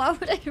 What? Why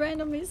would I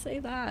randomly say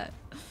that?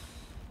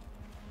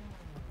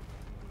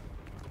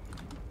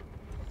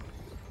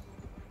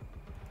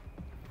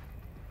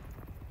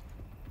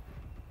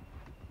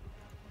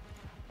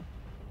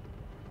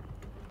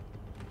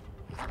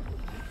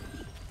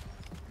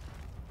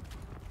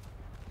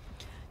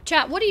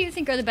 Chat, what do you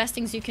think are the best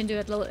things you can do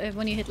at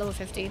when you hit level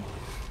 50?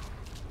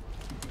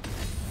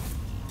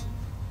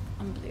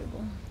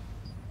 Unbelievable.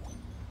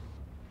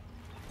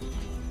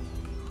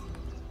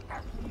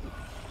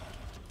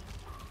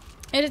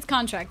 Edit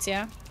contracts,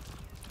 yeah.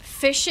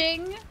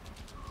 Fishing.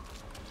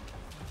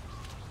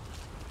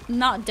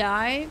 Not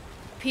die.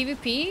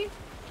 PvP.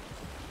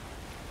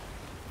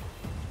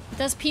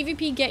 Does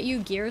PvP get you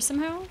gear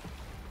somehow?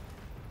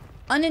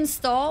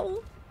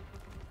 Uninstall.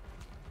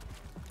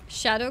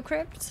 Shadow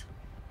Crypt.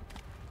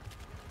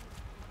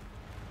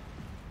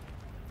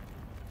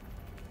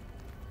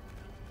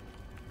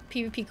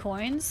 PvP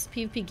coins,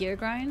 PvP gear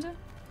grind.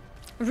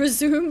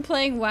 Resume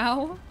playing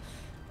WoW.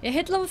 Yeah,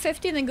 hit level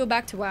 50 and then go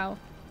back to WoW.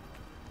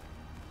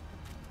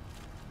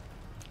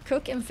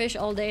 Cook and fish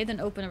all day, then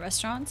open a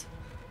restaurant.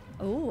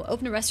 Oh,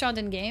 open a restaurant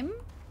in game?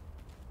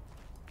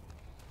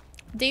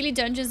 Daily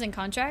dungeons and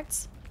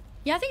contracts?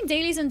 Yeah, I think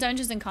dailies and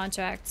dungeons and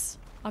contracts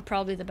are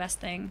probably the best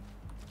thing.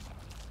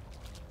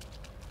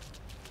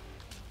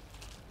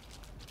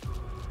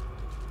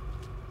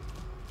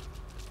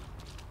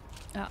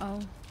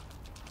 Uh-oh.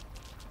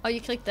 Oh, you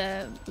clicked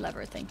the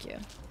lever, thank you.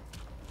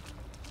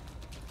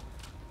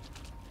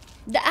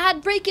 The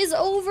ad break is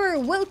over!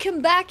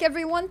 Welcome back,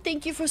 everyone!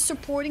 Thank you for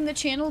supporting the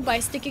channel by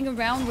sticking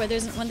around when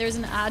there's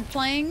an ad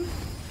playing.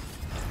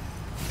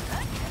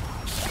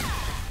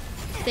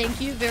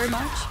 Thank you very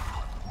much.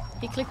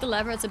 He clicked the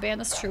lever, it's a ban,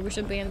 that's true. We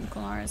should ban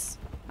Kolaris.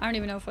 I don't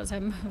even know if it was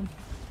him.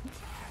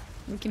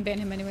 We can ban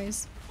him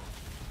anyways.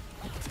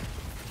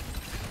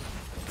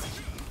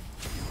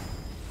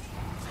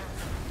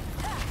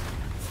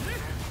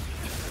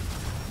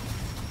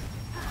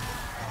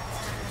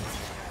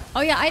 Oh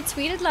yeah, I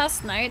tweeted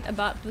last night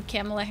about the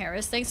Kamala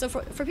Harris thing. So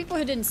for people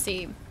who didn't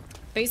see,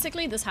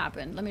 basically this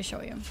happened. Let me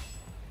show you.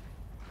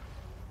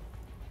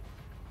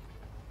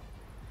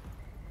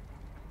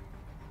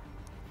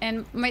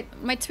 And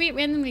my tweet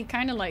randomly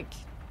kind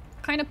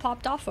of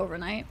popped off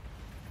overnight.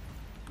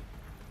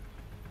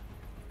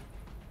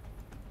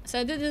 So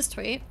I did this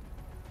tweet.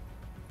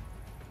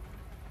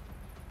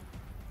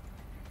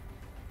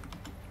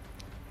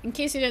 In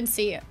case you didn't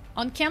see it,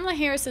 on Kamala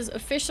Harris's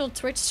official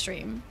Twitch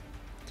stream,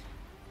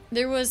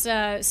 there was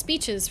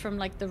speeches from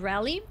like the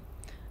rally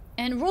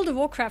and World of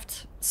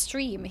Warcraft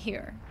stream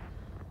here.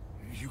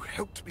 You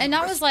helped me, and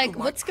I was like,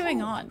 my what's going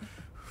crew. on?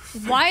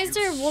 Thank Why is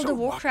you there World so of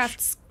Warcraft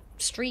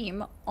much.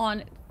 stream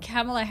on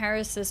Kamala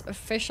Harris's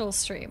official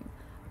stream?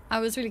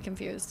 I was really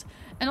confused.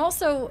 And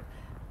also,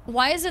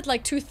 why is it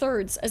like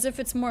 2/3 as if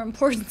it's more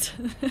important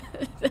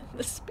than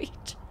the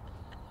speech?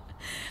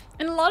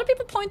 And a lot of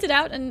people pointed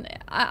out, and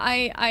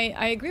I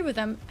agree with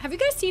them. Have you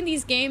guys seen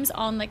these games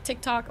on like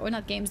TikTok, or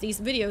not games,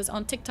 these videos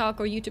on TikTok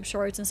or YouTube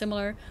Shorts and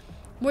similar,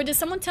 where there's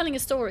someone telling a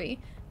story,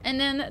 and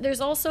then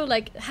there's also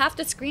like half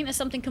the screen is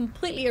something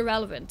completely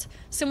irrelevant.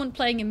 Someone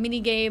playing a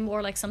mini game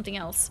or like something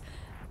else.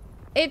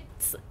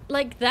 It's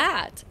like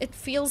that. It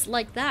feels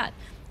like that.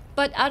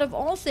 But out of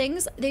all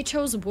things, they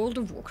chose World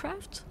of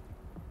Warcraft.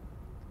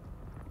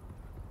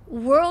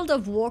 World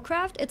of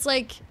Warcraft? It's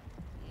like...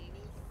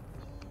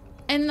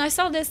 And I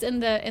saw this in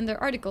the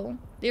article.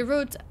 They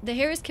wrote, the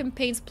Harris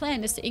campaign's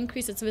plan is to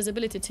increase its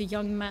visibility to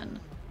young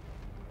men.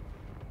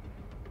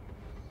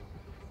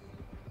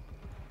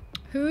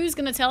 Who's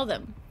gonna tell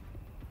them?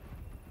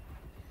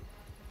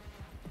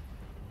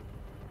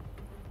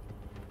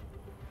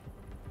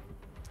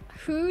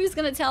 Who's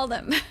gonna tell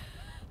them?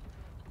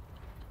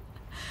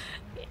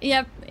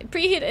 Yeah,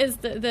 Preheat is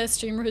the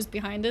streamer who's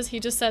behind this.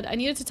 He just said, I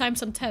needed to time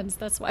some tens,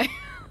 that's why.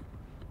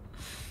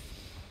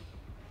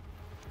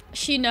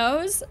 She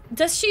knows?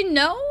 Does she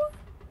know?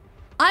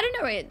 I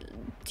don't know.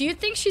 Do you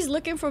think she's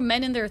looking for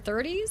men in their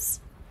 30s?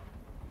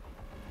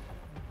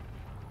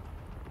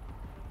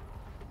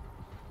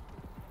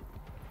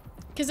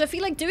 Because I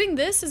feel like doing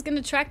this is going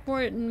to attract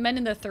more men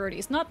in their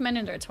 30s, not men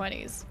in their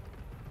 20s.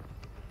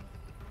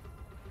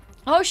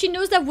 Oh, she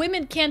knows that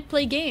women can't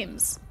play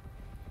games.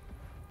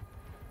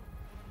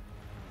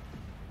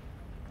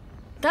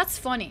 That's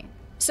funny.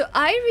 So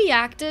I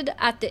reacted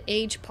at the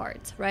age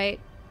part, right?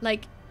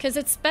 Like, because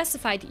it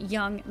specified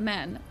young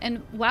men.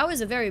 And WoW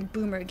is a very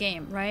boomer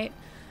game, right?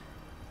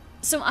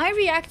 So I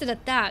reacted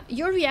at that.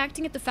 You're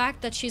reacting at the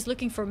fact that she's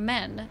looking for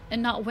men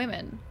and not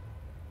women.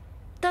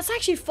 That's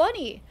actually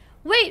funny.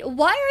 Wait,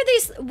 why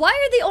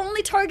are they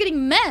only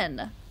targeting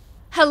men?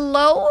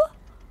 Hello?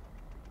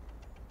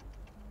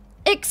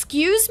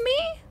 Excuse me?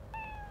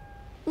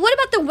 What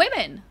about the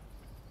women?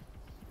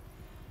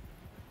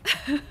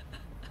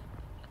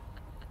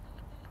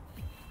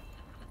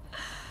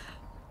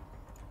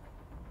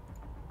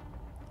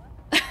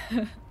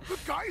 The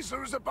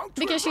geyser is about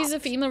to Because she's a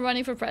erupt. female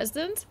running for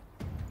president?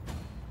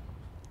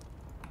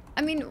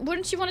 I mean,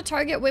 wouldn't you want to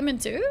target women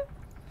too?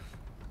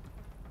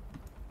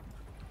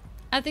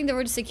 I think they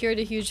would secured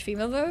a huge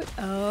female vote.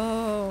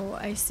 Oh,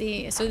 I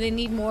see. So they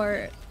need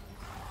more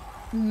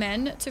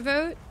men to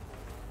vote?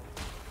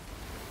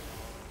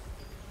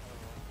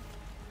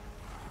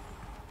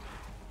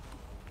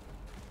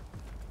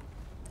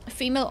 A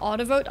female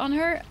auto vote on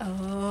her?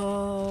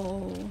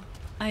 Oh,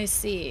 I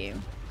see.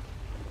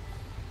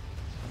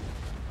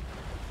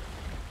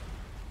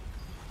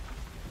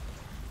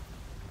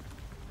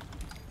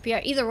 But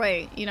yeah, either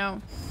way, you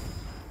know,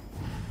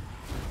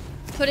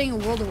 putting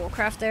World of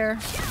Warcraft there,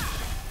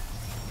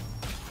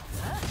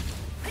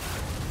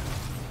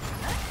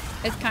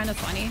 it's kind of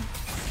funny.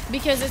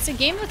 Because it's a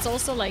game that's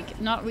also, like,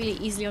 not really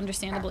easily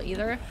understandable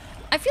either.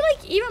 I feel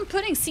like even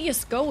putting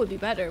CSGO would be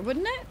better,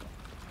 wouldn't it?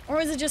 Or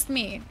is it just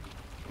me?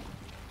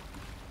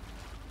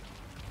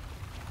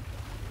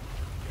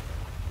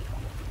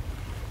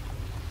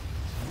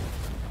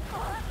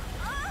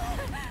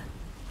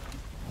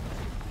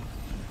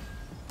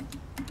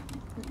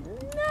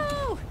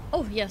 No!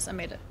 Oh, yes, I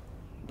made it.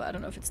 But I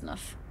don't know if it's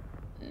enough.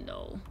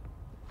 No.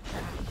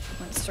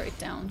 Went straight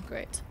down.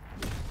 Great.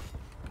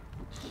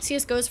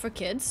 CSGO is for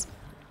kids?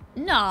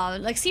 No,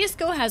 like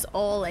CSGO has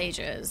all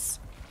ages.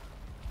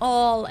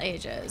 All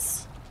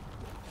ages.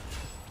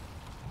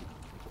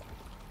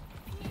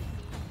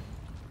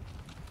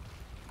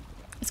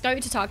 It's got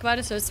you to talk about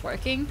it, so it's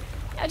working.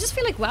 I just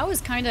feel like WoW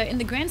is kind of, in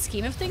the grand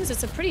scheme of things,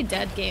 it's a pretty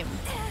dead game.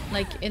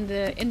 Like in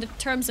the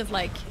terms of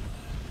like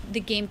the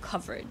game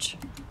coverage.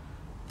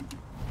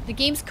 The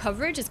game's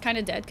coverage is kind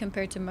of dead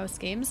compared to most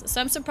games.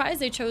 So I'm surprised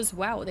they chose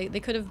WoW. They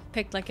could have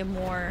picked like a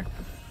more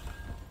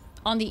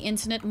on the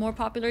internet more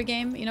popular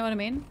game, you know what I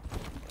mean?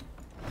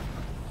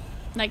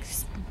 Like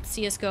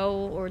CSGO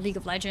or League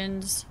of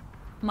Legends,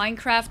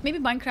 Minecraft. Maybe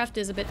Minecraft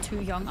is a bit too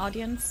young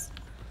audience.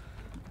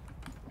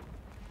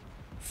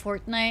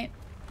 Fortnite.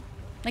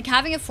 Like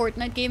having a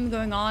Fortnite game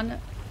going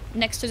on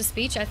next to the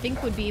speech, I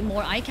think would be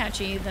more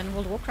eye-catchy than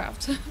World of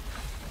Warcraft.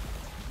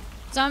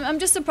 So I'm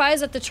just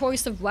surprised at the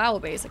choice of WoW,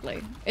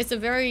 basically. It's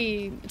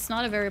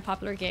not a very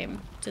popular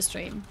game to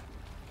stream.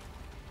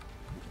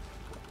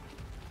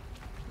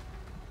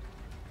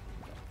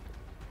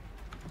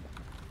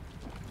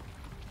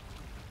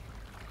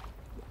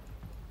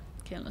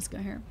 Okay, let's go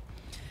here.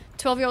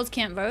 12-year-olds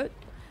can't vote.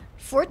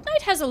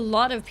 Fortnite has a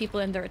lot of people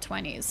in their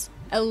 20s.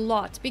 A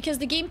lot. Because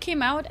the game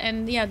came out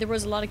and yeah, there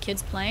was a lot of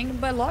kids playing,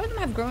 but a lot of them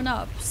have grown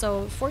up.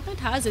 So Fortnite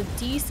has a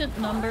decent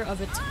number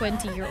of a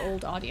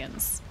 20-year-old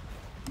audience.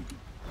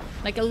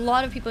 Like a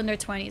lot of people in their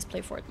 20s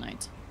play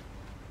Fortnite.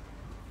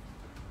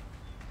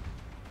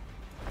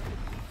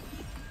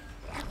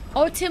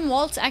 Oh, Tim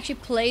Waltz actually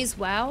plays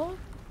WoW?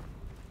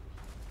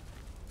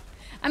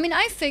 I mean,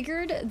 I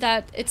figured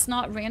that it's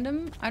not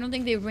random. I don't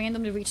think they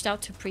randomly reached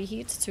out to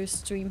Preheat to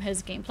stream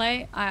his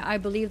gameplay. I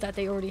believe that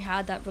they already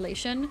had that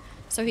relation.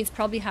 So he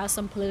probably has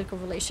some political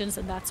relations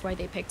and that's why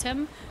they picked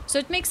him. So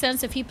it makes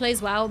sense if he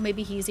plays WoW,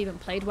 maybe he's even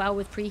played WoW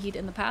with Preheat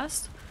in the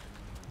past.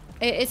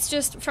 It's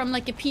just from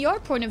like a PR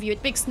point of view,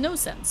 it makes no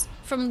sense.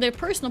 From their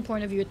personal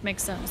point of view, it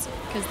makes sense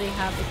because they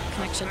have a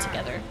connection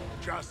together.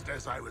 Just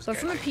as I was But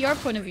from a getting. PR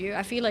point of view,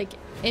 I feel like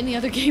any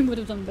other game would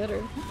have done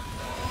better.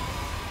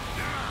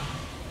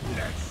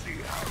 Let's see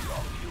how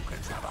long you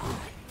can survive.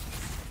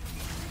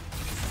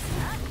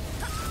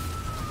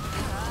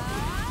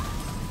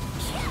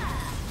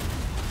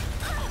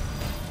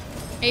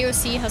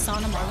 AOC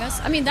Hassan Among Us.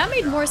 I mean, that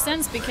made more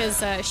sense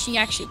because she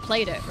actually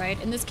played it, right?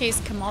 In this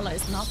case, Kamala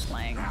is not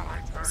playing.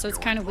 So it's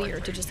kind of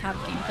weird to just have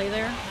gameplay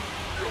there.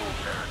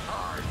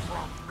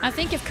 I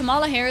think if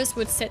Kamala Harris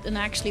would sit and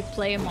actually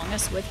play Among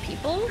Us with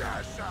people,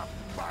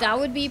 that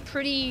would be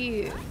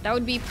pretty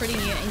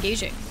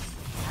engaging.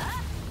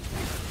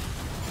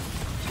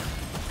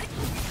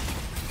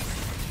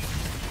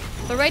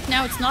 But right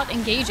now it's not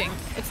engaging.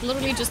 It's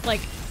literally just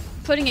like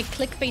putting a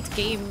clickbait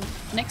game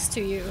next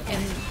to you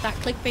and that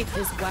clickbait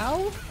is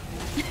WoW.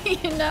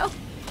 You know?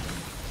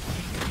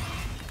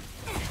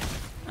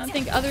 I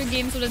think other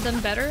games would have done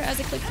better as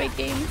a clickbait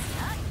game.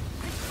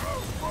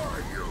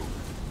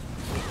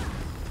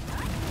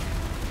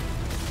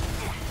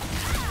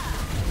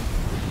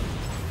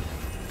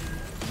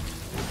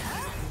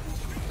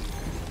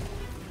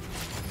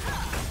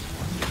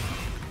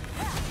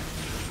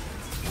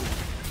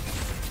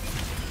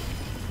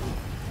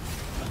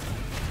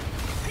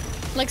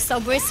 Like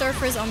Subway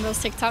Surfers on those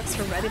TikToks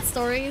for Reddit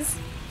stories.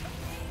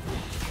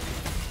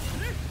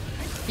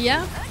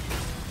 Yeah.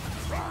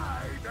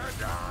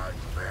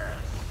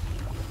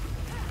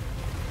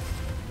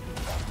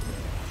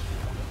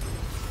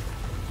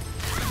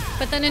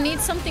 But then it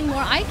needs something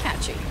more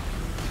eye-catchy.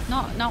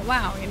 Not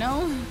WoW, you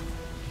know?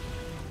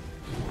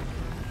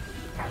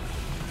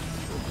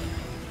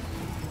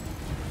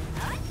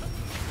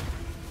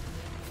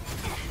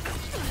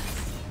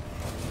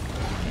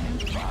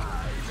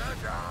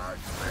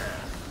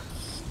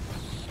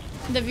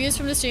 The views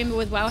from the stream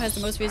with WoW has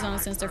the most views on it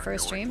since their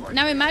first stream.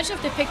 Now imagine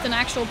if they picked an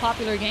actual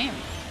popular game.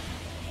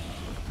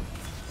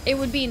 It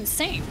would be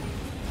insane.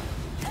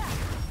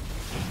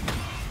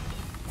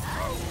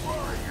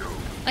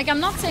 Like, I'm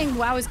not saying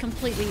WoW is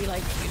completely,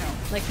 like, you know,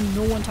 like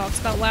no one talks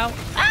about WoW.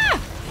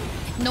 Ah!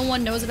 No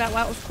one knows about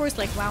WoW. Of course,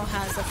 like, WoW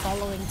has a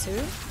following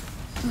too.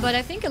 But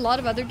I think a lot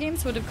of other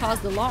games would have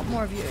caused a lot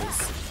more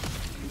views.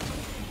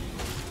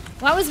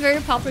 WoW is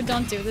very popular,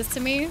 don't do this to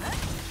me.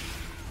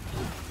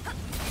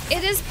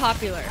 It is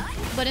popular,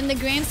 but in the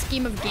grand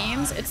scheme of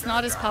games, it's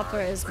not as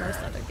popular as most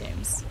other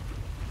games.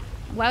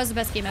 WoW is the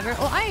best game ever.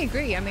 Oh, I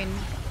agree. I mean,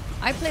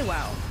 I play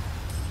WoW.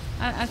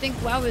 I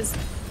think WoW is...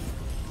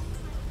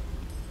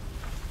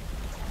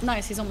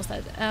 Nice, he's almost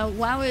dead.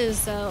 WoW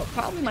is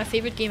probably my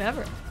favorite game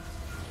ever.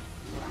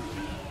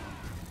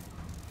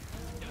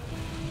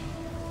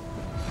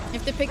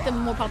 If they picked a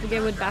more popular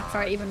game, it would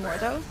backfire even more,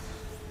 though.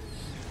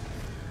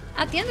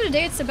 At the end of the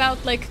day, it's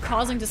about, like,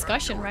 causing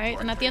discussion, right?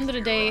 And at the end of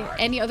the day,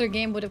 any other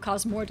game would have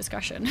caused more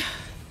discussion.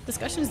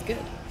 Discussion is good.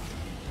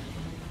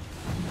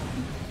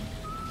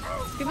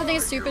 People think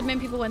it's stupid. Many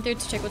people went there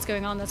to check what's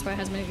going on. That's why it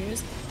has many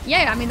views.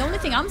 Yeah, I mean, the only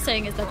thing I'm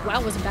saying is that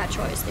WoW was a bad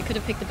choice. They could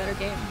have picked a better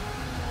game.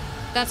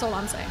 That's all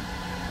I'm saying.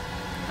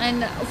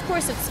 And, of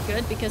course, it's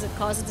good because it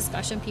causes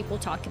discussion. People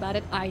talk about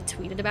it. I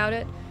tweeted about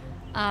it.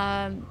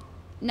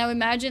 Now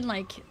imagine,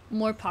 like,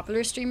 more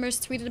popular streamers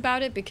tweeted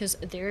about it because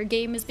their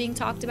game is being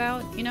talked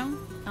about, you know?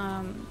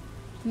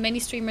 Many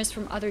streamers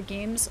from other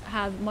games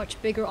have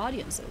much bigger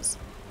audiences.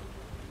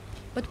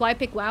 But why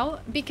pick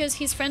WoW? Because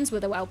he's friends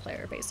with a WoW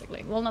player,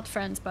 basically. Well, not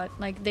friends, but,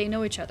 like, they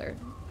know each other.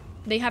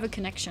 They have a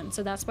connection,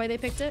 so that's why they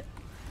picked it.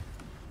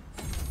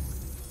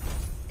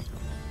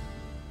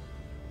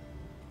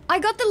 I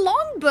got the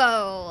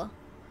longbow!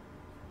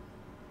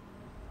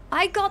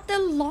 I got the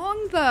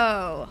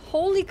longbow!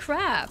 Holy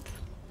crap!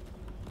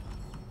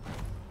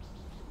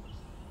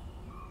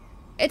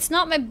 It's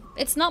not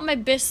my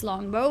best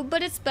longbow,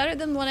 but it's better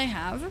than what I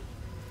have.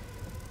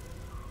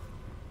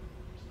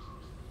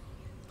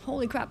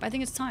 Holy crap, I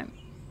think it's time.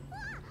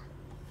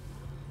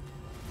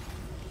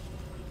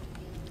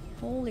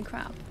 Holy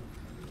crap.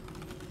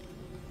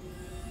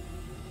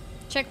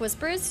 Check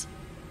whispers?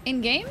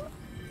 In-game?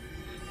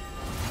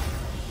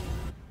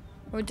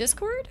 Or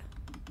Discord?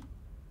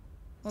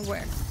 Or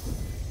where?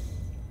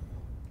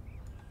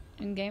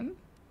 In-game?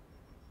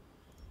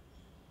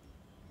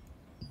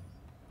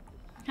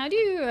 How do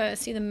you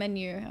see the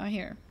menu? Oh,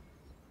 here.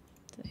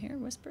 Is it here?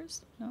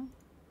 Whispers? No?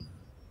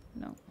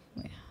 No.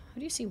 Wait. How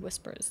do you see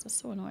whispers? That's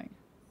so annoying.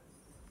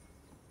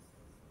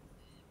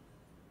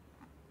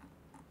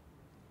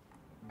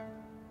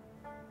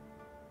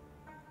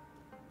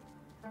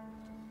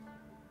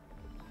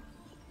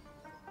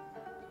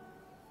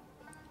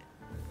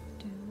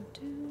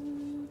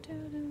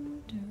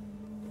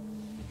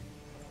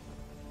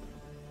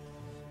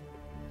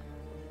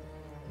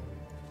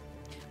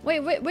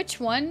 Wait, which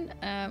one?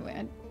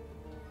 Wait.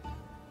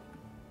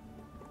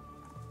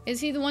 Is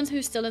he the one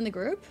who's still in the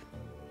group?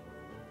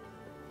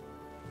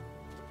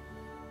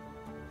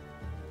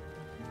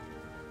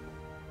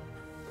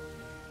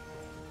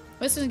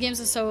 Western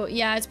games are so...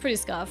 Yeah, it's pretty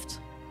scuffed.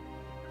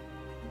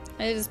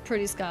 It is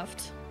pretty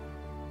scuffed.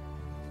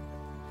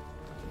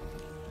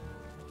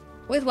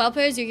 With WoW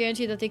players, you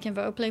guarantee that they can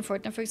vote. Playing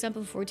Fortnite, for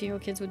example,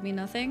 14-year-old kids would mean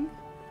nothing.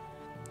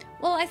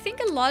 Well, I think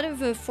a lot of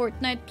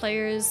Fortnite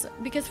players...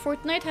 Because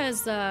Fortnite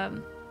has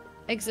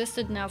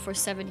existed now for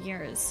 7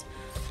 years.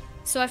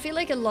 So I feel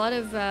like a lot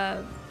of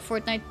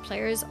Fortnite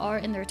players are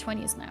in their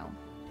 20s now.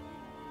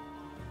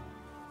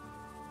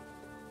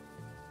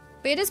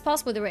 But it is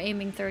possible they were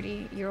aiming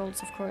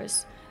 30-year-olds, of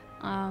course.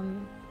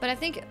 But I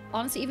think,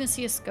 honestly, even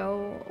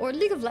CSGO or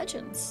League of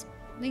Legends.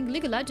 I think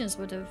League of Legends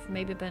would have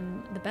maybe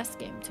been the best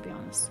game, to be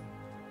honest.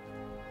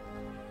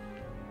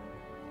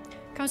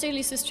 Counter-Strike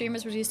releases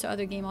streamers released to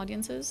other game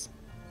audiences.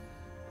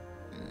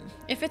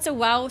 If it's a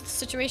WoW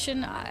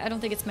situation, I don't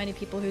think it's many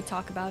people who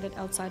talk about it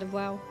outside of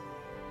WoW.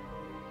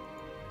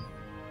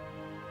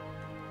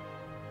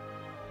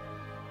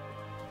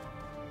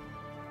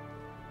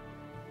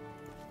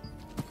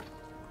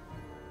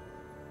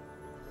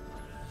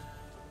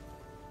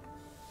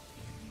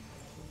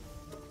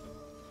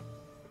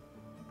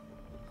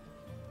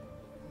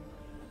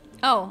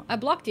 Oh, I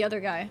blocked the other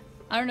guy.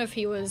 I don't know if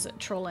he was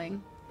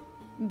trolling,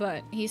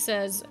 but he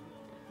says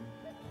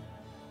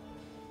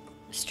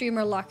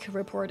streamer luck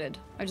reported.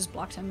 I just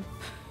blocked him.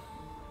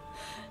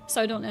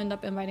 So I don't end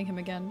up inviting him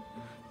again.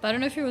 But I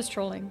don't know if he was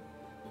trolling.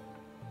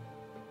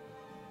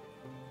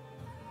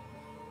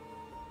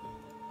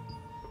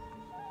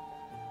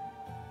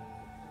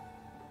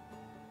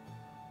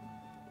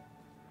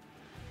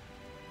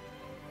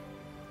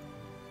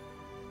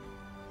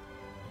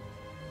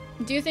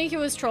 Do you think he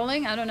was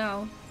trolling? I don't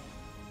know.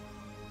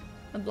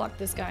 I blocked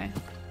this guy.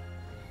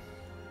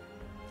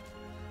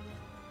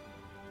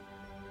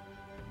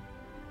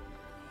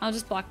 I'll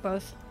just block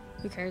both.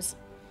 Who cares?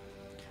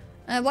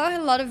 While I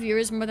had a lot of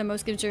viewers, more than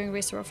most games during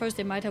Race to World First,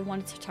 they might have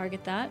wanted to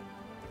target that.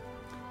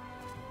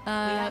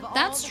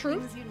 That's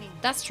true.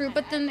 That's true,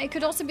 but then it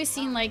could also be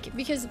seen like,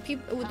 because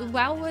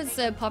WoW was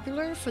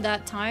popular for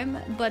that time,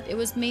 but it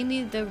was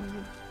mainly the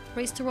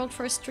Race to World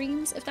First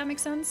streams, if that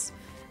makes sense.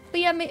 But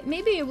yeah,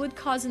 maybe it would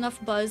cause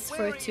enough buzz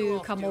for it to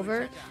come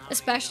over,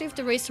 especially if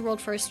the Race to World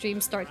First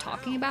streams start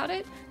talking about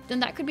it, then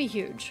that could be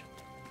huge.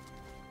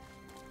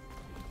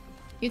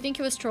 You think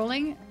he was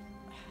trolling?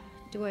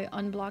 Do I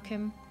unblock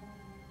him?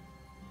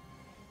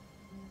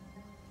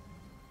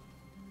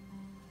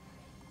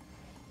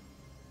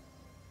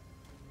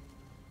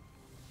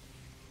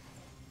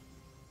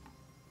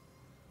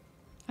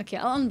 Okay,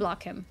 I'll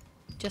unblock him,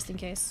 just in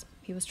case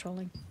he was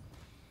trolling.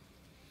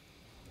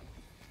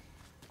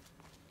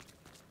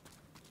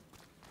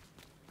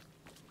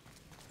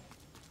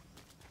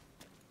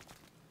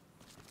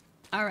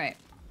 Alright.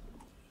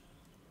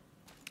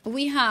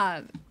 We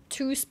have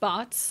 2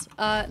 spots.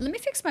 Let me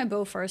fix my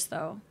bow first,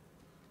 though.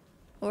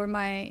 Or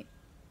my...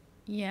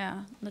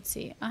 Yeah, let's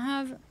see. I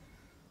have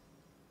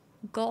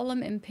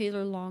Golem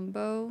Impaler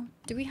Longbow.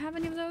 Do we have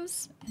any of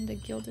those in the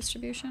guild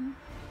distribution?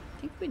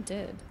 I think we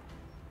did.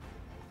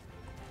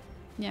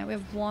 Yeah, we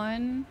have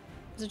 1.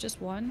 Is it just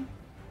 1?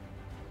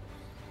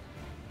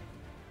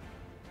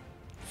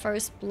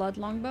 First Blood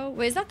Longbow.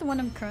 Wait, is that the one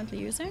I'm currently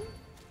using?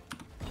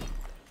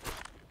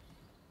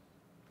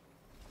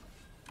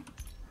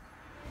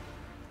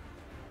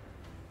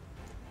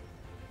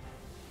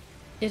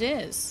 It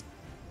is.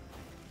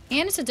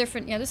 And it's a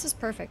different... Yeah, this is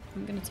perfect.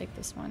 I'm gonna take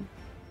this one.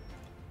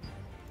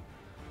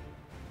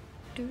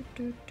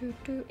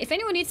 If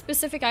anyone needs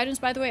specific items,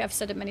 by the way, I've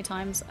said it many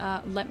times,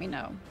 let me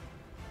know.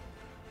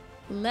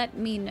 Let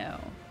me know.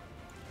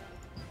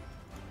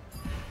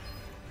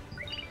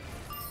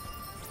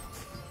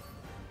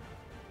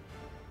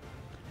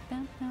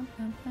 Bum, bum,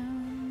 bum,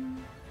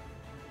 bum.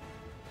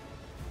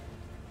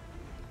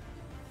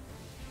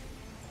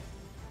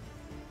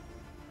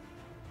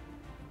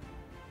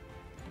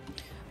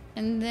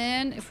 And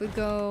then if we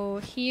go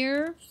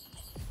here,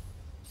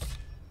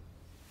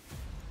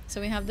 so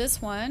we have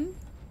this one.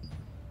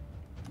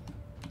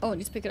 Oh, I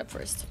need to pick it up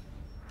first.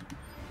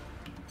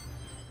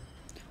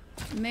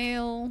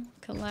 Mail,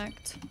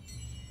 collect.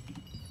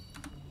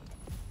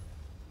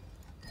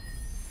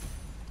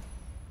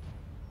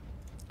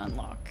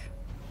 Unlock.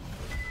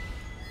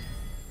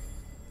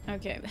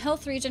 Okay,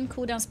 health regen,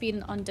 cooldown speed,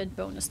 and undead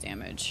bonus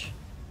damage.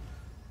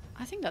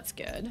 I think that's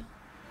good.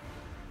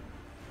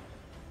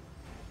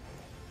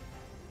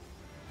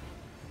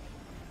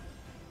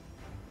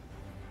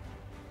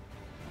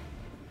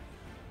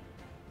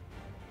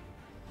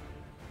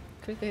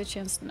 Critical hit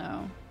chance,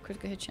 no.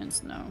 Critical hit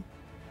chance, no.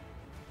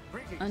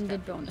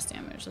 Undead bonus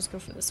damage. Let's go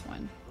for this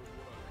one.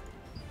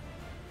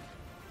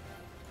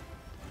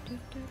 I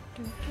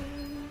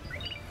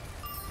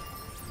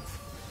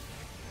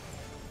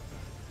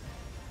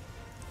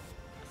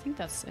think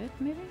that's it,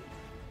 maybe?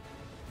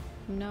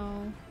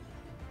 No.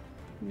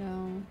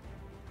 No.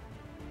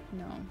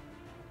 No.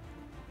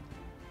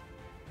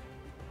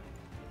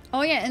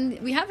 Oh yeah, and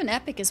we have an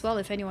epic as well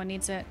if anyone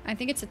needs it. I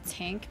think it's a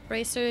tank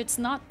bracer. It's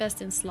not best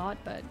in slot,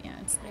 but yeah,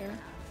 it's there.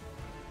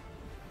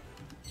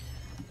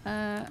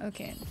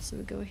 Okay, so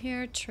we go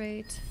here,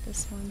 trait,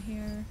 this one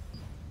here.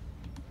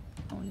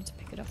 I need to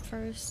pick it up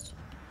first.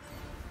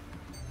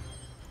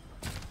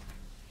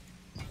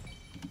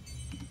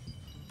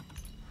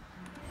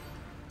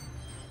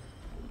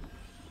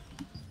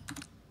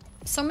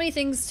 So many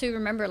things to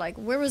remember, like,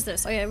 where was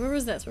this? Oh yeah, where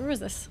was this? Where was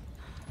this?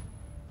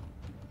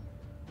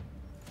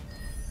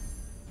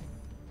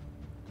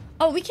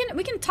 Oh, we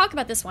can talk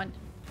about this one.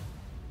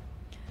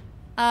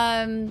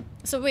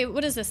 So wait,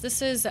 what is this?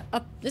 This is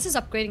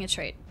upgrading a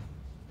trait.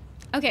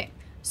 Okay,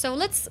 so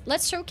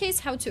let's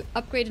showcase how to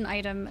upgrade an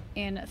item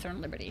in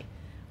Eternal Liberty.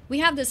 We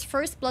have this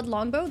first blood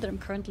longbow that I'm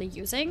currently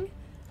using,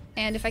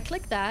 and if I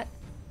click that,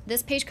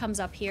 this page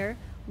comes up here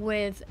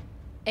with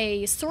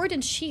a sword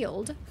and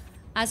shield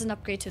as an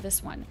upgrade to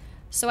this one.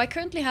 So I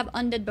currently have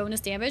undead bonus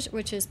damage,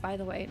 which is, by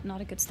the way,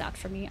 not a good stat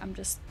for me. I'm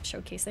just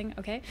showcasing,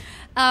 okay?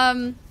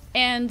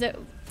 And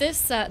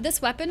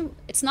this weapon,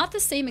 it's not the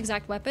same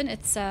exact weapon.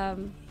 It's how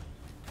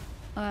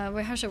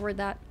should I word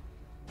that?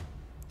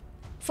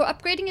 For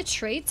upgrading a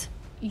trait,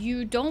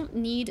 you don't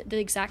need the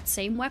exact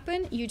same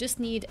weapon. You just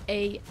need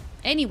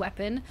any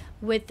weapon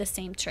with the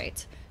same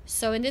trait.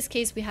 So in this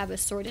case, we have a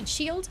sword and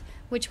shield,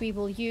 which we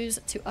will use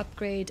to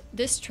upgrade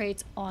this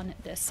trait on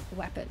this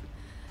weapon.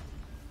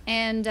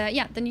 And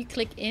yeah, then you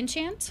click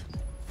enchant.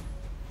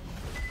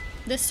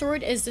 The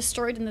sword is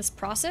destroyed in this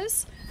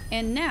process,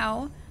 and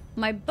now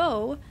my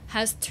bow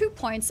has 2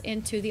 points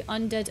into the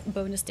undead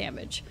bonus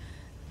damage.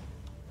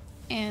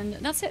 And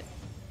that's it.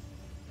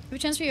 If you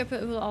transfer your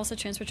weapon, it will also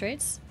transfer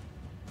traits.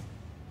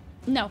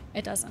 No,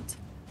 it doesn't.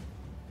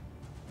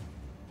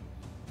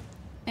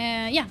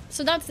 Yeah,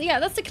 so that's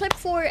the clip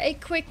for a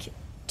quick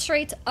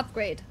trait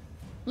upgrade.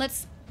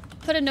 Let's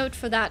put a note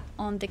for that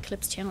on the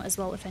clips channel as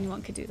well, if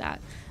anyone could do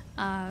that.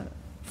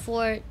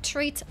 For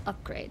trait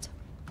upgrade.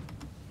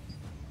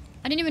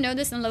 I didn't even know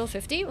this in level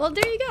 50. Well,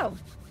 there you go.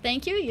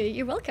 Thank you.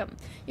 You're welcome.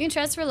 You can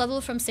transfer a level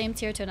from same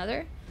tier to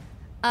another.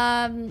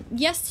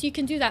 Yes, you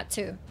can do that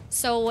too.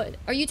 So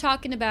are you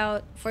talking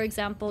about, for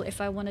example, if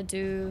I want to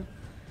do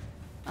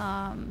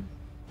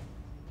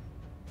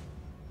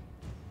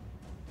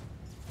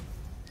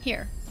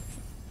here.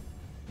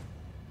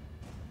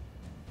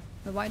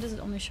 But why does it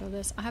only show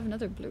this? I have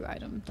another blue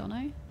item, don't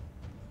I?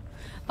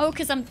 Oh,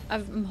 because I'm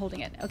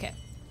holding it. Okay.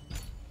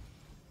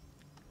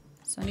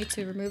 So I need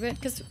to remove it.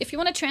 Because if you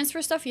want to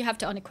transfer stuff, you have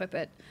to unequip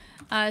it.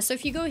 So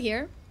if you go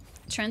here,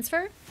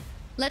 transfer.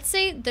 Let's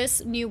say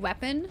this new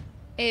weapon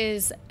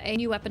is a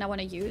new weapon I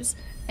want to use.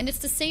 And it's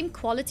the same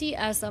quality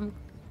as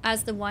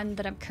the one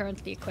that I'm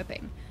currently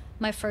equipping.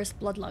 My first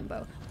blood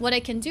longbow. What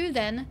I can do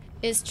then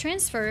is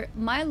transfer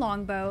my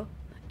longbow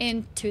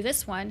into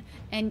this one,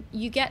 and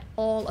you get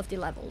all of the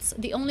levels.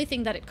 The only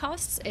thing that it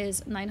costs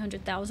is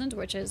 900,000,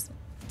 which is,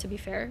 to be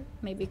fair,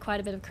 maybe quite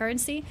a bit of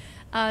currency.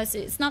 So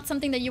it's not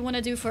something that you want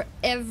to do for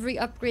every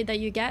upgrade that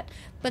you get,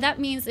 but that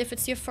means if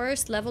it's your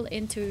first level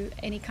into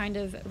any kind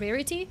of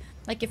rarity,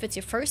 like if it's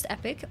your first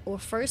epic or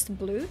first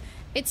blue,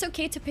 it's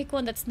okay to pick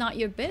one that's not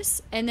your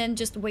bis, and then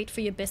just wait for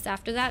your bis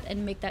after that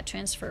and make that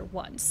transfer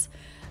once.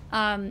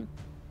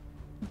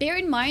 Bear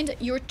in mind,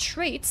 your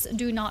traits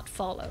do not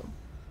follow.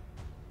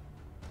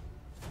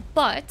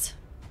 But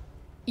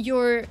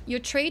your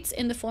traits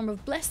in the form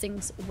of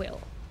blessings will.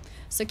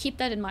 So keep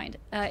that in mind.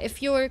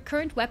 If your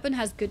current weapon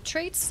has good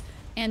traits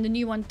and the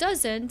new one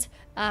doesn't,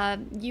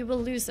 you will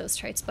lose those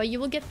traits. But you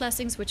will get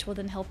blessings, which will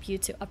then help you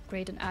to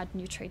upgrade and add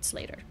new traits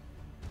later.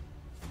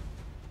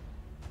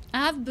 I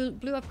have blue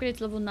upgraded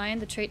to level 9.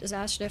 The trait is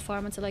ash. Should I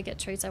farm until I get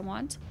traits I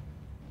want?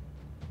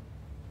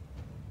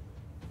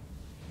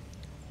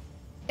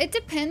 It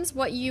depends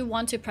what you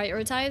want to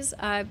prioritize.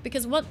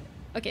 Because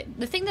okay,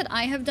 the thing that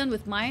I have done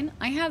with mine,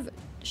 I have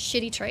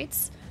shitty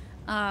traits.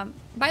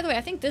 By the way,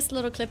 I think this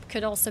little clip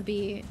could also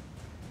be...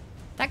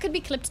 That could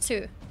be clipped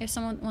too, if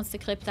someone wants to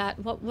clip that.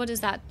 What is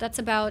that? That's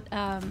about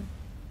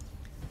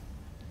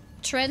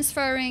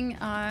transferring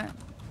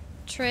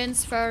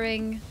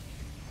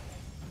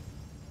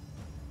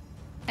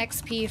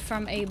XP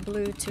from a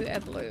blue to a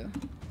blue.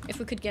 If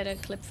we could get a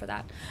clip for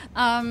that.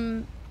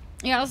 Yeah,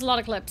 that's a lot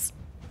of clips.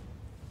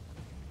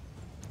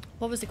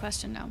 What was the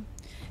question now?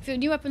 If your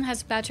new weapon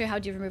has a bad trait, how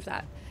do you remove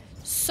that?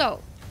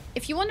 So,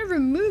 if you want to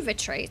remove a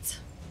trait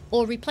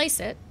or replace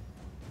it,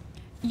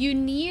 you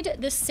need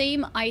the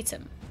same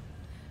item.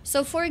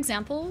 So, for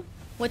example,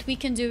 what we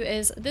can do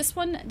is this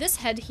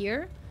head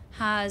here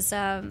has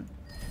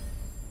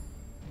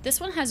this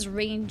one has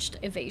ranged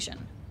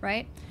evasion,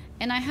 right?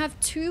 And I have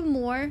 2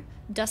 more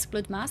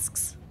Duskblood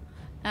masks.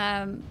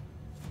 And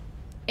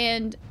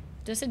did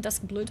I say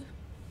Duskblood?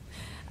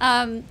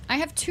 I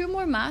have 2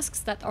 more masks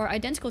that are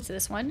identical to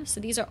this one. So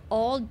these are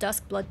all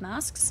Duskblood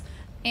masks.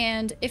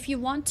 And if you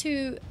want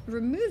to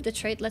remove the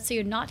trait, let's say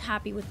you're not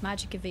happy with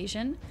magic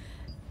evasion,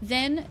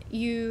 then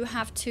you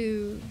have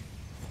to...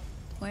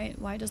 Wait,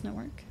 why doesn't it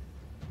work?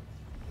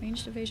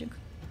 Ranged evasion.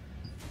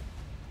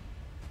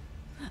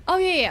 Oh,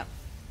 yeah.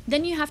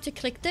 Then you have to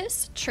click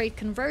this, trait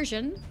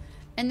conversion,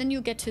 and then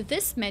you get to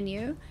this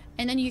menu,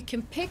 and then you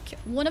can pick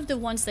one of the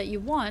ones that you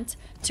want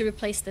to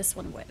replace this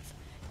one with.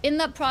 In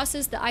that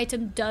process, the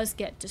item does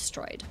get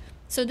destroyed.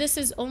 So this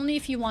is only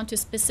if you want to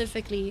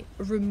specifically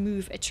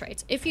remove a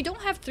trait. If you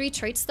don't have 3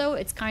 traits though,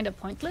 it's kind of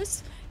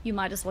pointless. You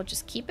might as well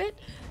just keep it.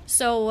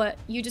 So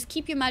you just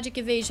keep your magic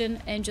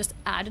evasion and just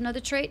add another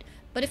trait.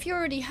 But if you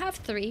already have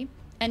 3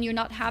 and you're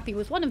not happy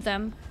with one of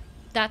them,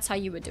 that's how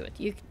you would do it.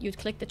 You'd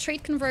click the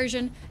trait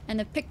conversion and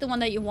then pick the one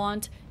that you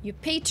want. You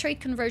pay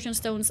trait conversion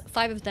stones,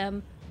 5 of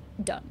them,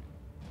 done.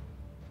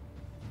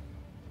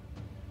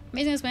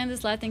 Amazing explain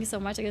this lad. Thank you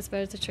so much. I guess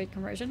better to trait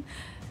conversion.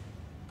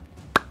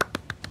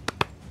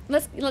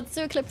 Let's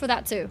do a clip for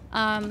that too.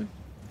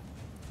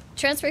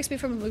 Transfer XP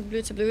from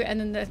blue to blue, and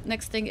then the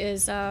next thing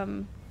is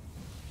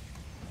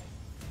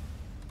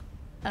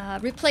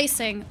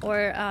replacing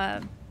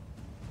or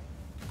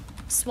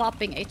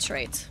swapping a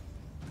trait.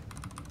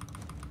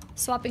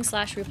 Swapping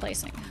 /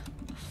 replacing.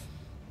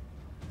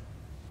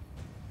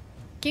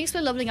 Can you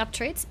explain leveling up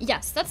traits?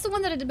 Yes, that's the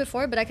one that I did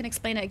before, but I can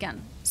explain it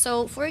again.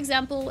 So, for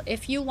example,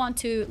 if you want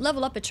to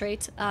level up a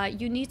trait,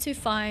 you need to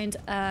find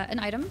an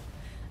item.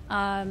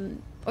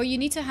 or you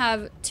need to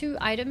have 2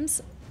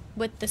 items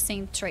with the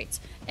same trait.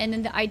 And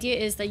then the idea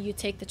is that you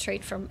take the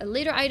trait from a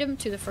later item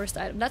to the first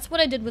item. That's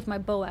what I did with my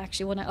bow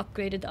actually when I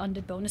upgraded the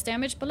undead bonus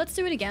damage, but let's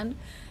do it again.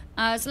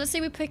 So let's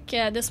say we pick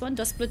this one,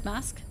 Duskblood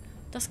Mask.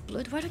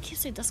 Duskblood? Why do I keep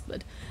saying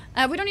Duskblood?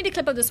 We don't need to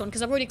clip up this one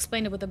because I've already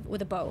explained it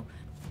with a bow,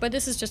 but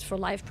this is just for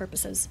live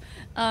purposes.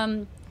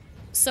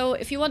 So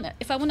if I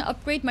want to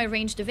upgrade my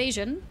ranged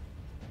evasion,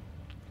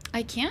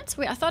 I can't?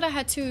 Wait, I thought I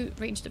had 2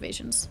 ranged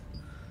evasions.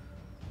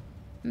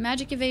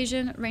 Magic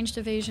evasion, ranged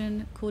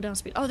evasion, cooldown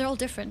speed. Oh, they're all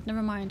different.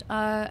 Never mind.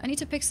 I need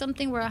to pick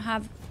something where I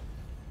have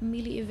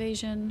melee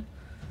evasion.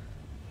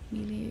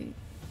 Melee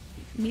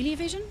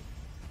evasion?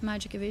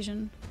 Magic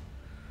evasion.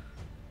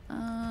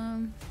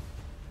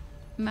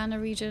 Mana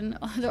regen.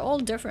 Oh, they're all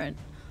different.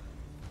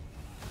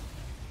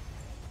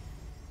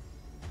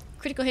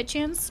 Critical hit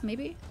chance,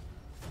 maybe?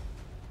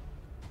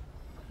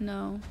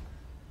 No.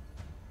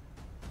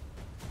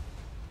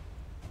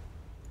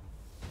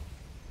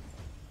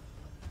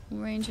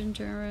 Range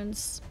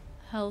endurance,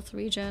 health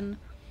regen.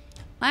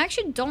 I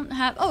actually don't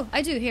have... Oh,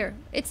 I do here.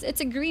 It's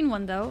a green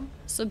one though,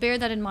 so bear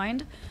that in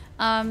mind.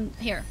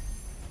 Here.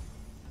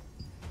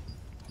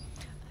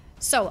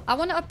 So I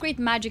want to upgrade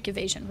magic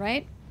evasion,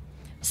 right?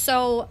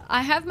 So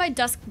I have my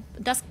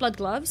Duskblood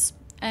gloves,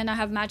 and I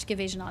have magic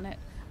evasion on it.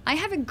 I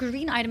have a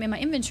green item in my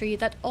inventory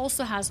that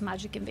also has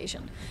magic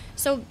evasion.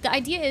 So the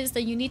idea is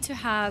that you need to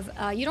have,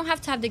 you don't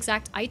have to have the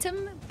exact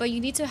item, but you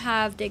need to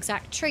have the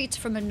exact trait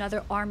from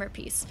another armor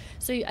piece.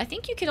 So I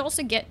think you can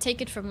also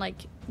take it from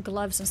like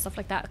gloves and stuff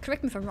like that.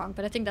 Correct me if I'm wrong,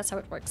 but I think that's how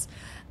it works.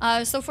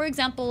 So for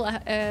example,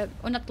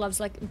 or not gloves,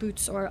 like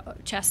boots or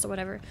chest or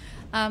whatever.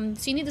 So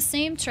you need the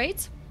same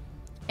trait,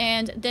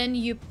 and then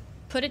you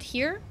put it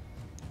here,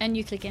 and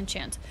you click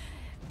enchant.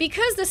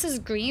 Because this is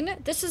green,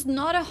 this is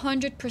not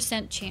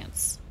 100%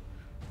 chance.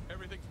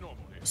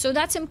 So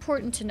that's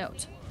important to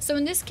note. So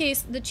in this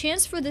case, the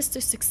chance for this to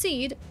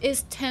succeed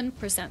is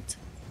 10%.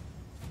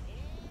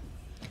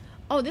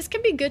 Oh, this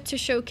can be good to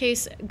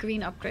showcase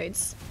green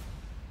upgrades.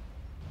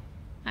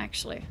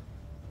 Actually.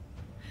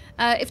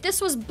 If this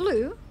was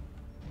blue,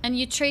 and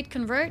you trait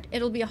convert,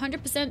 it'll be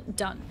 100%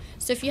 done.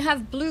 So if you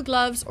have blue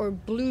gloves, or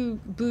blue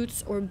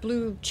boots, or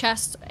blue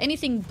chest,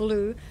 anything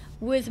blue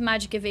with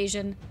magic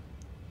evasion,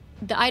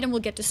 the item will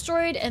get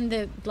destroyed and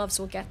the gloves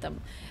will get them.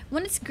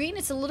 When it's green,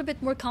 it's a little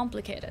bit more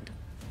complicated.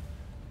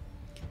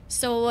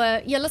 So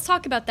yeah, let's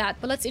talk about that,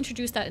 but let's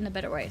introduce that in a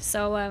better way.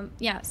 So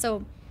yeah,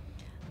 so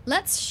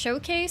let's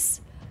showcase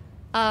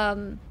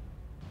upgrading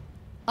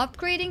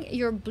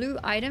your blue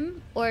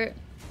item, or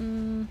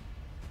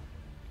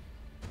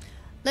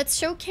let's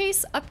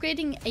showcase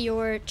upgrading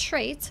your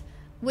trait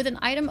with an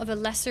item of a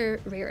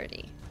lesser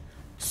rarity.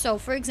 So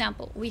for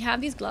example, we have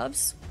these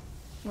gloves.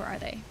 Where are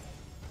they?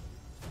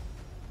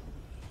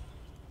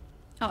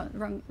 Oh,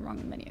 wrong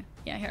menu.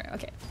 Yeah, here.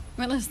 Okay.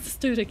 Well, let's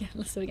do it again.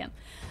 Let's do it again.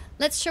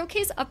 Let's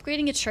showcase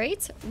upgrading a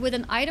trait with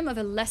an item of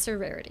a lesser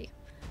rarity.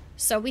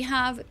 So we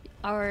have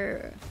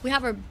our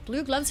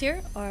blue gloves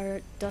here,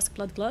 our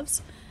Duskblood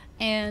gloves,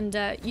 and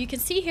you can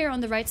see here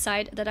on the right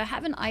side that I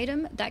have an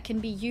item that can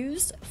be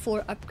used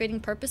for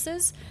upgrading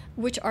purposes,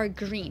 which are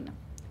green.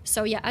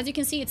 So yeah, as you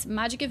can see, it's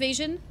magic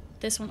evasion.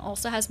 This one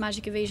also has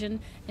magic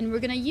evasion, and we're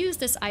gonna use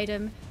this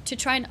item to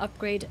try and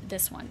upgrade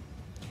this one.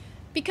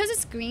 Because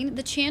it's green,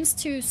 the chance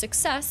to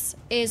success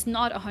is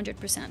not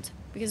 100%.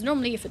 Because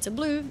normally if it's a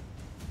blue,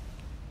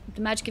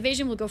 the magic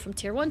evasion will go from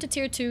tier 1 to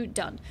tier 2,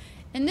 done.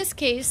 In this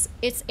case,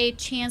 it's a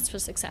chance for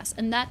success,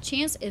 and that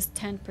chance is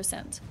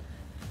 10%.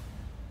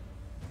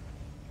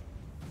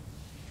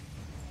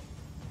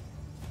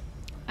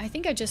 I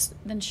think I just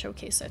then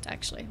showcase it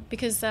actually,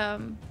 because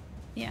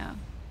yeah.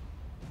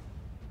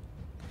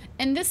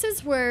 And this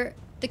is where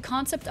the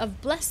concept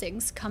of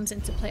blessings comes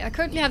into play. I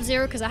currently have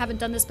 0 because I haven't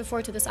done this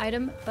before to this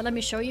item, but let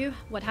me show you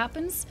what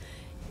happens.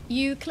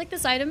 You click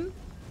this item,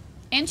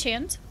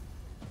 enchant.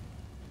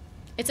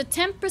 It's a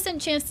 10%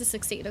 chance to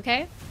succeed,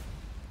 okay?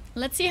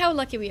 Let's see how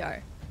lucky we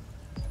are.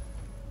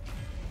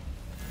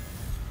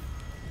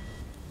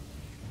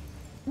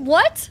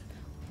 What?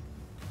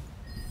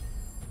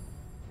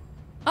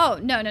 Oh,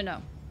 no.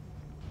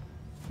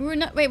 We were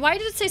not. Wait, why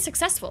did it say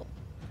successful?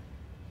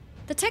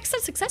 The text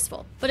said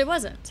successful, but it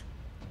wasn't.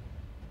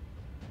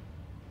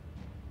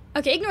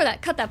 Okay, ignore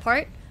that. Cut that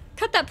part.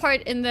 Cut that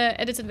part in the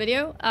edited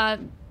video. I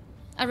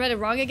read it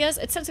wrong, I guess.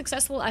 It said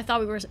successful. I thought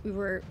we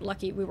were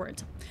lucky. We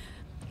weren't.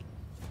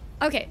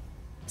 Okay,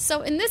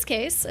 so in this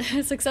case,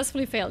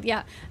 successfully failed.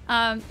 Yeah.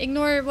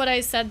 Ignore what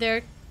I said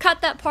there.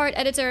 Cut that part,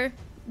 editor.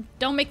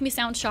 Don't make me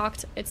sound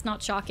shocked. It's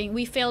not shocking.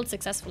 We failed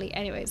successfully,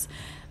 anyways.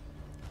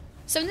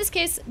 So in this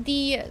case,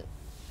 the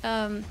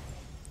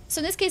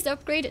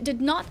upgrade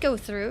did not go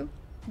through.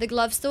 The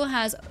glove still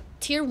has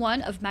tier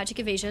 1 of magic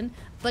evasion,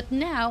 but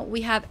now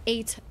we have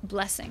 8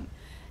 blessing.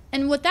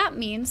 And what that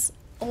means,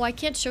 oh, I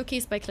can't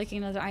showcase by clicking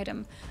another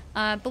item.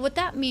 But what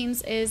that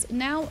means is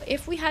now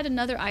if we had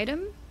another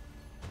item,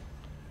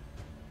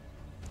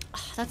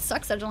 oh, that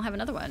sucks that I don't have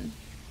another one.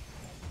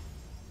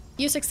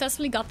 You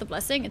successfully got the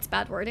blessing. It's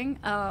bad wording.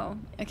 Oh,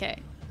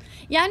 okay.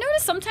 Yeah, I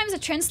noticed sometimes the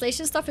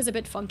translation stuff is a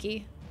bit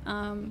funky.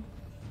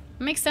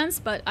 Makes sense,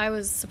 but I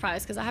was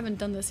surprised because I haven't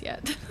done this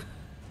yet.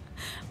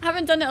 I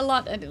haven't done it a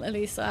lot, at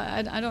least.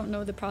 I don't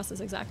know the process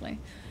exactly.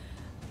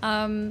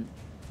 Time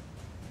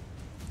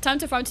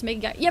to farm to make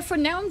a guide. Yeah, for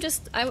now I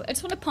just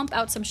want to pump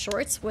out some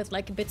shorts with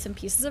like bits and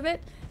pieces of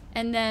it,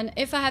 and then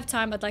if I have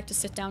time, I'd like to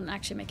sit down and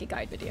actually make a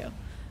guide video.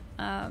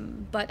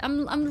 But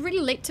I'm really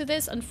late to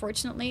this,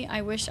 unfortunately.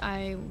 I wish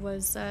I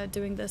was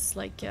doing this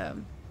like a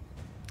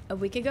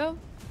week ago,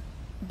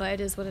 but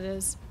it is what it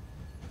is.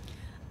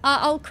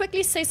 I'll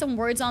quickly say some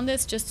words on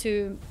this just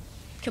to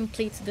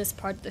complete this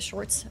part of the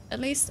shorts, at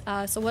least.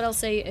 So what I'll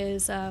say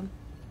is, so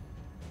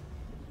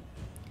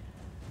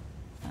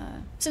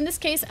in this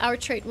case, our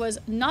trait was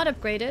not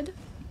upgraded.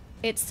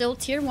 It's still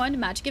tier 1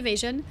 magic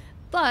evasion,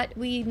 but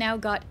we now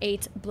got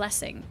 8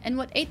 blessing. And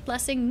what 8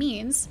 blessing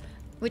means,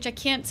 which I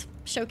can't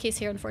showcase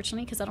here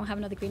unfortunately because I don't have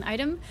another green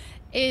item,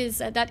 is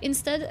that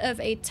instead of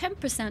a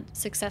 10%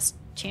 success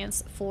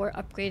chance for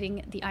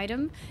upgrading the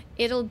item,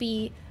 it'll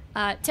be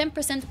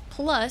 10%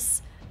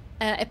 plus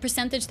a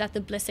percentage that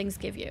the blessings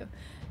give you.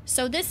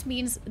 So this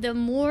means the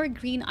more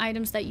green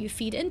items that you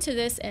feed into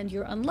this and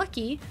you're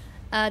unlucky,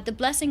 the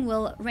blessing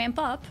will ramp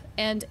up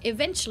and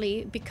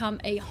eventually become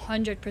a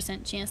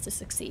 100% chance to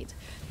succeed.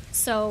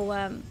 So,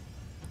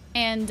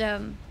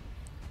 and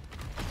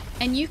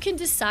you can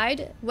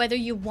decide whether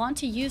you want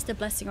to use the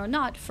blessing or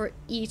not for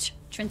each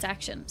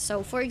transaction.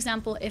 So for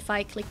example, if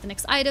I click the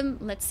next item,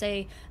 let's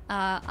say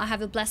I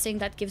have a blessing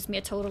that gives me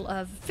a total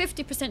of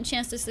 50%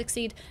 chance to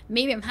succeed.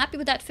 Maybe I'm happy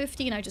with that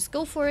 50 and I just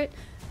go for it.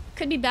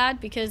 Could be bad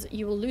because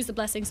you will lose the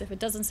blessings if it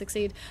doesn't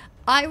succeed.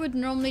 I would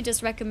normally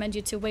just recommend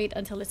you to wait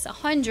until it's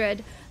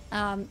 100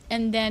 and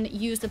then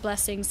use the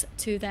blessings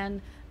to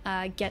then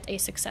get a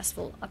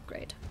successful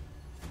upgrade.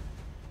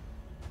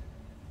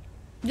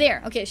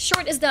 There, okay,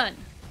 short is done.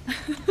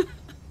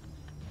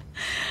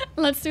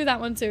 Let's do that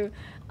one too.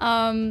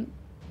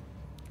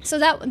 So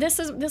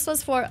this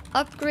was for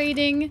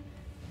upgrading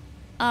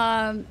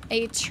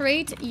a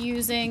trait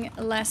using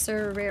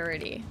lesser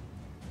rarity.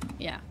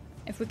 Yeah,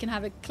 if we can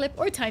have a clip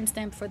or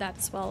timestamp for that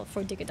as well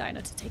for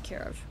Digadino to take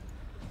care of.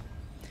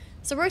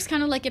 So it works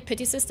kind of like a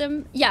pity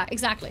system. Yeah,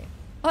 exactly.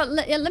 Oh,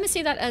 let me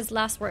say that as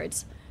last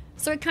words.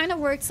 So it kind of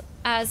works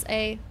as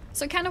a.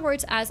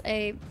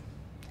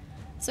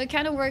 So it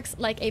kind of works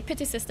like a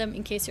pity system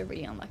in case you're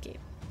really unlucky.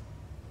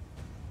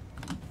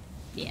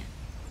 Yeah.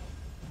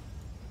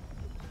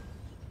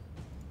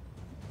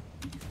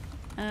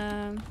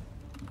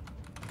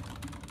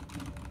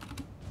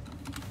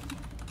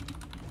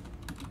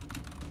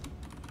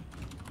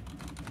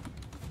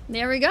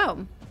 There we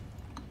go.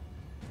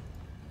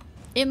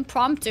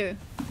 Impromptu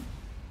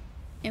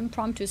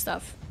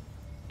stuff.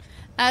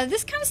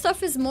 This kind of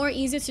stuff is more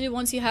easy to do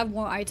once you have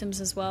more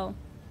items as well.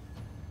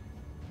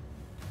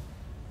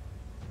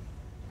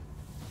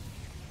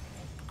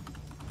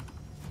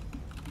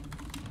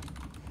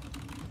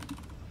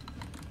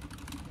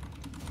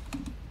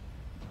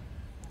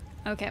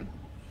 Okay.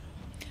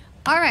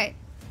 All right.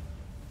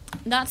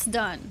 That's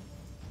done.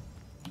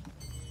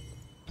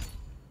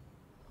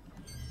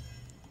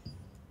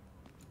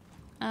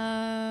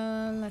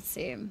 Let's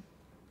see.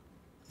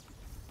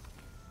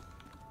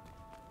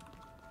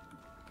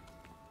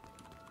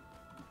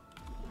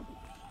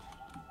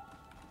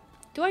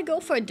 Do I go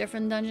for a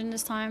different dungeon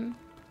this time?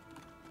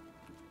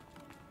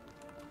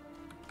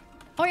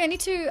 Oh yeah,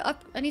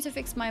 I need to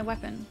fix my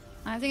weapon.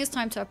 I think it's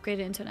time to upgrade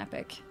it into an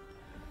epic.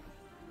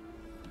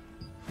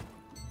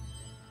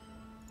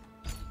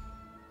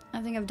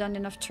 I think I've done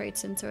enough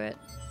traits into it.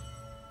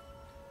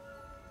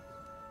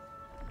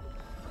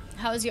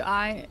 How's your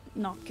eye?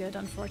 Not good,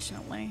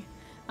 unfortunately.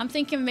 I'm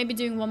thinking of maybe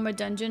doing one more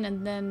dungeon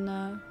and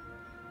then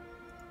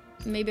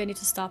maybe I need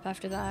to stop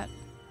after that.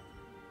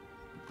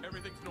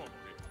 Everything's normal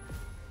here.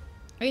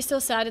 Are you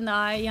still sad in the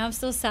eye? Yeah, I'm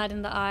still sad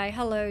in the eye.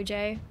 Hello,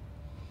 Jay.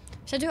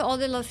 Should I do all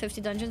the level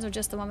 50 dungeons or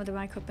just the one with the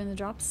rank up in the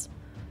drops?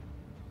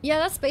 Yeah,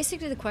 that's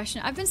basically the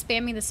question. I've been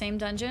spamming the same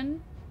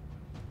dungeon,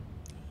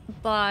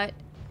 but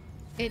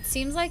it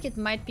seems like it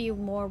might be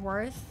more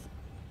worth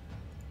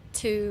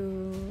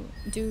to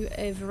do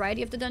a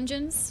variety of the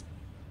dungeons.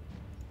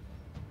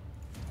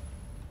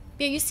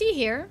 Yeah, you see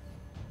here,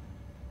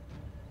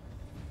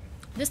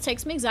 this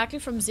takes me exactly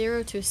from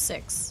 0 to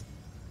 6.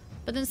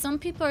 But then some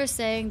people are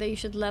saying that you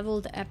should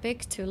level the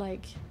epic to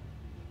like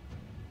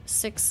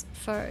 6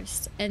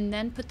 first and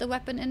then put the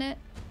weapon in it.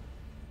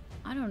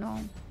 I don't know.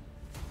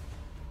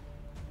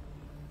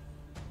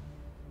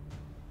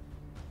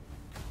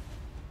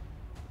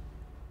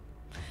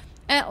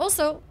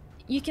 Also,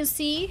 you can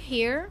see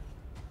here,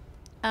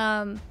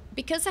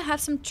 because I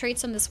have some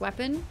traits on this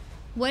weapon,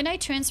 when I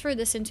transfer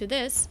this into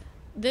this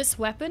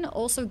weapon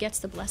also gets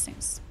the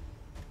blessings.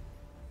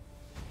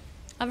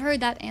 I've heard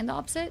that and the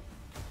opposite.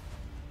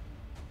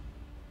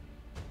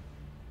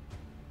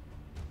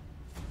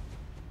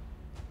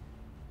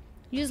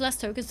 Use less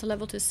tokens to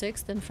level to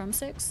 6 than from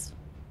 6.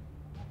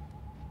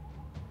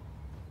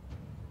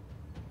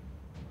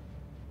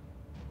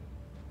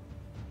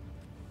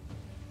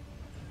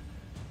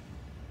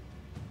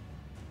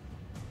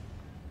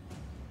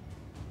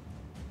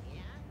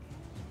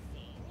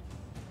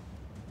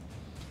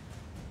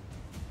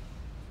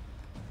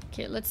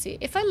 Okay, let's see.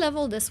 If I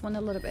level this one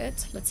a little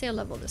bit, let's say I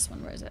level this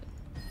one. Where is it?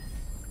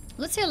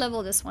 Let's say I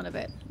level this one a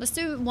bit. Let's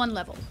do 1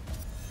 level.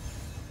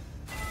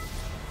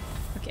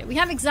 Okay, we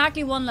have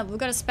exactly 1 level. We've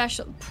got a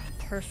special.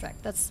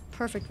 Perfect. That's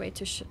perfect way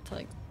to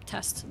like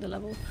test the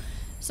level.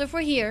 So if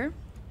we're here,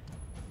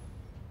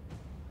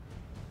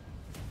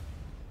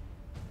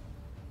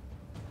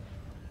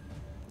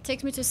 it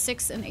takes me to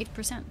 6 and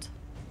 8%.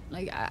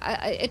 Like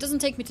it doesn't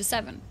take me to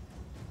 7.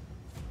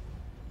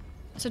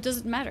 So it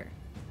doesn't matter.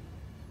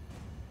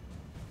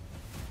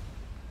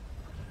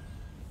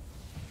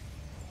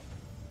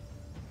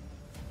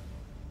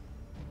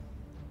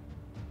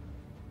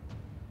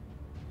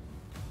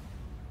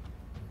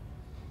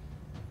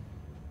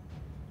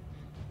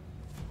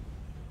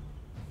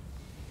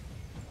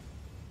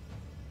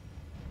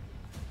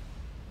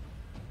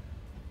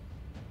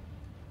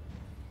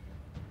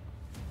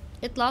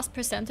 It lost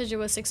percentage, it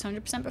was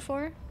 600%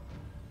 before?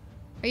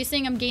 Are you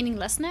saying I'm gaining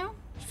less now?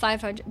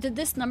 500. Did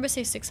this number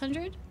say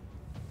 600?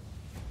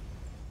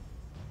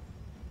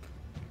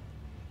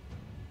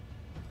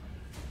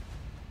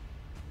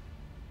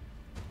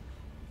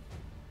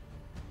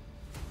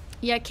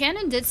 Yeah,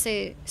 Canon did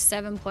say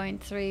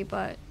 7.3,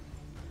 but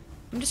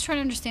I'm just trying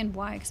to understand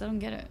why, because I don't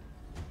get it.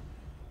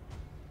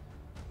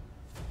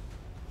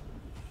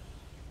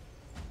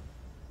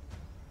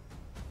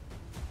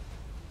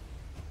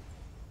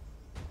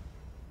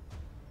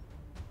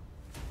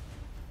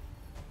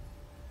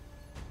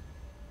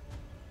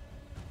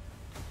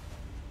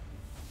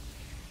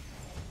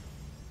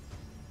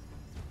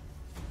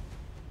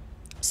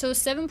 So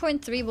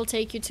 7.3 will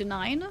take you to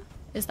 9,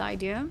 is the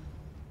idea.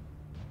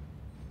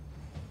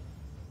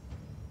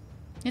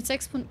 It's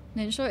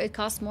exponential, it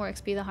costs more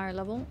XP the higher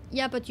level.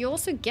 Yeah, but you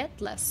also get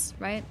less,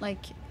 right?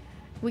 Like,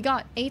 we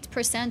got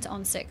 8%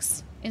 on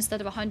 6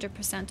 instead of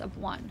 100% of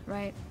 1,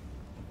 right?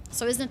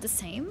 So isn't it the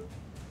same?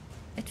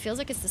 It feels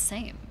like it's the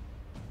same.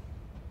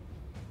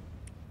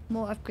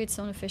 More upgrade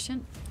zone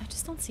efficient? I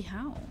just don't see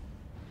how.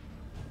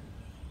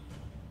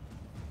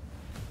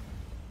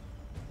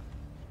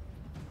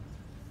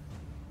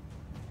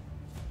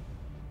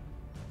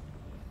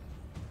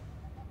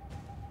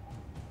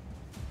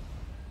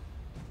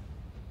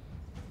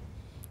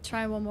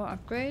 Try one more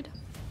upgrade.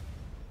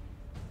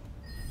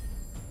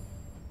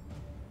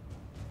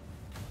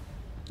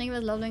 Think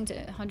about leveling to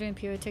 100 in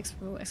PO, it takes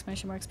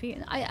exponential more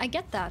XP. I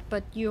get that,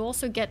 but you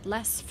also get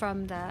less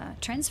from the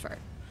transfer.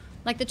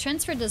 Like, the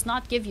transfer does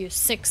not give you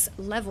 6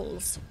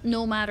 levels,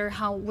 no matter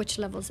which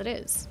levels it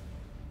is.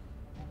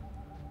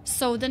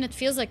 So then it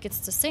feels like it's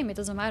the same, it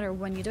doesn't matter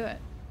when you do it.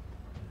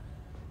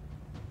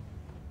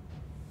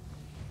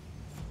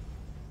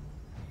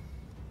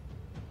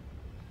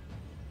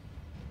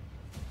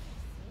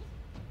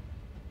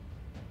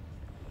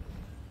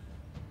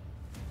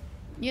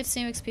 You had the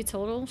same XP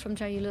total from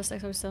Gyulus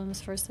XR7 in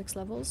his first 6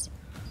 levels.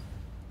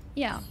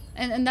 Yeah,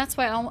 and that's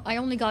why I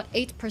only got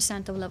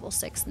 8% of level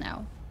 6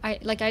 now. I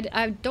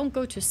don't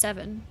go to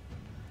 7.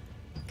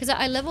 Because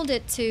I leveled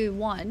it to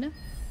 1,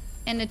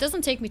 and it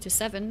doesn't take me to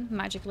 7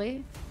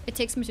 magically. It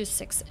takes me to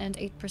 6 and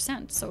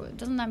 8%, so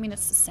doesn't that mean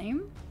it's the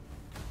same?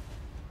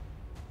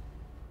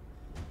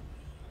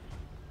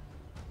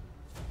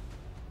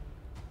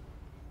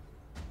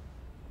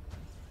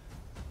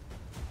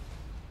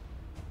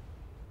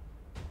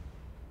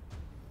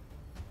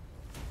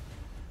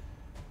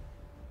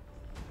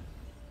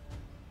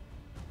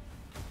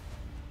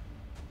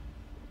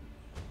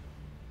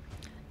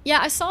 Yeah,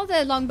 I saw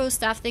the longbow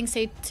staff thing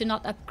say to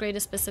not upgrade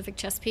a specific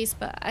chest piece,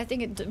 but I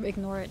think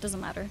ignore it,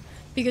 doesn't matter.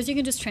 Because you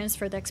can just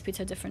transfer the XP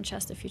to a different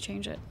chest if you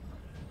change it.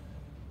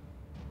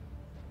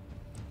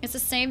 It's the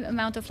same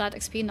amount of flat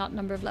XP, not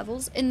number of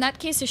levels. In that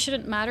case, it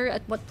shouldn't matter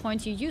at what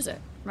point you use it,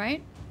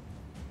 right?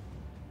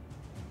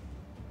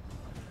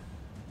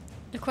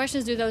 The question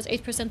is, do those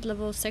 8%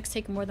 level 6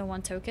 take more than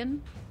 1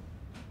 token?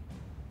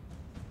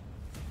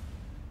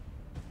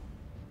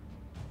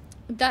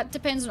 That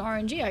depends on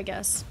RNG, I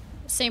guess.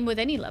 Same with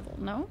any level,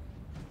 no?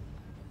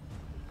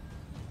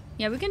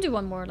 Yeah, we can do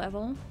one more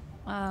level.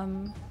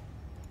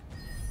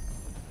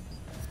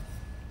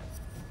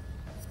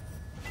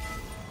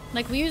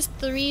 Like, we used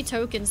 3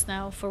 tokens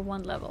now for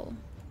 1 level.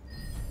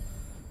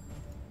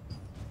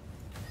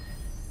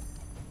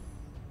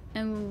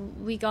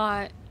 And we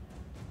got...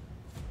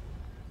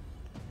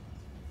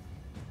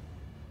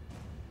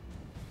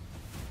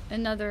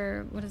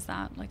 another... what is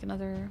that? Like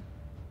another...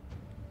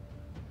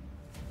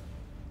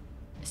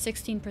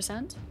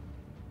 16%?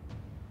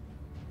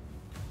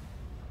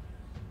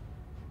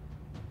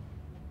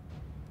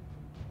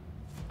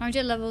 Aren't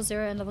you at level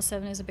 0 and level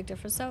 7 is a big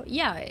difference though?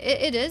 Yeah,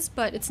 it is,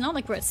 but it's not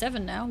like we're at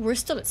 7 now. We're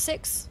still at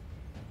 6.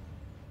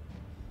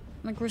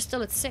 Like, we're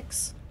still at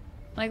 6.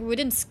 Like, we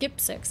didn't skip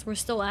 6. We're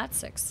still at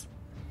 6.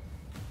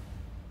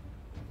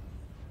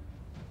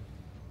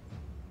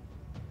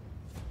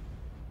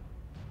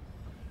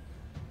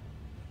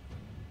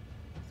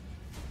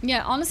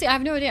 Yeah, honestly, I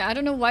have no idea. I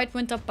don't know why it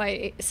went up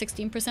by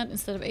 16%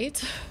 instead of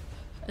 8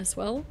 as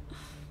well.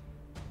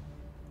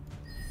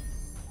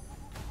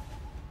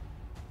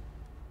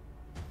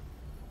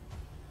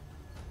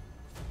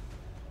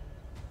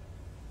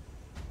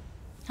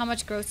 How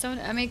much growth stone?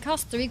 I mean, it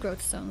costs 3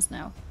 growth stones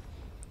now.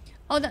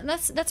 Oh,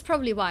 that's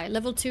probably why.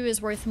 Level 2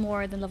 is worth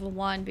more than level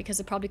 1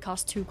 because it probably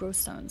costs 2 growth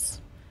stones.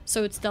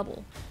 So it's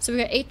double. So we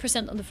get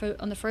 8%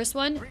 on the first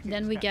one,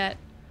 then we get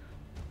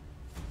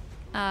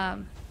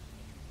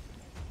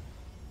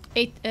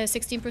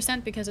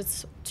 16% because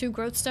it's 2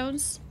 growth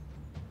stones.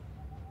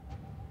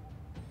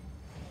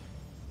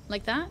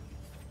 Like that.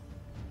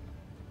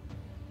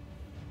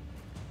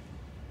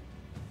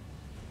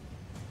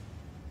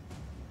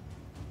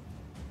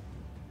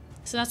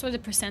 So that's why the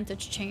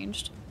percentage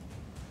changed.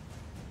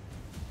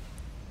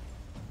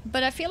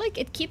 But I feel like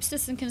it keeps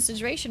this in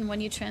consideration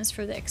when you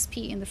transfer the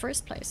XP in the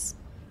first place.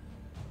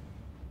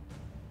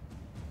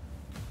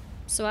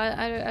 So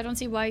I don't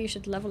see why you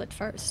should level it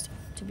first,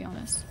 to be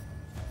honest.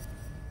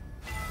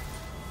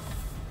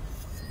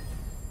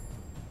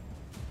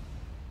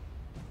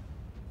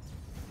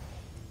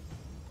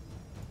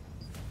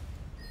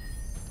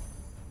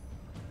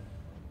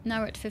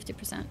 Now we're at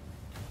 50%.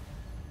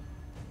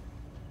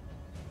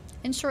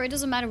 And sure, it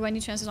doesn't matter when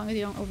you transfer as long as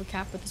you don't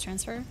overcap with the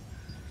transfer.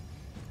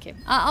 Okay,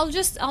 I'll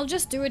just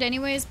do it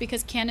anyways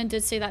because Canon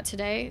did say that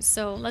today.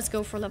 So let's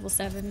go for level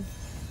 7.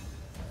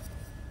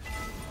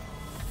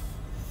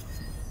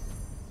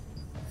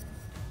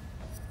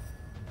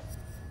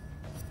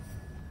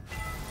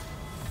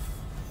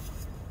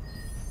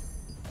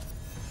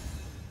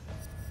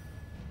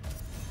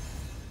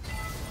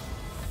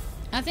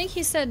 I think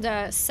he said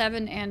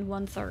 7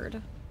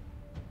 1/3.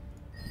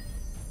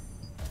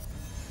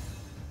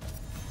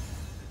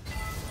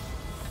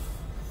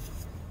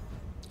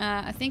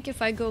 I think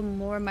if I go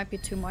more, it might be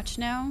too much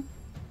now.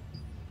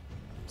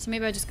 So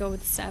maybe I just go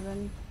with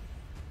 7.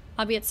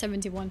 I'll be at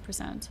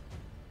 71%.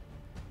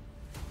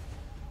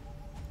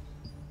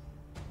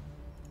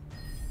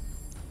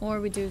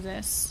 Or we do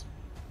this.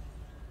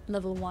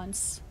 Level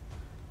once.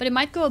 But it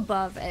might go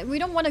above. We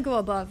don't want to go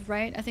above,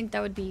 right? I think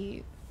that would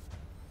be...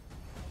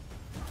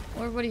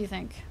 Or what do you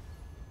think?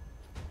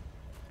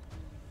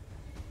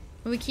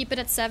 Will we keep it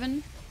at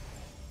 7?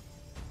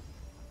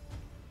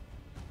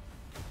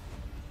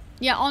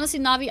 Yeah, honestly,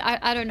 Navi,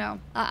 I don't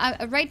know.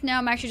 Right now,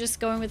 I'm actually just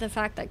going with the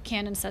fact that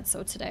Canon said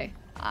so today.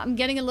 I'm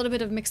getting a little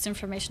bit of mixed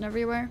information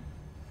everywhere.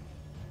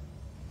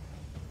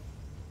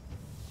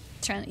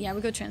 Yeah,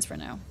 we go transfer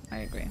now. I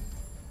agree.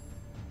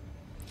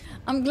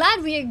 I'm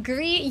glad we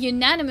agree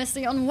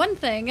unanimously on one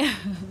thing.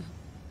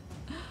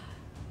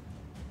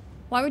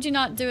 Why would you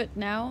not do it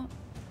now?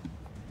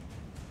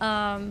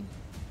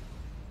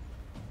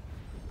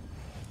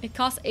 It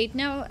costs 8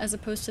 now, as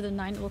opposed to the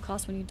 9 it will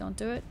cost when you don't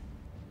do it.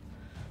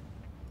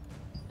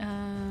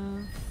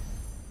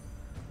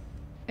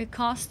 It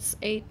costs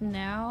 8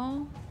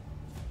 now.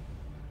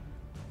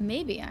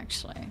 Maybe,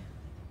 actually.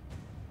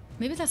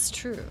 Maybe that's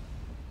true.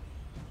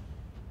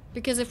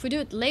 Because if we do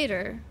it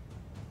later,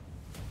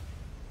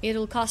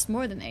 it'll cost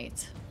more than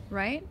 8,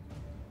 right?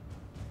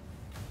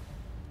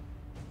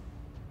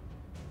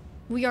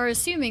 We are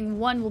assuming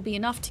 1 will be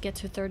enough to get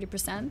to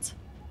 30%.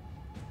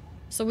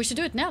 So we should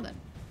do it now then,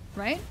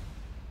 right?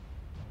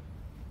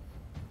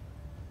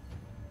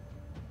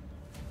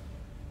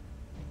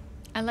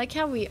 I like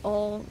how we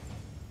all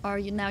are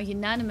now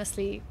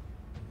unanimously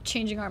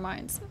changing our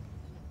minds.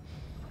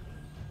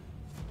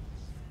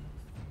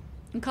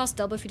 It costs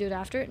double if you do it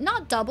after.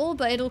 Not double,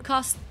 but it'll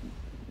cost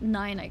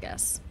 9, I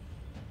guess.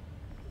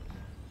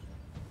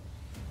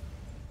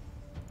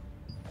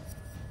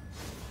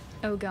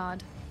 Oh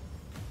god.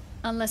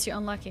 Unless you're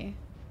unlucky.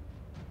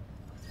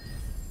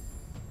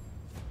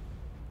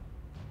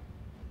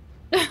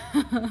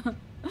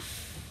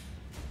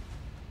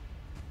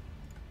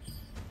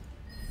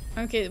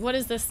 Okay, what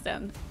is this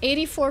then?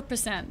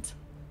 84%.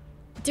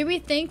 Do we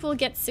think we'll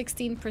get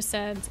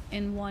 16%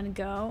 in one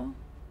go?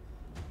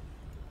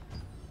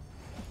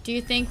 Do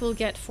you think we'll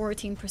get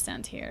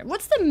 14% here?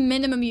 What's the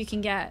minimum you can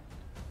get?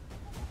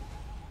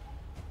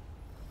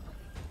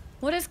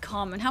 What is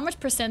common? How much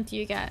percent do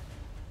you get?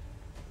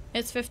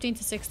 It's 15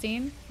 to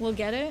 16. We'll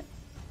get it.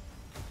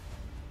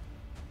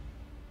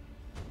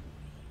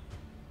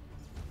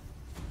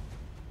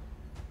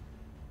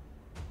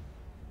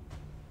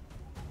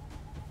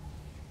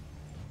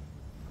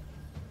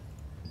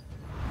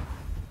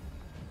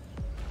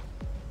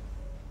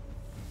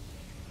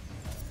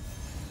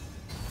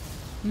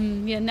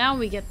 Yeah, now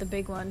we get the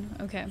big one.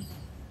 Okay.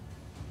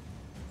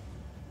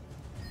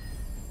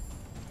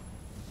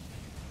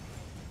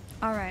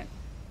 All right.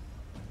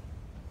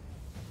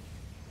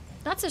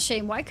 That's a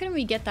shame. Why couldn't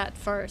we get that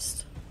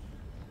first?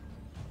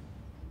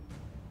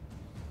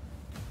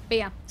 But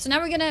yeah. So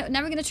now we're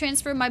gonna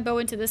transfer my bow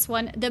into this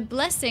one. The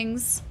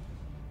blessings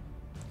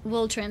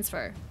will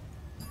transfer.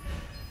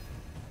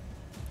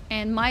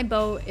 And my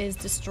bow is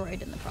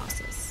destroyed in the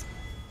process.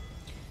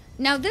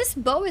 Now this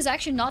bow is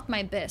actually not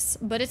my bis,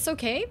 but it's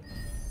okay.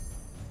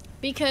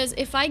 Because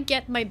if I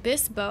get my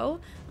bis bow,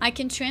 I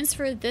can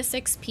transfer this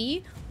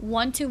XP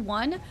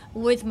 1-to-1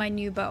 with my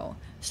new bow.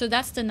 So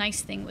that's the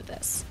nice thing with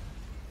this.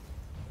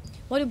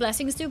 What do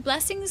blessings do?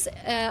 Blessings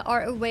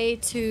are a way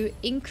to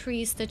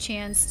increase the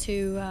chance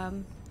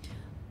to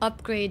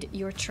upgrade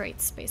your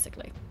traits,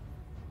 basically.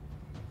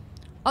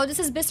 Oh, this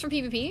is Bis for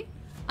PvP?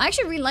 I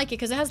actually really like it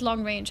because it has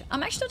long range.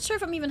 I'm actually not sure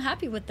if I'm even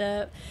happy with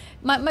the...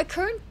 My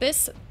current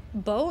Bis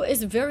bow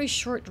is very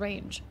short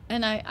range.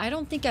 And I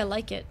don't think I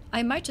like it.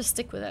 I might just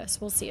stick with this.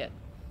 We'll see it.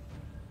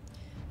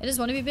 It is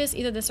wannabe Bis,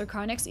 either this or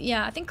Carnix.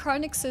 Yeah, I think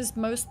Carnix is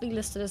mostly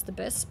listed as the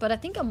Bis, but I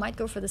think I might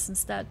go for this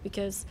instead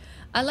because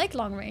I like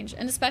long range.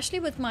 And especially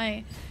with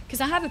my...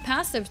 Because I have a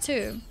passive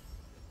too.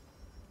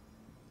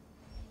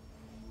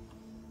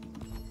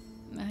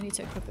 I need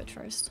to equip it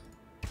first.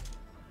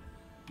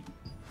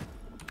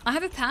 I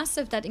have a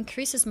passive that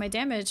increases my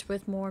damage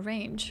with more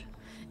range.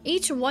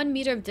 Each 1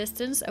 meter of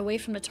distance away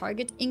from the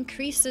target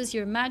increases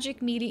your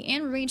magic, melee,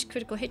 and range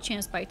critical hit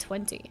chance by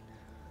 20.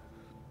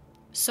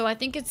 So I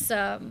think it's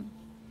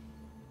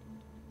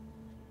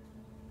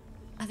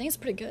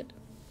pretty good.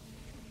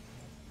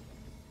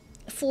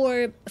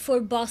 For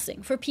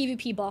bossing, for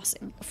PvP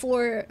bossing,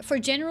 for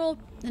general,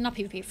 not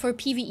PvP, for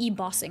PvE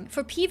bossing.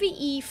 For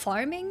PvE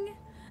farming,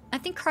 I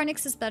think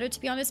Carnix is better,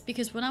 to be honest,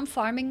 because when I'm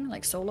farming,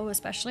 like solo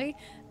especially,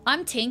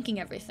 I'm tanking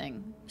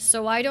everything.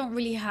 So I don't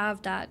really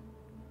have that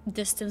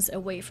distance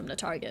away from the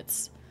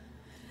targets.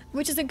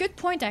 Which is a good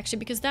point, actually,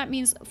 because that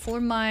means for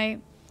my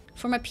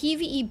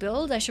PvE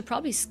build, I should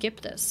probably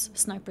skip this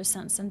Sniper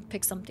Sense and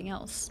pick something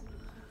else.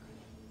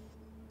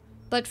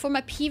 But for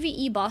my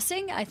PvE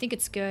bossing, I think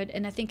it's good,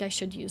 and I think I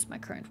should use my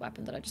current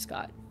weapon that I just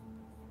got.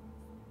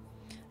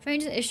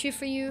 Range is an issue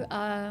for you.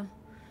 I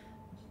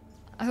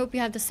hope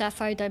you have the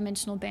Sapphire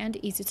Dimensional Band,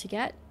 easy to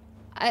get.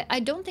 I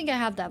don't think I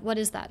have that. What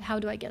is that? How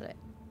do I get it?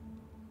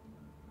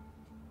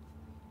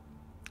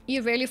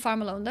 You rarely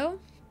farm alone, though?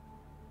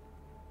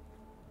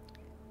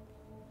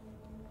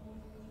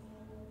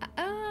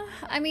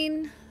 I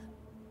mean,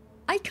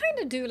 I kind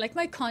of do, like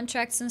my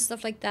contracts and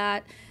stuff like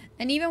that.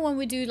 And even when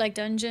we do like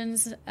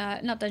dungeons,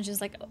 not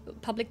dungeons, like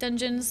public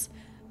dungeons,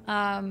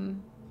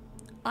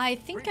 I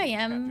think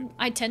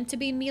I tend to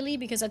be melee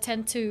because I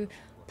tend to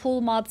pull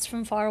mobs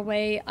from far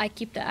away. I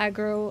keep the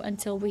aggro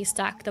until we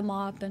stack them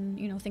up and,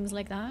 you know, things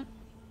like that.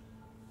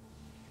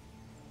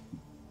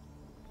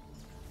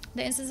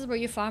 The instances where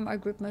you farm are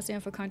grouped mostly,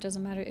 and for count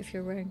doesn't matter if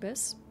you're wearing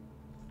Bis.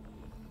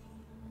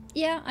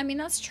 Yeah, I mean,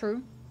 that's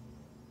true.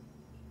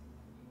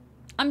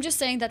 I'm just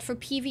saying that for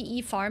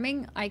PvE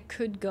farming, I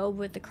could go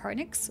with the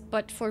Carnix,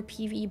 but for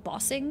PvE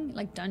bossing,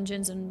 like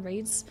dungeons and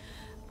raids,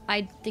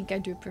 I think I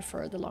do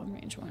prefer the long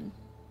range one.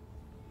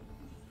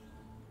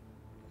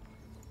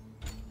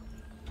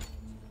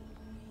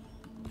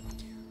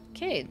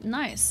 Okay,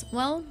 nice.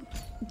 Well,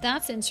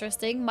 that's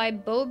interesting. My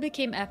bow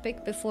became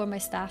epic before my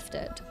staff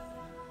did.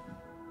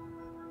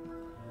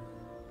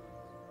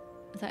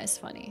 That is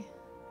funny.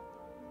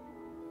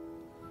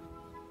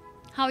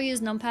 How you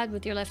use numpad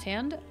with your left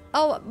hand?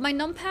 Oh, my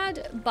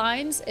numpad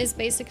binds is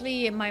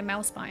basically my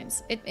mouse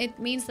binds. It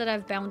means that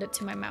I've bound it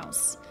to my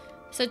mouse.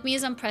 So it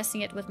means I'm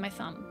pressing it with my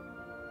thumb.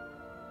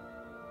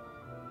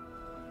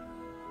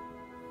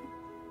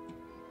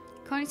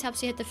 Carnix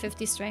helps you hit the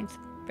 50 strength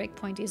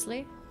breakpoint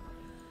easily.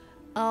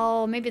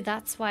 Oh, maybe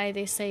that's why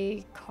they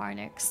say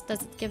Carnix.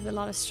 Does it give a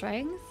lot of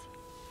strength?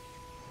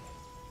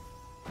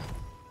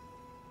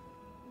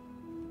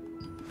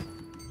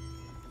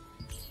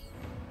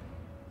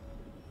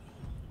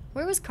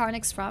 Where was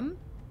Carnix from?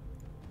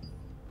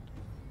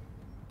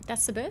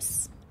 That's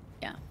Abyss?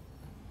 Yeah.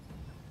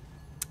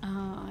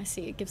 I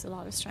see. It gives a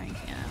lot of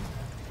strength, yeah.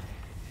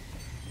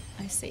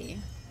 I see.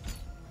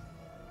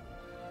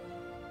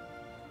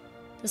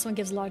 This one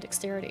gives a lot of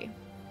dexterity.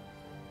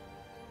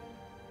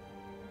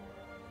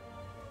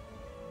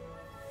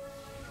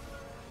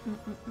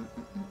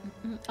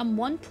 I'm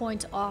 1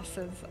 point off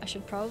of... I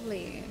should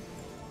probably...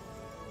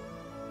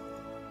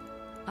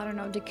 I don't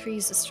know,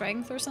 decrease the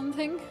strength or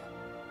something?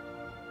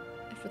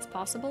 If it's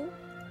possible.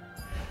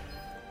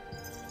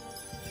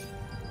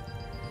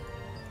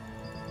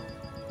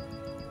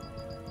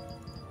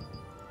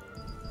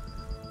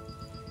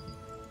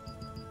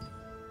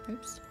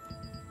 Oops.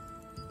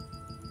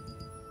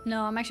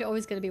 No, I'm actually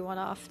always gonna be 1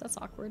 off. That's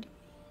awkward.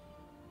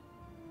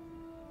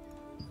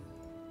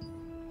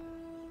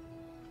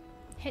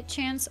 Hit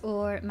chance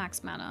or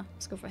max mana?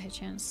 Let's go for hit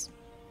chance.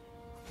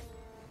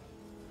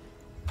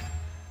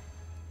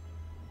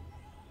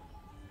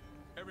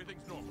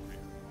 Everything's normal here.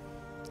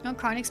 Oh,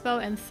 Carnix bow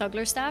and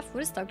Thugler staff?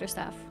 What is Thugler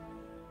staff?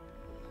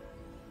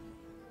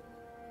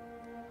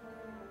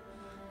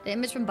 The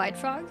image from Bite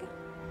Frog?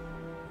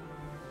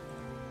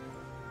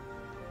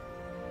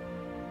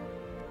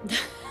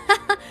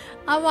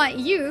 I want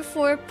you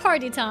for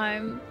party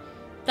time.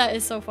 That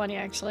is so funny,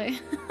 actually.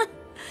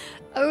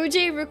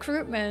 OJ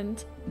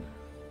recruitment.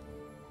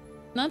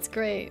 That's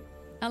great.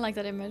 I like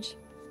that image.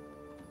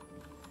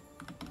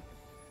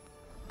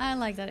 I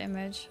like that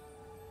image.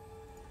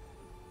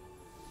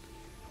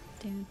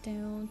 Down,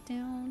 down,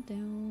 down,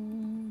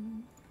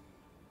 down.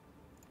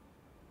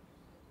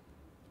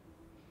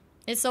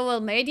 It's so well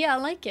made. Yeah, I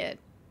like it.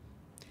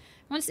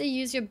 Once you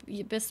use your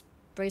Bis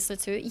bracelet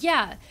too.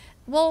 Yeah.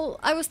 Well,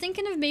 I was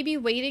thinking of maybe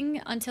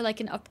waiting until I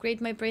can upgrade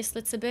my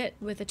bracelets a bit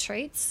with the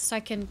traits so I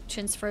can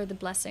transfer the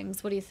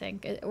blessings. What do you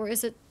think? Or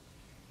is it...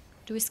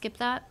 Do we skip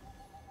that?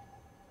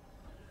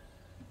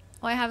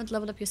 Oh, I haven't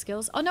leveled up your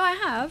skills. Oh no, I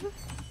have.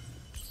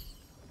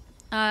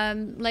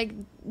 Like,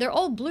 they're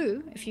all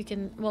blue, if you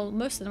can... Well,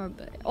 most of them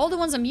are... All the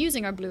ones I'm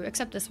using are blue,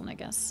 except this one, I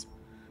guess.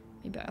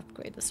 Maybe I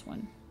upgrade this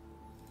one.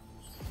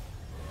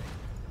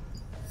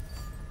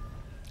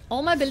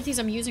 All my abilities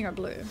I'm using are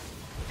blue.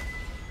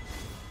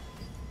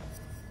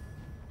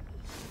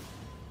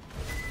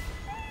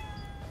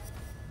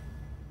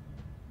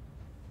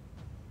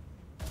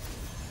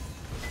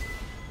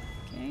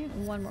 Okay,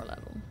 one more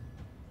level.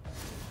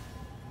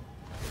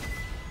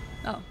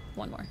 Oh,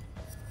 one more.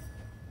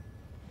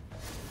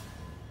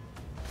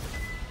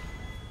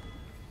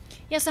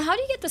 Yeah, so how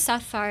do you get the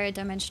Sapphire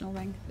Dimensional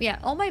Ring? Yeah,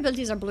 all my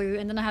abilities are blue,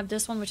 and then I have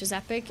this one, which is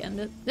epic,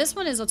 and this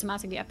one is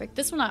automatically epic.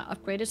 This one I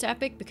upgraded to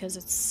epic because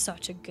it's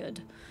such a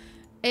good...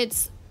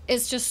 It's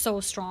just so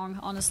strong,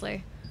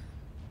 honestly.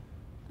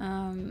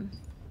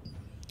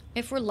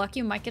 If we're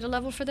lucky, we might get a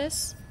level for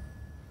this.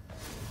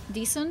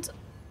 Decent.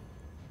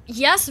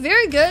 Yes,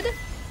 very good.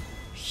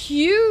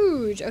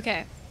 Huge.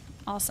 Okay,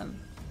 awesome.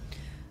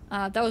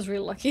 That was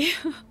really lucky.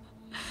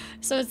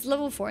 So it's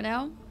level 4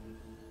 now.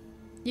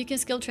 You can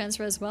skill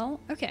transfer as well.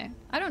 Okay,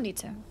 I don't need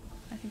to.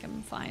 I think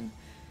I'm fine.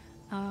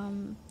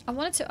 I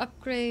wanted to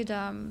upgrade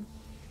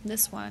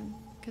this one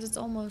because it's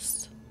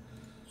almost...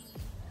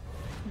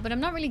 But I'm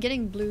not really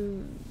getting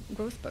blue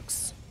growth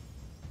books.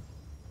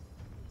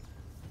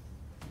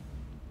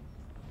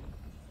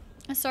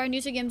 Sorry,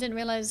 new to game, didn't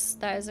realize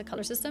that is a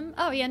color system.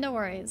 Oh yeah, no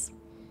worries.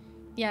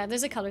 Yeah,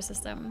 there's a color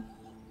system.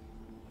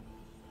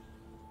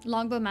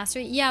 Longbow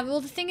mastery. Yeah, well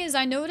the thing is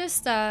I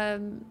noticed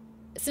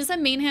since I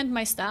mainhand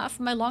my staff,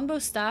 my longbow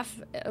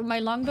stuff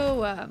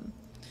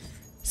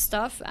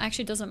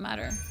actually doesn't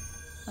matter.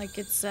 Like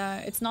it's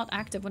not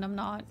active when I'm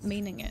not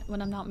maining it,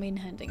 when I'm not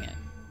mainhanding it.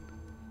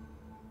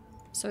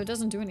 So it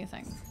doesn't do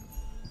anything.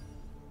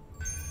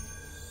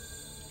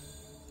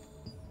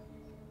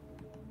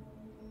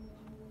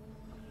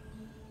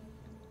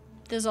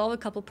 Dissolve a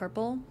couple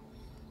purple.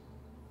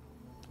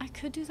 I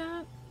could do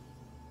that.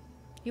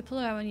 You pull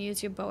it out when you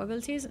use your bow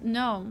abilities?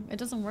 No, it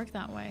doesn't work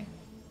that way.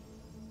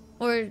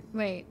 Or,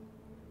 wait.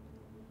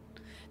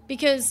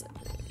 Because,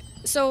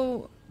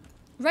 so,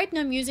 right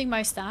now I'm using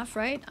my staff,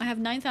 right? I have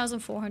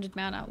 9,400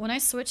 mana. When I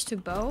switch to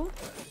bow...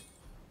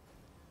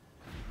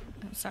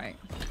 Oh, sorry.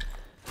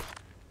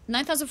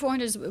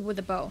 9,400 is with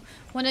the bow.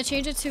 When I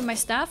change it to my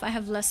staff, I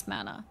have less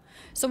mana.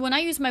 So when I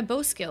use my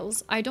bow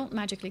skills, I don't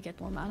magically get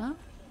more mana.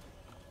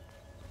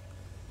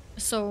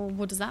 So,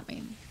 what does that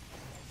mean?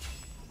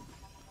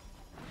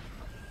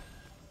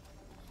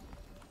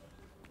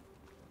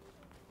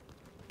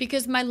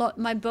 Because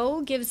my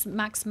bow gives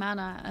max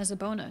mana as a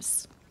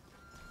bonus.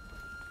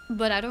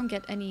 But I don't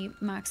get any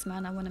max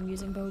mana when I'm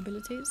using bow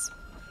abilities.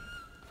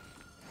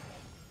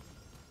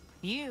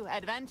 You,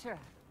 adventurer,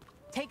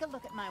 take a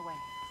look at my ways.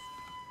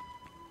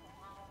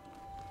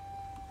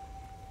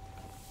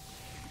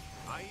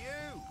 Hey,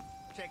 you!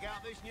 Check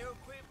out this new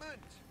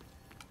equipment.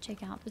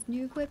 Check out this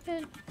new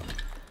equipment.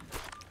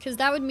 Because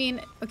that would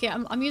mean... Okay,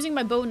 I'm using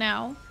my bow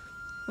now.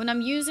 When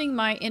I'm using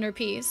my inner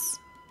piece...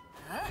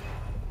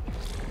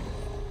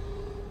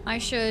 I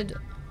should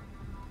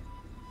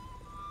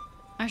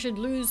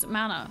lose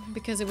mana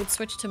because it would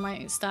switch to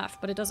my staff,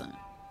 but it doesn't.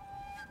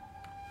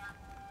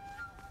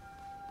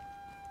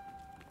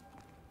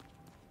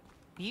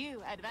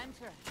 You,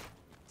 adventurer,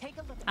 take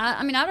a look.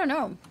 I mean, I don't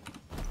know.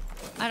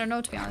 I don't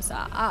know, to be honest.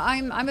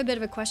 I'm a bit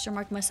of a question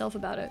mark myself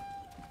about it.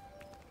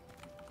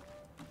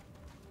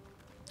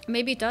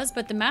 Maybe it does,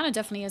 but the mana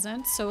definitely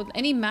isn't. So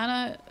any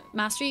mana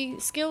mastery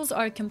skills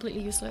are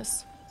completely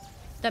useless.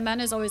 That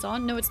mana is always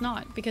on? No, it's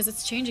not, because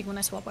it's changing when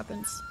I swap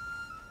weapons.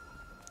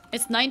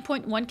 It's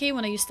 9.1k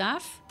when I use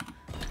staff.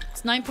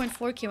 It's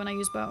 9.4k when I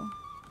use bow.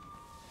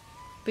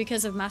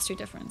 Because of mastery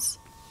difference.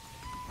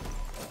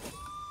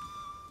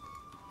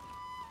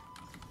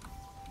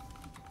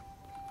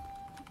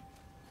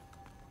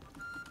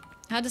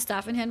 I had the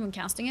staff in hand when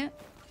casting it.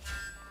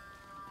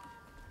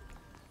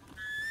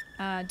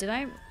 Did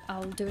I?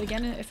 I'll do it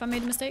again if I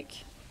made a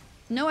mistake.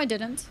 No, I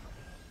didn't.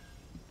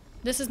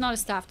 This is not a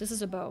staff, this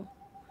is a bow.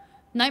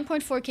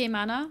 9.4k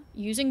mana,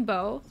 using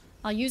bow.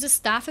 I'll use a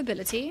staff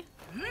ability.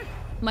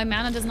 My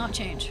mana does not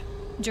change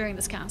during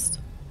this cast.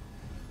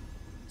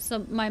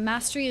 So my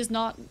mastery is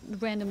not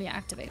randomly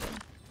activated.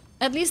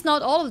 At least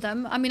not all of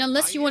them. I mean,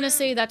 unless you want to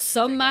say that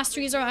some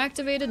masteries are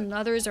activated and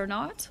others are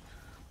not,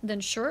 then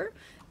sure.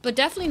 But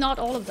definitely not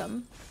all of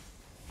them.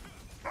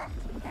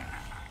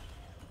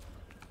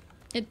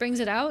 It brings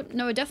it out?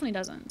 No, it definitely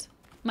doesn't.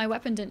 My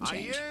weapon didn't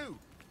change. Hey, you!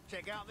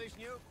 Check out this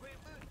new equipment.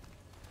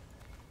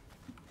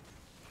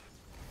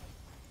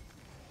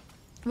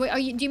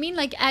 Wait, do you mean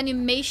like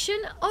animation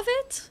of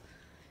it?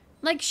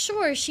 Like,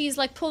 sure, she's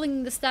like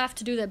pulling the staff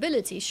to do the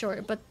ability,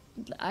 sure, but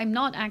I'm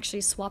not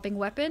actually swapping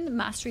weapon.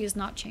 Mastery is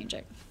not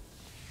changing.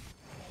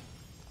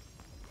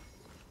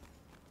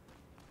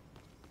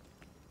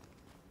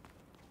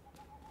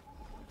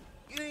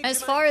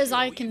 As far as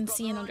I can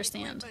see and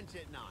understand.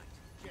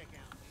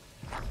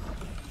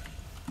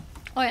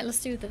 Alright,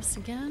 let's do this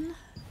again.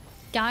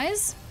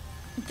 Guys,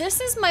 this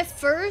is my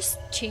first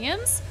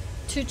chance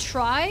to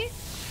try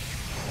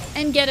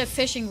and get a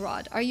fishing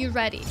rod. Are you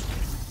ready?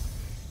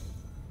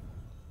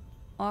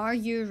 Are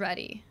you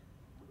ready?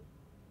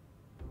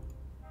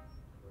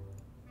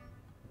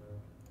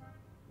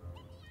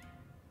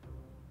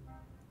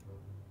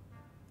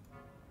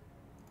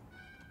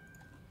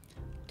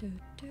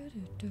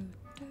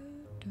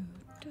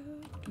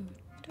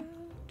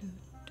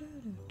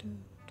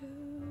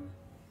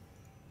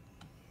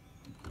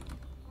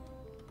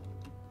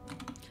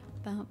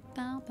 Bow,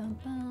 bow, bow,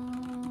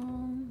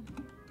 bow.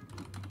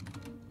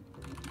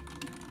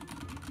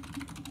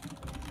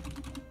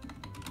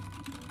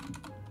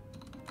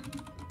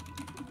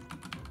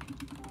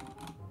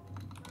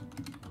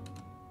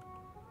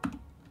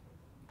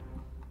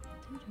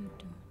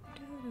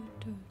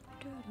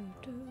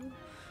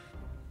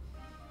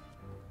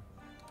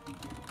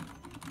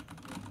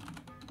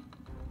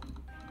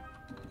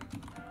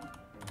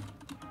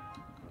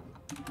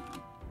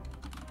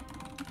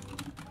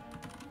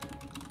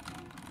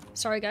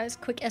 Sorry guys,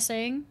 quick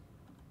essaying.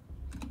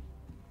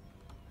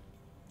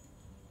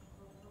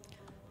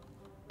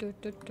 Do,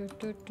 do, do,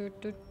 do, do,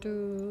 do,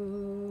 do.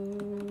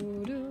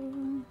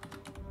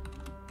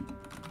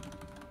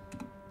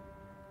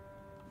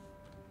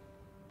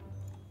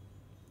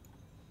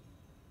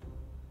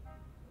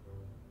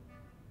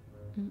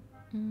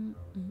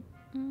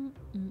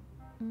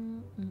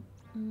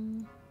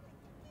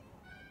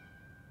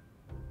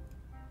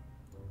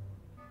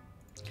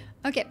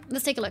 Okay,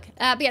 let's take a look.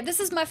 But yeah,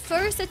 this is my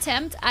first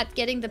attempt at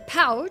getting the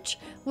pouch,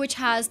 which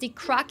has the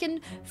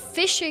Kraken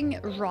fishing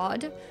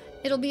rod.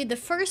 It'll be the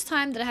first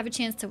time that I have a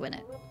chance to win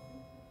it.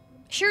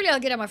 Surely I'll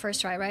get it on my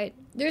first try, right?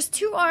 There's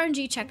 2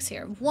 RNG checks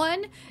here.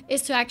 One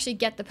is to actually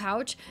get the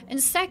pouch,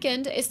 and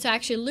second is to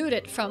actually loot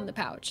it from the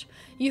pouch.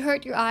 You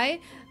hurt your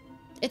eye?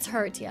 It's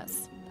hurt,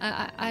 yes.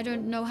 I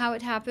don't know how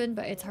it happened,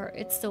 but it's hurt.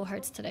 It still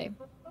hurts today.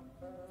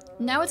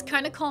 Now it's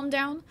kind of calmed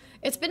down.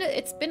 It's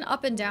been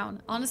up and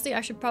down. Honestly,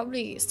 I should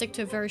probably stick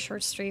to a very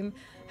short stream.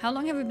 How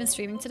long have we been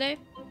streaming today?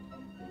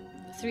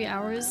 3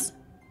 hours.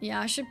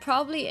 Yeah, I should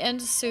probably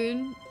end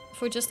soon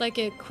for just like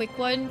a quick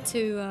one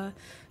to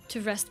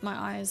rest my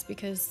eyes,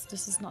 because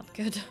this is not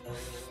good.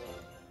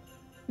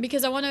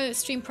 Because I want to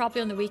stream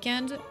properly on the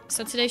weekend,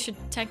 so today should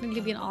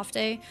technically be an off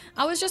day.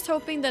 I was just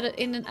hoping that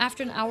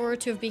after an hour or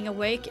two of being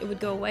awake, it would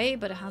go away,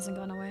 but it hasn't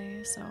gone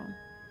away, so...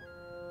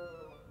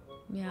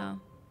 yeah.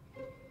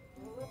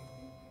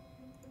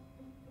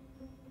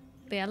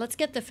 But yeah, let's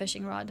get the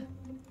fishing rod.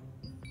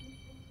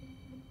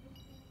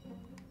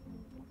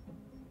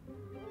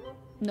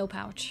 No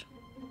pouch.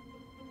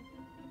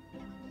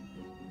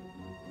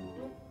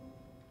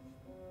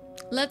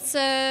 Let's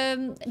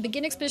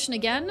begin expedition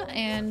again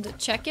and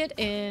check it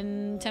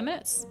in 10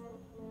 minutes.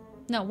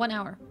 No, 1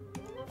 hour.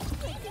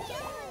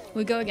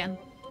 We go again.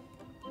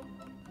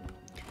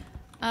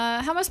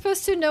 How am I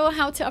supposed to know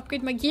how to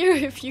upgrade my gear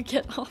if you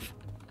get off?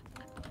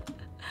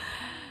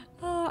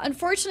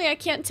 Unfortunately, I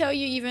can't tell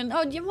you even...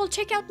 Oh, yeah, well,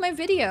 check out my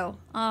video.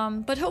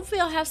 But hopefully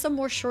I'll have some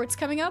more shorts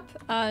coming up.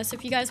 So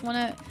if you guys want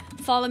to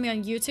follow me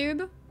on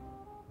YouTube.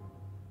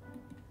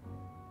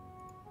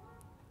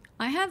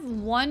 I have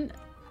one...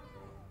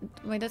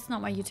 Wait, that's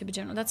not my YouTube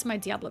channel. That's my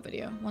Diablo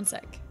video. One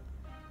sec.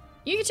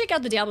 You can check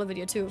out the Diablo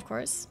video too, of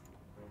course.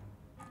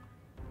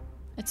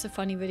 It's a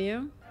funny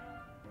video.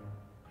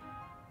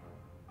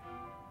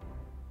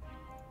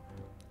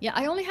 Yeah,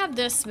 I only have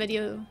this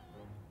video.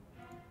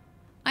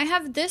 I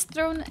have this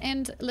Throne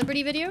and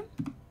Liberty video.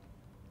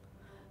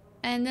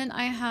 And then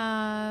I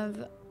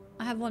have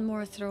one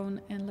more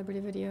Throne and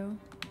Liberty video.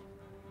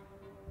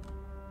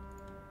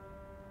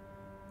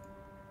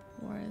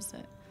 Where is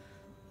it?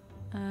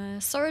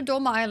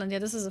 Sorodoma Island. Yeah,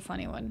 this is a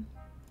funny one.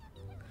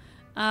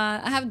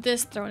 I have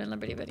this Throne and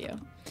Liberty video.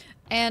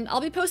 And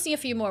I'll be posting a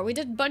few more. We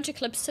did a bunch of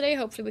clips today.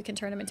 Hopefully we can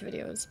turn them into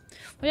videos.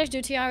 What did I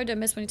do, TR? Did I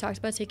miss when you talked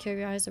about take care of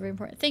your eyes? They're very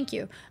important. Thank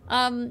you.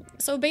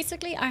 So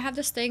basically, I have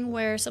this thing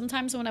where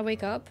sometimes when I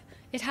wake up,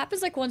 it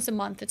happens like once a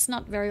month. It's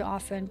not very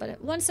often, but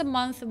once a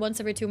month, once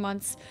every 2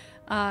 months,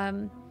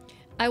 I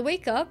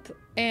wake up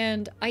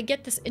and I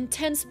get this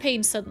intense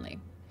pain suddenly.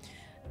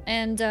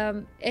 And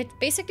it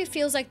basically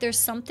feels like there's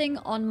something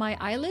on my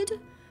eyelid.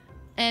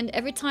 And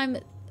every time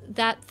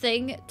that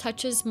thing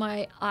touches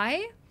my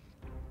eye,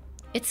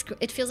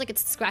 it feels like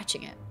it's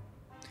scratching it.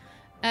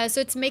 So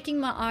it's making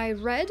my eye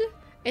red.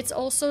 It's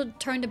also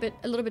turned a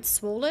little bit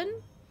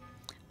swollen.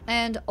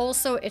 And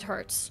also it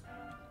hurts.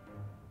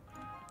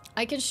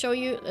 I can show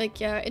you,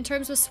 like, in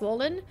terms of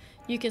swollen,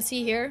 you can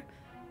see here.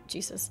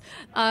 Jesus.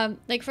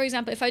 Like, for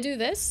example, if I do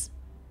this,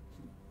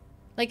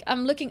 like,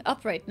 I'm looking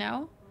up right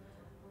now.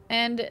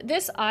 And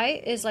this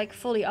eye is like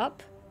fully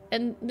up,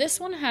 and this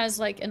one has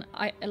like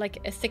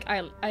a thick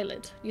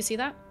eyelid. You see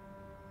that?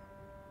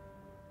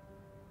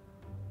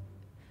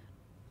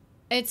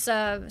 It's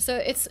so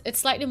it's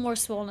slightly more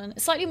swollen,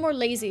 slightly more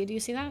lazy. Do you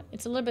see that?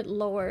 It's a little bit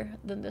lower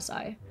than this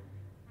eye.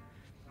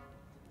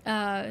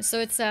 So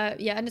it's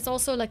yeah, and it's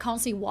also like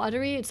constantly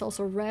watery. It's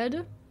also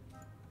red.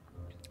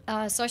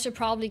 So I should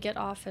probably get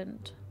off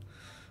and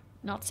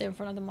not stay in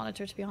front of the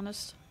monitor, to be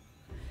honest.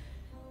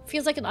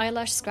 Feels like an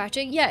eyelash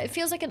scratching. Yeah, it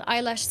feels like an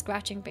eyelash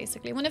scratching,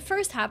 basically. When it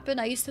first happened,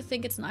 I used to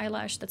think it's an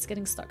eyelash that's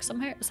getting stuck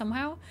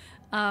somehow.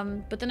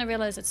 But then I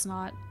realized it's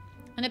not.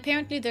 And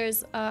apparently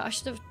there's... I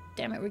should have...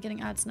 Damn it, we're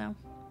getting ads now.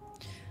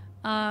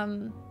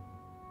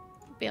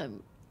 Yeah,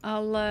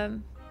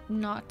 I'll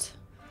not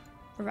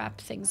wrap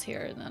things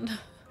here then.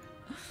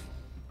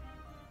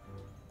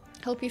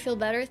 Hope you feel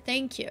better.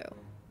 Thank you.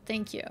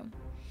 Thank you.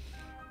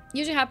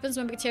 Usually happens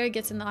when bacteria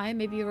gets in the eye.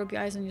 Maybe you rub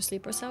your eyes in your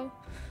sleep or so.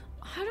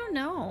 I don't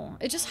know.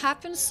 It just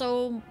happens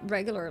so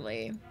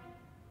regularly.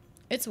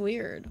 It's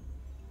weird.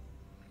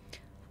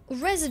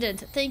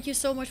 Resident, thank you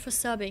so much for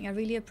subbing. I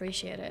really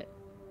appreciate it.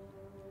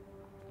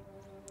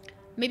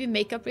 Maybe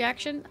makeup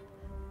reaction?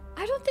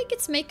 I don't think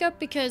it's makeup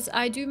because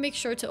I do make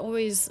sure to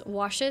always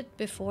wash it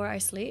before I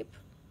sleep.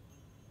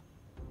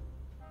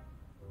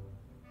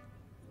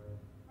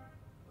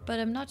 But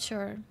I'm not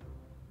sure.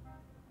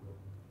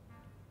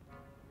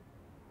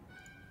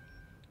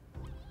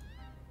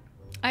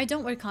 I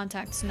don't wear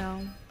contacts, no.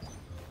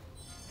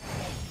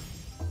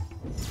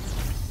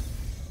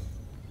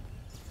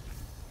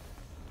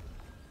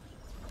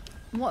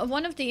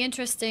 One of the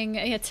interesting...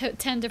 Yeah,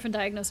 10 different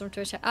diagnoses on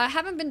Twitch. I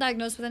haven't been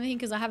diagnosed with anything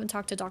because I haven't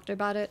talked to a doctor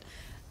about it.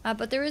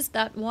 But there is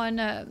that one,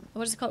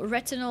 what is it called?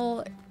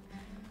 Retinal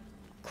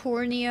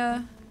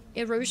cornea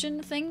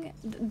erosion thing.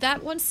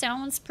 That one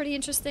sounds pretty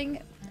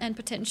interesting and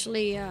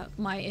potentially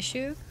my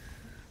issue.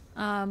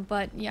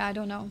 But yeah, I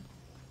don't know.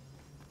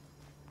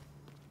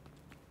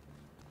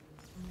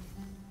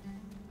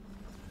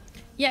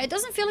 Yeah, it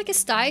doesn't feel like a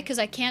sty because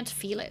I can't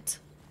feel it.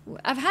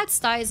 I've had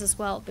styes as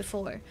well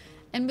before.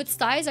 And with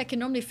styes, I can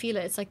normally feel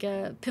it. It's like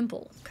a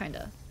pimple, kind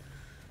of.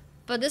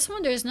 But this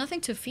one, there's nothing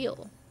to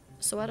feel.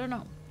 So I don't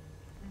know.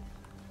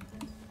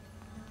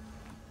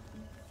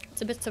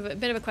 It's a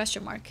bit of a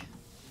question mark.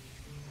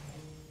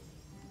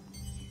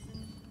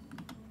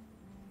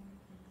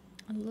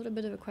 A little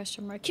bit of a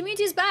question mark.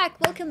 Community's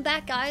back! Welcome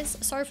back, guys!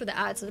 Sorry for the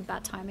ads. It's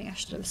bad timing. I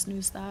should have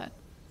snoozed that.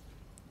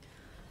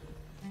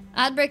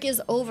 Ad break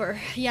is over.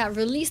 Yeah,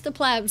 release the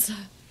plebs.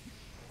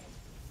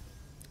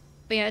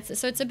 But yeah,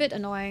 so it's a bit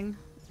annoying.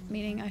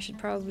 Meaning I should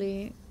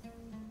probably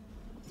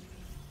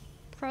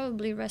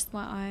rest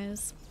my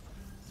eyes.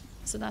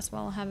 So that's why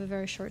I'll have a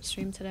very short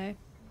stream today.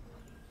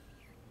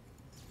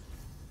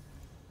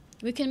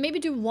 We can maybe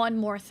do one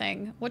more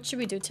thing. What should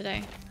we do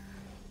today?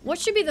 What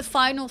should be the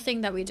final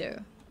thing that we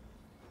do?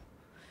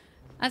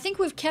 I think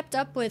we've kept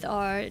up with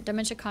our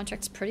dementia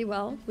contracts pretty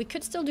well. We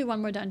could still do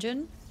one more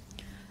dungeon.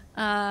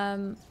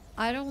 I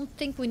don't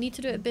think we need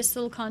to do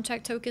abyssal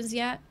contract tokens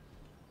yet.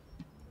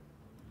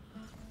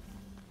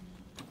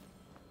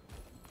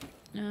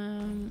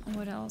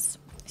 What else?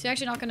 So you're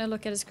actually not gonna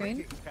look at a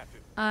screen?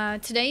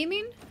 Today you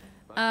mean?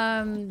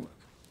 I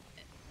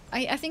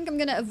think I'm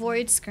gonna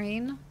avoid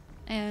screen.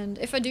 And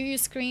if I do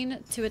use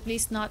screen, to at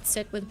least not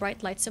sit with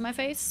bright lights in my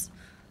face.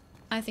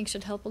 I think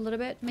should help a little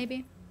bit,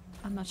 maybe.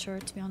 I'm not sure,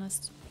 to be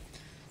honest.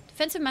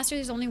 Defensive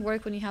masteries only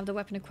work when you have the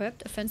weapon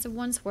equipped. Offensive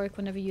ones work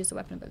whenever you use the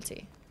weapon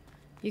ability.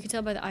 You can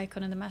tell by the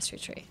icon in the mastery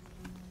tree.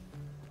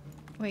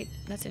 Wait,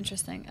 that's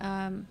interesting.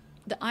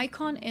 The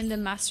icon in the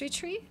mastery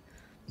tree?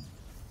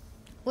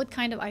 What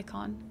kind of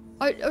icon?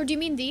 Or do you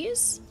mean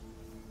these?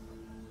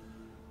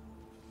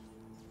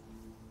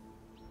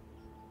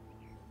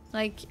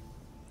 Like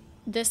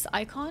this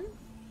icon?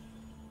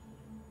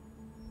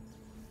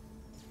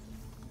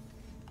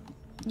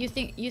 You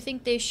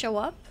think they show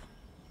up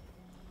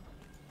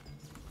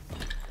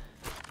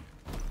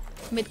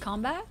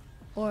mid-combat?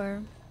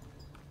 Or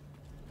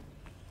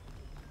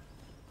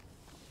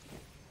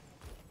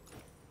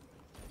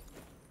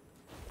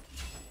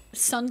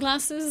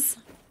sunglasses?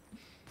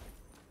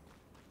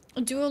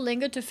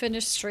 Duolingo to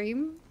finish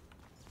stream?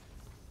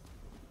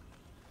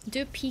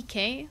 Do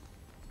PK?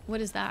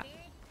 What is that?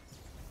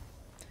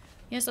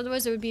 Yes,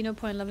 otherwise there would be no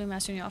point in leveling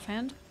master in your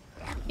offhand.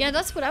 Yeah,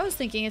 that's what I was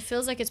thinking. It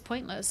feels like it's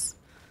pointless.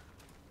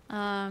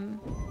 So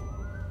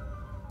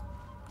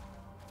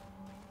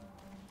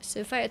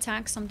if I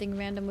attack something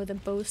random with a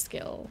bow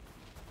skill...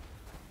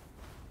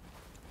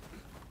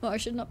 Well, I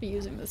should not be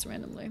using this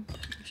randomly.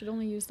 I should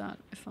only use that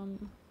if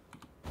I'm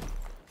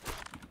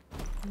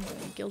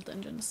doing guild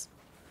engines.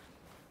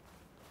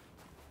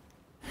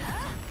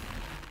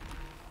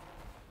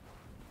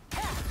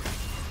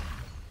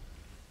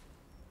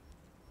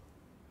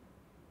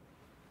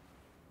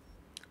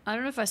 I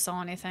don't know if I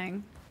saw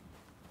anything.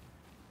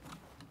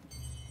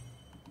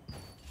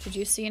 Did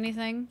you see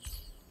anything?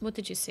 What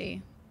did you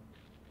see?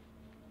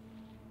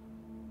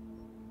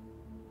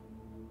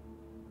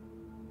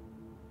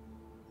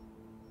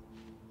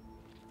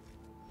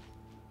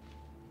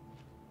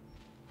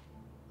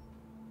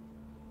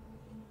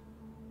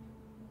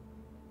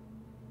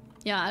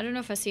 Yeah, I don't know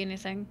if I see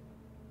anything.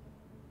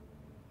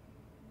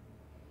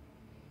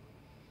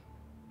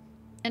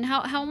 And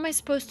how am I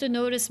supposed to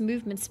notice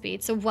movement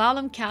speed? So while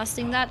I'm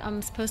casting that,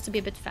 I'm supposed to be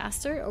a bit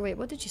faster? Or wait,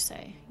 what did you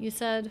say? You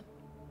said...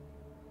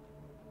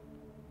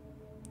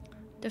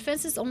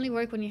 Defenses only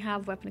work when you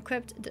have weapon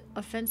equipped. The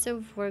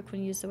offensive work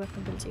when you use the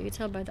weapon ability. You can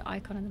tell by the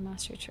icon in the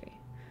mastery tree.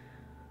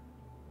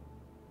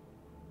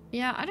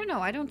 Yeah, I don't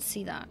know. I don't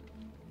see that.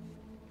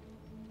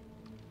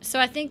 So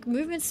I think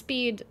movement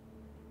speed...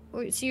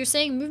 So you're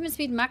saying movement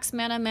speed, max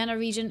mana, mana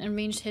regen, and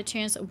ranged hit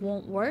chance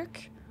won't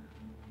work?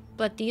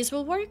 But these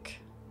will work?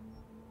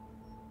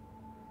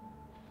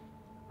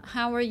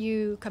 How are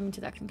you coming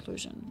to that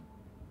conclusion?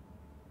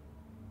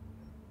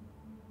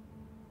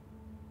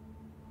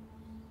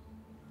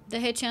 The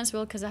hit chance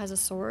will because it has a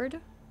sword.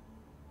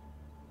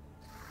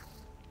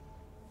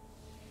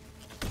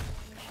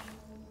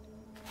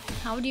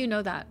 How do you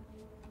know that?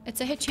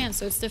 It's a hit chance,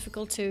 so it's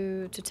difficult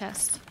to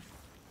test.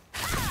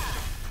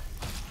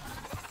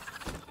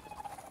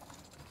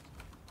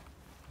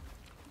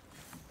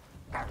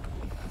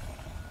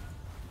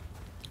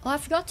 Oh, I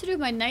forgot to do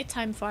my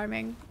nighttime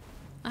farming.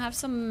 I have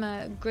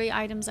some gray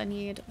items I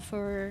need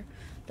for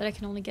that I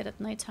can only get at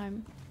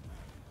nighttime.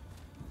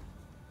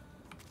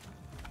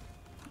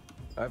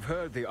 I've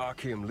heard the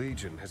Archaeum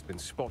Legion has been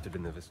spotted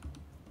in the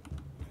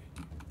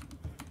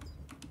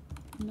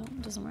No,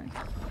 it doesn't work.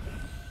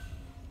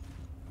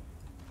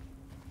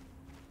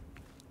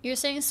 You're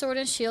saying sword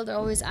and shield are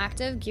always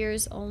active, gear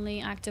is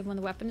only active when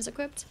the weapon is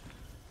equipped?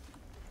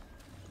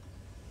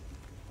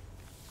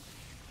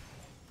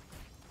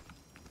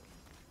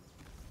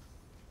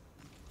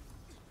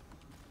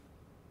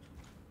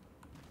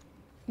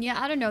 Yeah,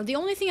 I don't know. The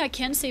only thing I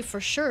can say for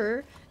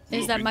sure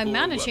is that my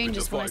mana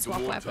changes when I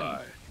swap weapon.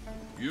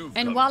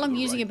 And while I'm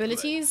using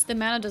abilities, the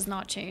mana does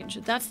not change.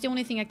 That's the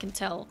only thing I can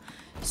tell.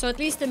 So at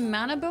least the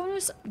mana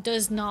bonus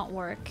does not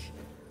work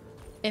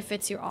if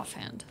it's your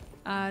offhand.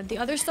 The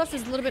other stuff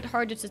is a little bit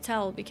harder to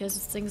tell because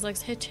it's things like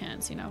hit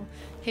chance, you know.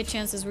 Hit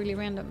chance is really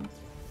random.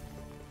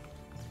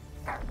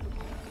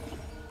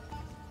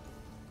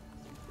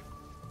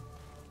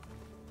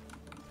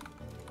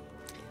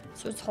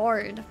 So it's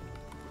hard.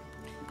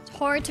 It's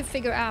hard to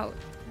figure out.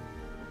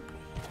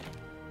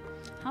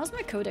 How's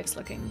my codex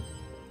looking?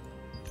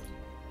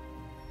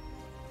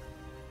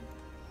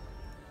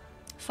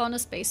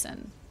 Faunus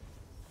Basin.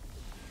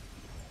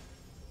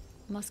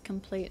 Must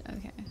complete,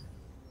 okay.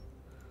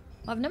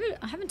 Well,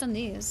 I haven't done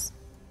these.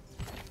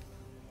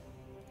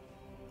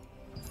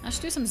 I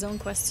should do some zone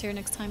quests here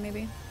next time,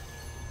 maybe.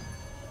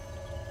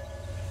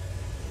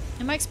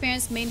 In my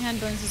experience, main hand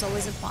bonuses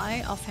always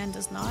apply, offhand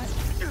does not.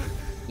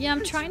 Yeah,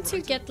 I'm trying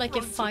to get like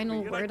a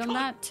final word on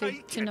that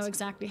to know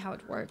exactly how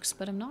it works,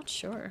 but I'm not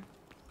sure.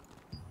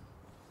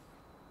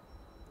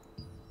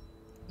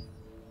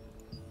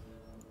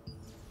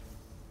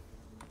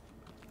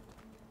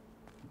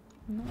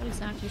 I'm not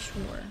exactly sure.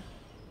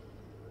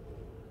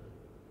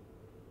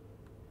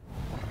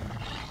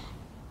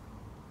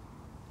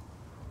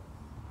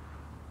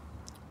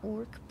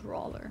 Orc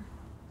Brawler.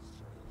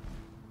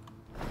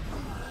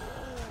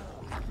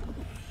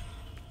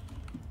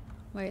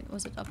 Wait,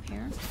 was it up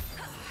here?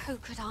 Who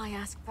could I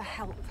ask for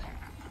help?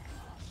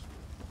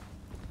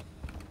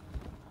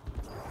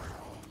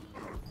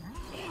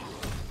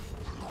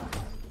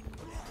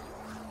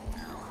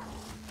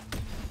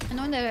 I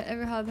know that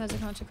every hub has a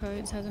contract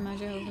code, has a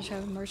magic over share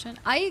with merchant.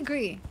 I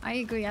agree. I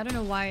agree. I don't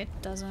know why it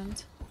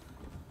doesn't.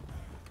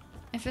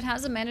 If it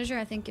has a manager,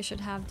 I think you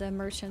should have the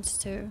merchants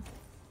too.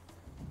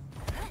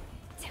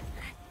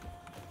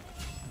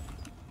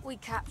 We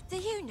capped the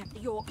unit,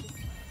 York.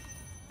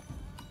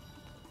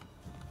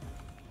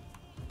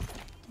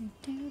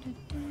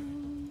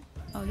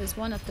 Oh, there's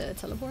one at the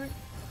teleport.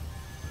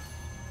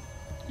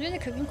 During the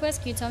cooking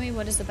quest, can you tell me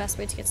what is the best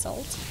way to get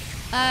salt?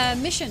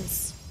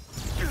 Missions.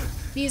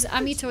 These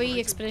Amitoi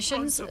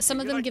expeditions,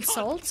 some of them give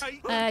salt.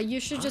 You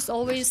should just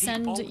always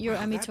send your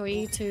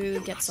Amitoi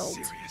to get salt.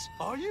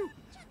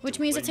 Which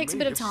means it takes a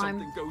bit of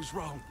time.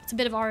 It's a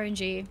bit of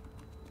RNG.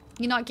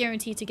 You're not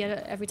guaranteed to get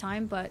it every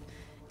time, but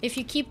if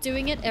you keep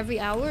doing it every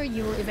hour,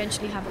 you will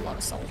eventually have a lot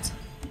of salt.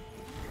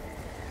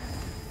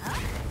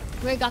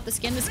 Where I got the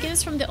skin? The skin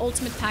is from the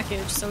ultimate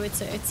package, so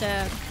it's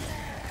a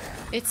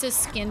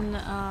skin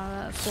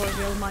for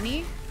real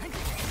money.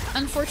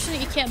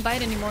 Unfortunately, you can't buy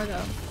it anymore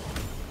though.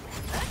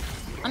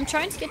 I'm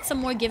trying to get some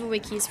more giveaway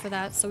keys for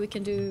that, so we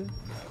can do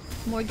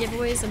more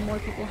giveaways and more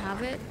people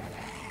have it.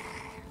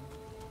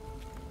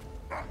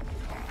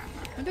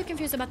 I'm a bit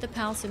confused about the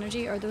PAL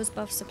synergy. Are those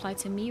buffs applied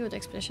to me or the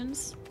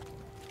expeditions?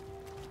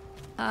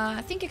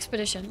 I think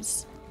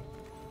expeditions,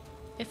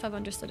 if I've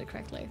understood it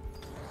correctly.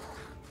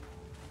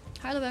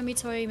 High level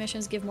Amitoi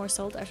missions give more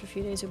salt after a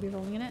few days you'll be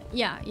rolling in it.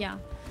 Yeah, yeah.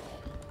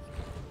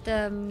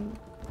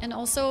 And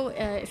also,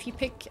 if you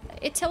pick,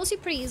 it tells you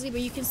pretty easily,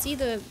 but you can see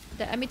the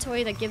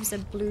Amitoi that gives a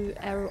blue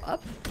arrow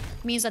up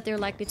means that they're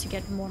likely to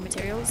get more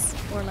materials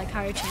or like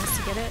higher chance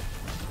to get it.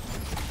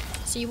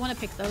 So you want to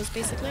pick those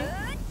basically.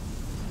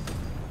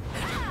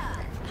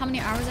 How many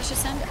hours I should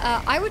send?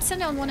 I would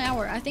send it on 1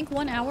 hour. I think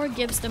 1 hour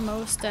gives the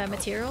most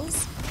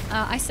materials.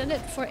 I send it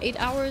for 8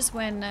 hours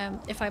when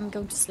if I'm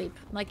going to sleep,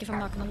 like if I'm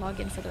not going to log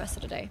in for the rest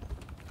of the day.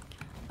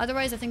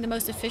 Otherwise, I think the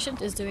most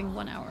efficient is doing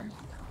 1 hour.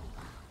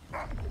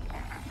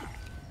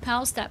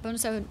 PAL stat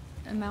bonus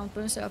amount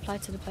bonus to apply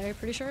to the player,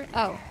 pretty sure.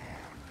 Oh.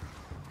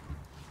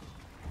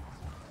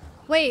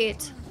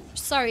 Wait.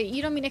 Sorry,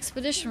 you don't mean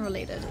expedition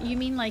related. You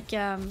mean like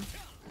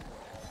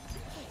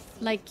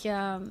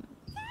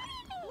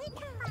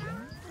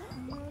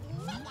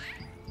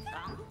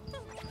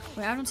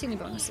Wait, I don't see any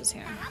bonuses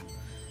here.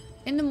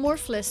 In the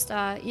morph list,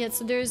 yeah,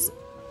 so there's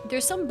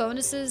some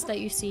bonuses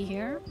that you see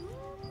here.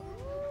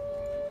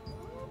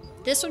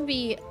 This would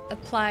be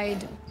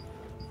applied...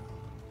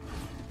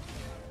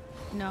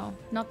 No,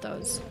 not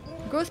those.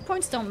 Growth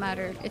points don't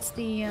matter. It's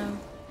the...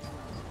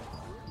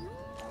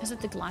 Is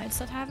it the glides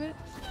that have it?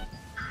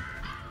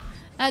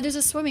 There's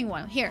a swimming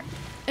one. Here.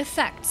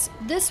 Effects.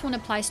 This one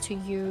applies to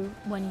you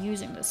when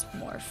using this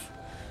morph.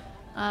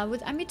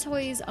 With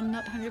Amitoys, I'm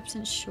not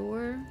 100%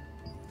 sure.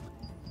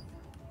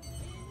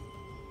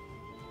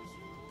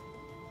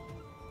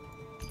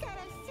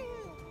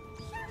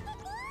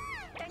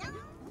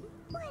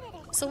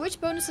 So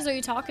which bonuses are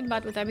you talking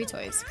about with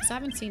Amitoys? Because I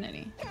haven't seen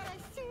any.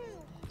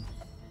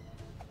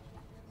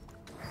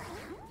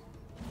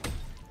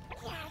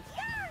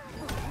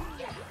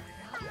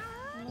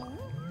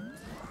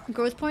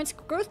 Growth points?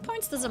 Growth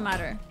points doesn't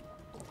matter.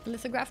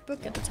 Lithograph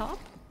book at the top.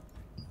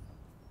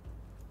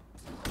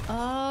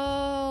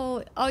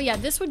 Oh yeah,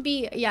 this would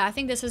be, yeah, I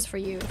think this is for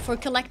you. For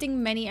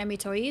collecting many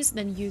Amitoys,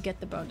 then you get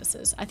the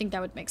bonuses. I think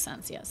that would make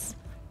sense, yes.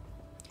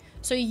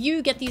 So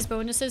you get these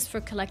bonuses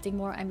for collecting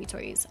more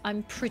Amitoys,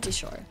 I'm pretty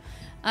sure.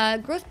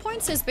 Growth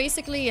points is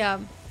basically,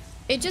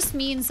 it just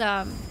means,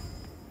 growth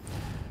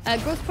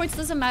points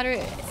doesn't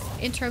matter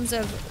in terms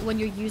of when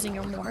you're using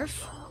your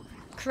morph.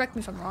 Correct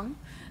me if I'm wrong.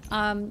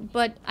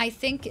 But I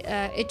think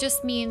it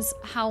just means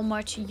how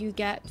much you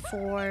get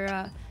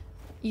for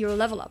your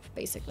level up,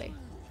 basically.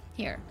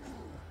 Here.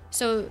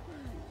 So,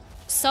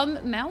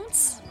 some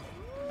mounts,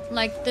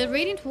 like the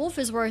Radiant Wolf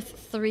is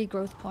worth 3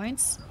 growth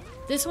points.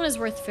 This one is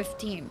worth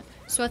 15.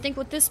 So I think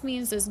what this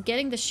means is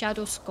getting the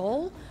Shadow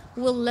Skull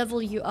will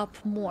level you up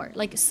more.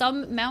 Like,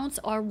 some mounts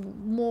are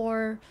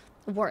more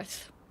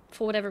worth,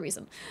 for whatever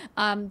reason.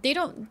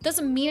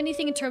 Doesn't mean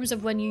anything in terms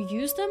of when you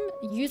use them.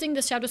 Using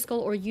the Shadow Skull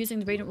or using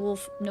the Radiant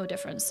Wolf, no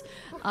difference.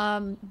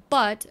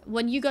 But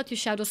when you got your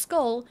Shadow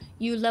Skull,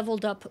 you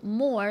leveled up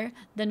more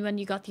than when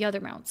you got the other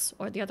mounts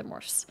or the other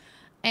morphs.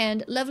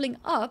 And leveling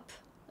up,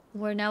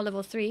 we're now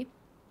level 3,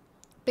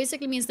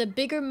 basically means the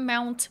bigger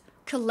mount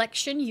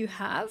collection you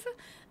have,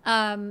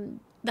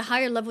 the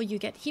higher level you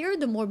get here,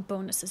 the more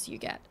bonuses you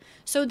get.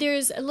 So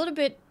there's a little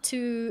bit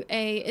to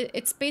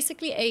it's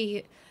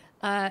basically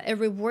a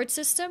reward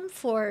system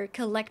for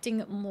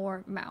collecting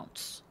more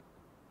mounts.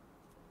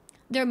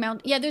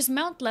 There's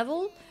mount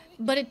level,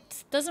 but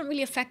it doesn't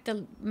really affect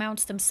the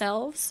mounts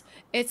themselves.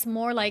 It's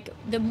more like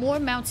the more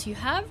mounts you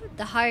have,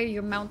 the higher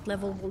your mount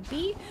level will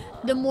be,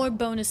 the more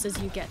bonuses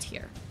you get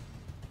here.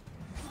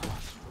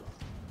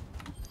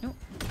 Nope.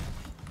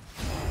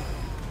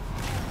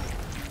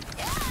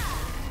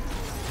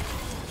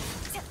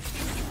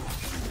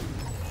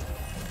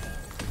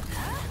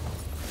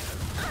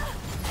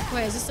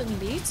 Wait, is this an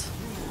elite?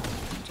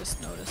 I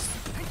just noticed.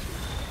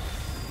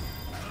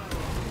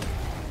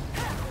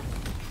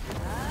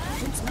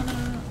 Oops, no.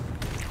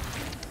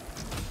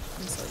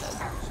 I'm so dead.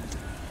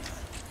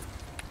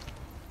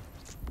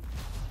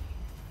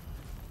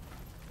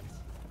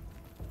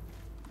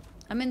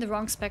 I'm in the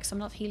wrong spec, so I'm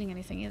not healing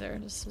anything either.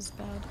 This is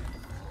bad.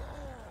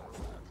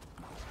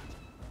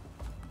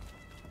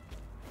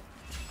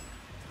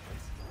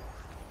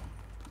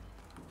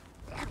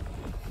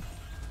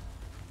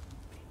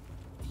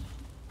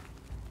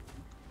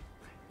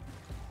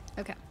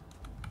 Okay.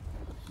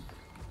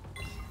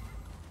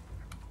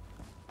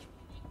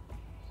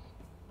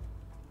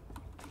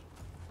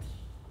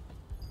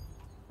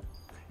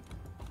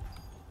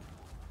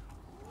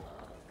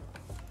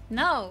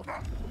 No!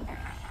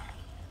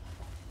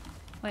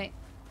 Wait.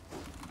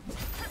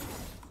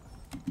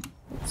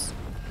 Oops.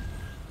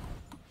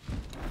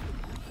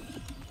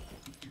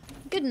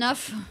 Good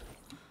enough.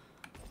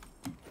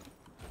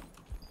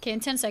 Okay, in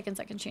 10 seconds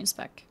I can change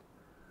spec.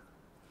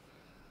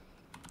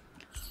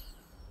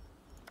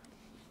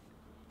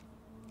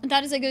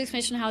 That is a good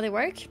explanation of how they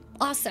work.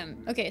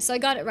 Awesome. Okay, so I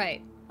got it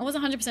right. I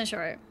wasn't 100%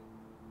 sure.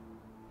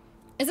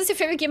 Is this your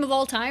favorite game of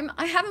all time?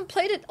 I haven't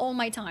played it all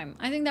my time.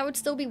 I think that would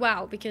still be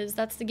WoW, because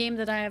that's the game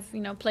that I have,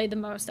 played the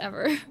most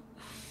ever.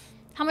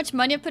 How much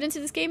money I put into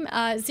this game?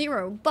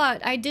 0.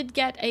 But I did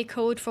get a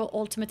code for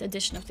Ultimate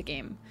Edition of the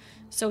game.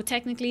 So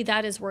technically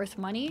that is worth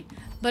money.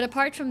 But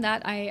apart from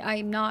that,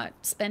 I'm not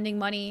spending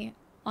money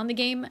on the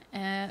game.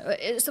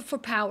 It's for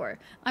power.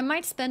 I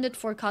might spend it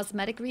for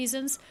cosmetic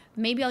reasons.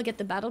 Maybe I'll get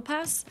the Battle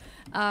Pass.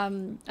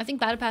 I think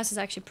Battle Pass is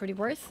actually pretty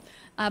worth.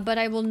 But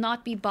I will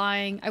not be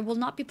putting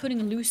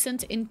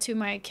Lucent into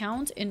my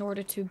account in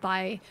order to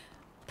buy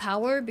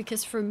power,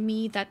 because for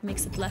me that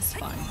makes it less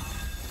fun.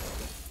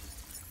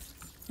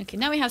 Okay,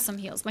 now we have some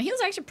heals. My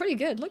heals are actually pretty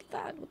good. Look at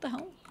that. What the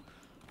hell?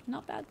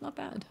 Not bad, not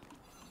bad.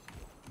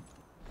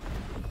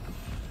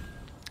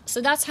 So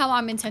that's how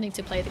I'm intending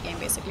to play the game,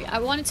 basically. I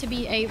want it to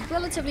be a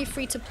relatively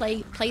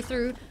free-to-play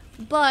playthrough,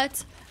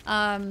 but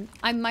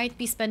I might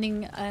be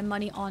spending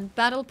money on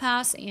Battle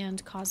Pass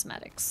and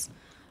cosmetics.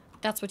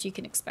 That's what you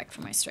can expect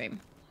from my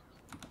stream.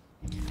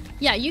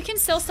 Yeah, you can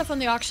sell stuff on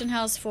the auction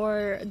house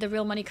for the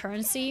real money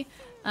currency,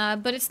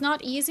 but it's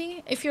not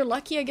easy. If you're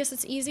lucky, I guess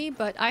it's easy,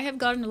 but I have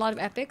gotten a lot of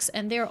epics,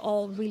 and they're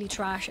all really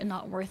trash and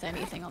not worth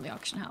anything on the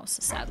auction house,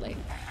 sadly.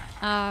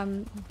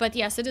 But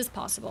yes, it is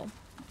possible.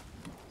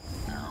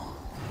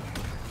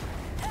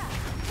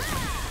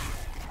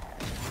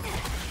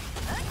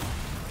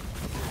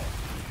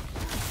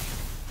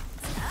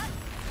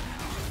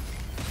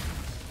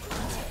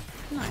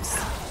 Nice.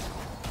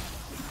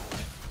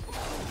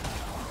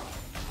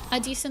 A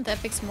decent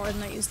epics more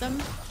than I use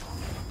them.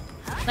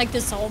 Like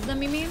dissolve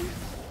them, you mean?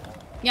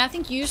 Yeah, I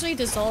think usually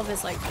dissolve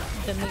is like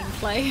the main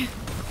play.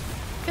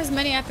 Because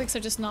many epics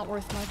are just not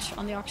worth much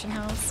on the auction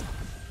house.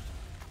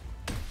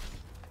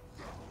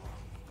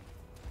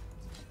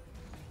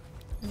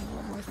 And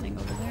one more thing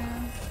over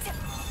there.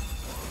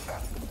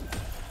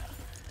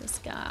 This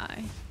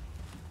guy.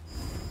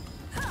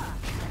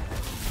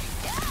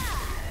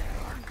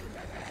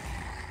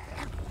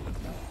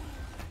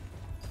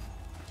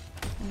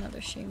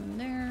 Another shaman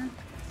there.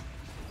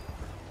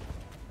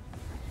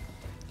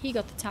 He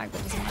got the tag,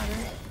 but doesn't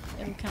matter.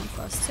 It'll count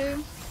for us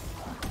too.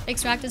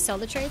 Extract and sell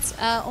the traits.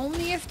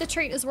 Only if the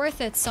trait is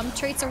worth it. Some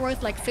traits are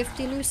worth like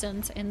 50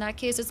 lucent. In that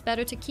case, it's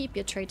better to keep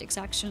your trait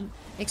extraction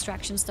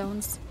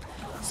stones.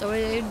 So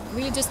it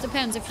really just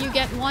depends. If you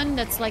get one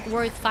that's like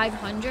worth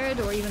 500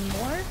 or even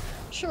more,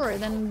 sure,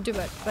 then do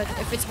it. But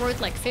if it's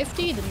worth like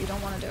 50, then you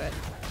don't want to do it.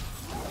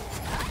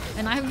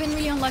 And I have been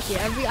really unlucky.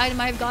 Every item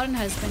I've gotten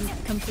has been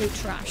complete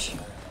trash.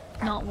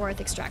 Not worth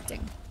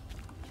extracting.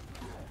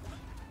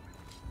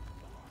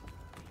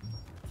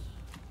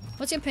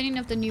 What's your opinion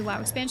of the new WoW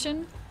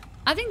expansion?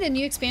 I think the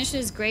new expansion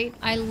is great.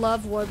 I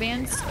love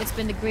Warbands. It's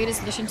been the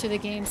greatest addition to the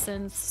game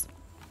since,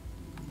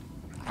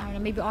 I don't know,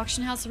 maybe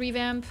Auction House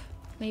revamp,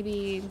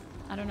 maybe,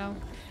 I don't know.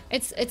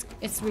 It's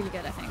really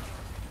good, I think.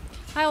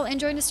 I'll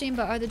enjoy the stream,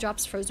 but are the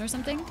drops frozen or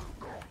something?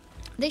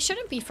 They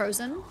shouldn't be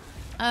frozen.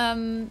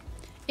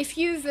 If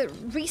you've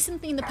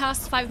recently in the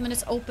past 5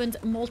 minutes opened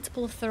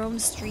multiple Throne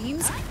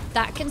streams,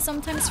 that can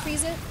sometimes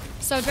freeze it.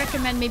 So I'd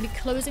recommend maybe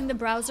closing the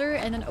browser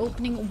and then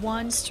opening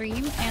one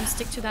stream and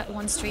stick to that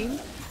one stream.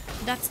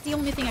 That's the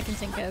only thing I can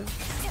think of.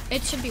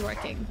 It should be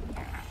working.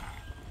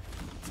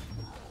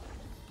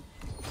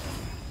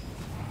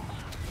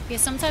 Yeah,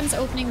 sometimes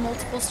opening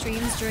multiple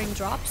streams during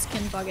drops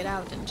can bug it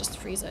out and just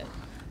freeze it.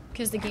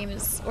 Because the game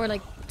is, or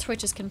like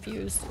Twitch is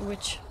confused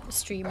which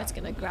stream it's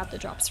gonna grab the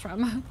drops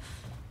from.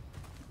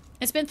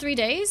 It's been 3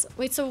 days?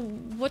 Wait, so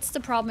what's the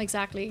problem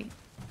exactly?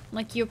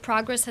 Like your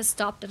progress has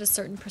stopped at a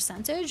certain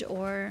percentage,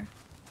 or...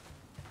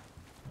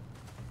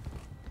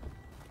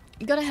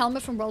 You got a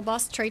helmet from World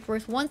Boss, trait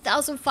worth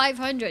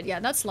 1,500. Yeah,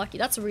 that's lucky.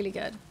 That's really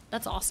good.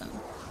 That's awesome.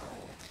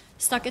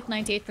 Stuck at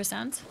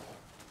 98%.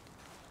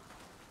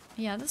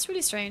 Yeah, that's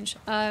really strange.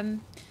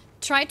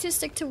 Try to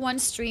stick to one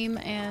stream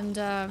and...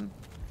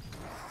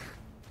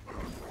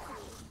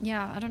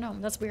 yeah, I don't know.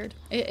 That's weird.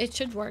 It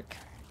should work.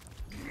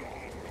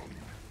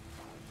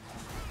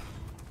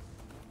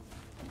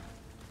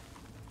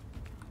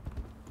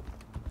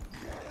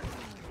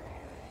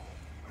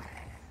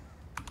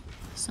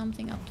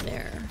 Something up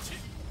there.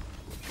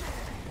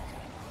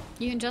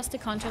 You can adjust the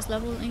contrast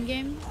level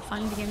in-game.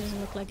 Finally, the game doesn't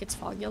look like it's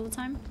foggy all the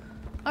time.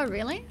 Oh,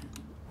 really?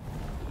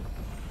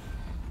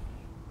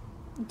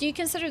 Do you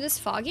consider this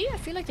foggy? I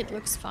feel like it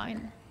looks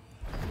fine.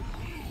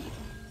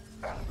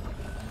 I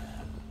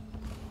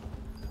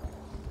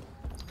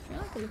feel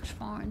like it looks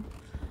fine.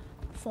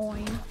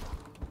 Fine.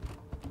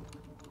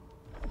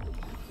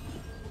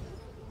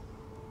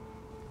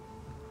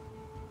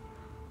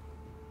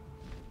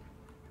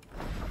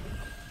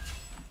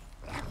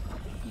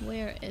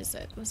 Where is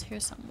it? It was here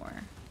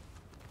somewhere.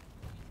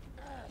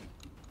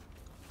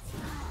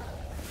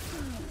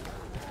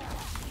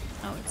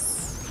 Oh,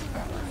 it's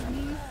above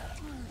me.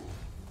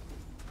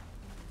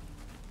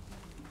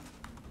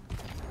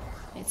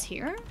 It's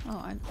here?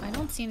 Oh, I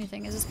don't see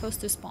anything. Is it supposed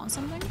to spawn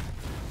something?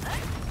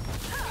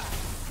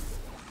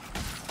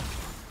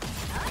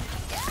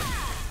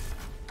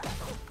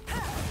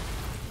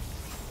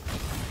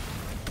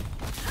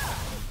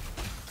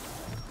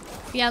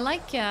 Yeah, I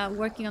like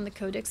working on the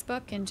Codex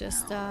book and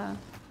just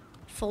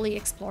fully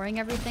exploring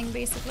everything,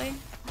 basically.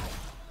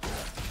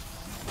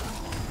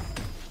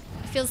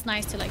 It feels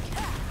nice to, like,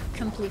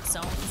 complete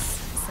zones,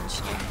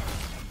 essentially.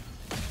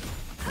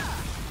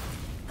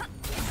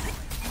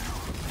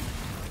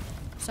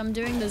 So I'm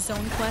doing the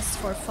zone quest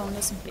for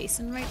Faunus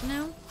Basin right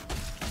now.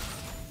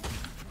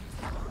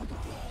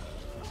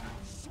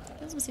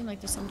 Doesn't seem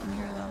like there's something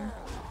here, though.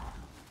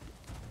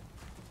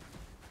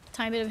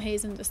 Tiny bit of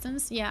haze in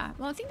distance. Yeah,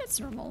 well, I think that's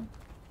normal.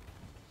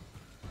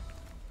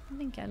 I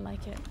think I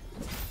like it.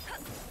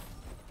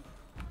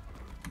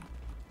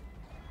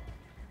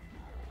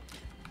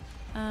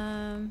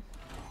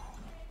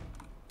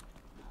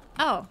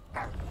 Oh,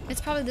 it's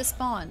probably the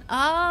spawn.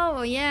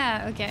 Oh,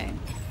 yeah, okay.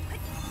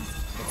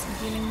 Get some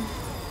healing.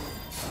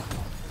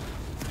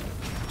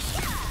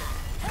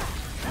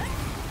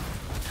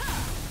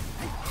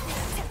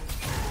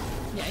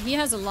 Yeah, he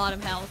has a lot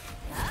of health.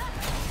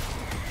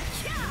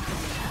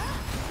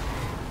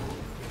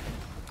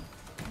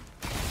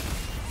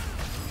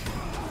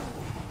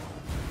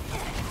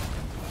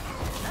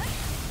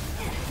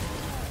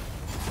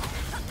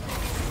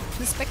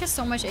 The spec has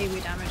so much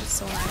AoE damage, it's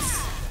so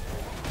nice.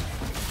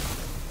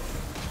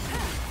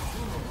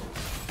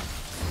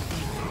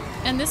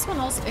 And this one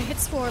also, it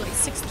hits for like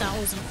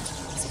 6,800.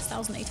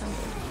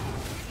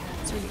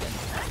 It's really good.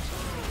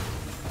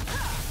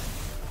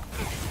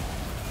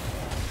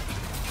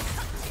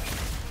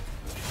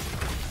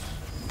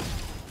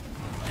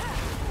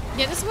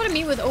 Yeah, this is what I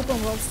mean with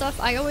open world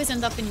stuff. I always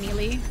end up in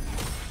melee.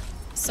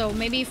 So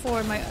maybe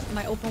for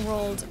my open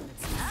world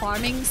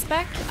farming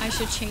spec, I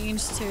should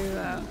change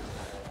to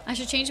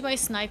my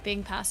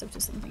sniping passive to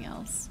something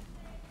else.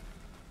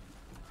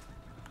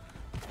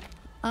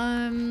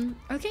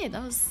 Okay,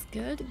 that was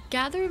good.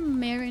 Gather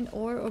marine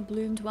ore or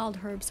bloomed wild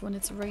herbs when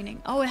it's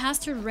raining. Oh, it has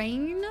to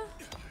rain?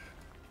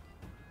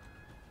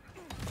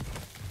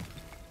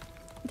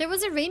 There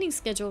was a raining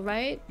schedule,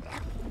 right?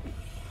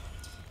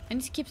 I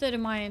need to keep that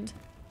in mind.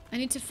 I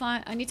need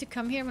to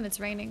come here when it's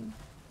raining.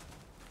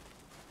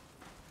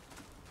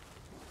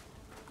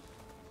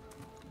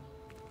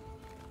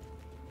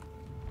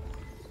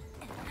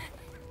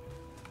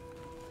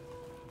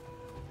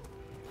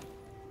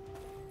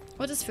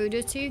 What does food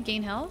do to you?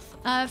 Gain health?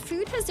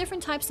 Food has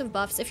different types of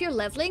buffs. If you're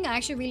leveling, I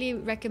actually really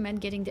recommend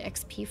getting the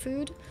XP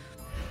food.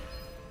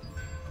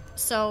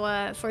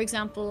 So, for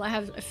example, I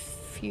have a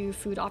few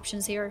food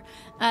options here.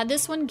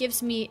 This one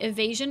gives me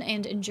evasion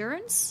and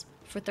endurance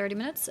for 30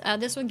 minutes.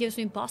 This one gives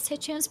me boss hit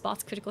chance,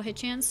 boss critical hit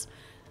chance.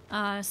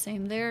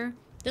 Same there.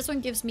 This one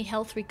gives me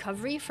health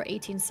recovery for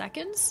 18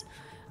 seconds.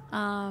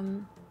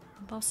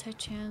 Boss hit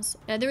chance.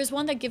 There is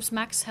one that gives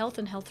max health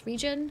and health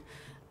regen.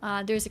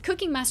 There's a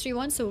cooking mastery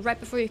one, so right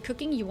before you're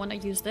cooking, you want to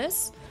use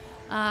this.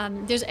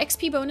 There's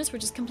XP bonus,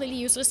 which is completely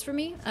useless for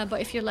me,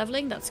 but if you're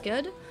leveling, that's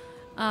good.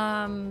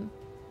 And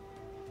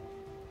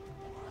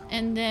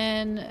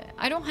then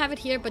I don't have it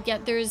here, but yeah,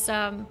 there's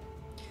a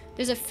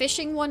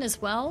fishing one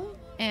as well,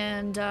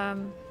 and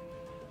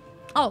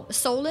oh,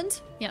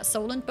 Solent, yeah,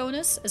 Solent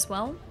bonus as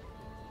well.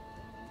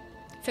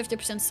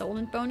 50%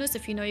 Solent bonus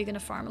if you know you're gonna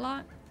farm a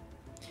lot.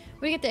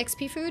 We get the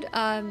XP food.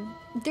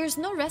 There's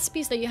no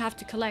recipes that you have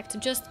to collect.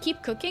 Just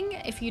keep cooking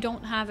if you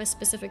don't have a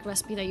specific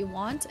recipe that you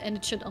want, and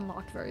it should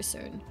unlock very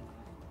soon.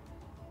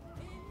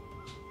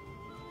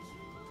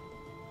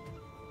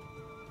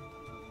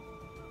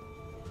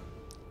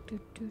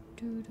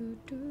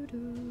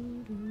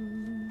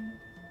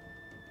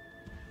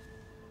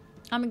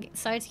 I'm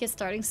excited to get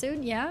starting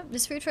soon. Yeah,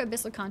 there's food for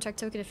Abyssal Contract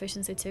token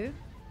efficiency too.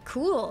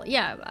 Cool.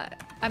 Yeah,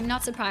 I'm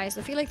not surprised.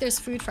 I feel like there's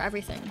food for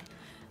everything.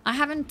 I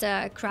haven't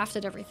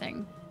crafted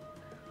everything.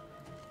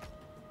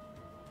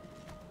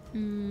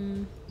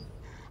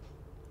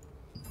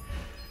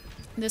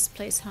 This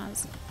place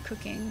has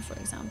cooking, for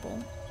example.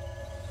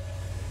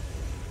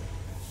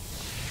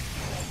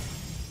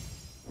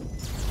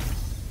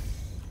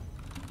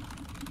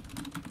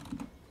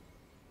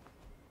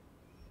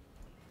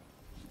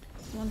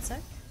 One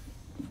sec.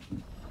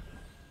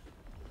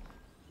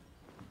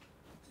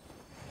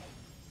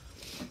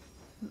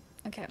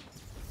 Okay.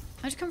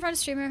 I just confronted a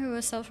streamer who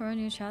was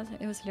self-promoting in chat.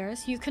 It was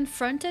hilarious. You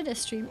confronted a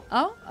stream.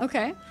 Oh,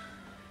 okay.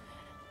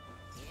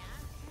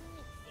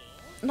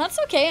 That's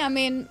okay. I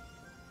mean,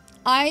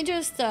 I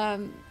just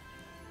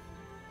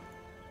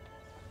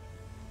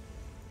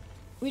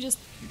we just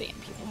ban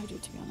people who do,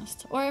 to be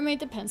honest. Or it may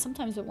depend.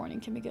 Sometimes the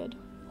warning can be good,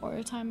 or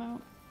a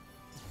timeout.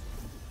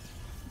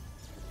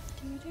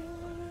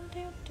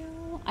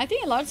 I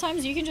think a lot of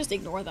times you can just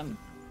ignore them.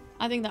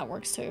 I think that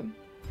works too.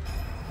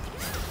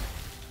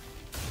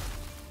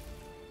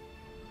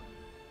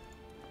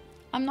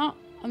 I'm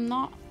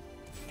not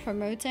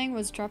promoting,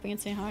 was dropping and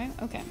saying hi.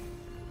 Okay.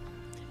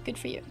 Good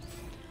for you.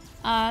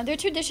 There are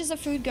 2 dishes of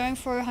food going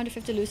for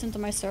 150 lucent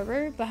on my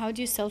server, but how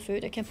do you sell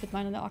food? I can't put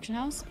mine on the auction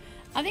house.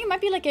 I think it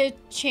might be like a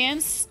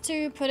chance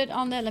to put it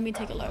on there. Let me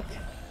take a look.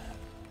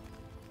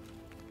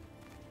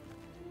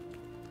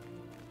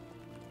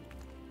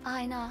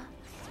 Aina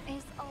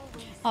is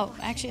always. Oh,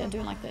 actually, I'm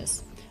doing like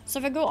this. So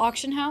if I go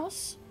auction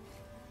house,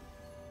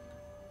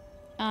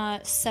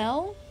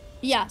 sell.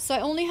 Yeah, so I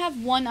only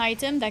have 1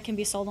 item that can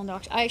be sold on the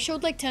auction. I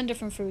showed like 10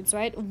 different foods,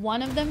 right?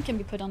 1 of them can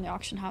be put on the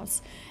auction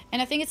house.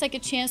 And I think it's like a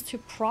chance to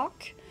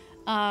proc.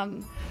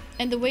 And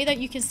the way that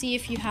you can see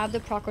if you have the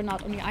proc or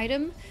not on your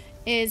item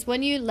is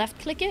when you left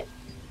click it,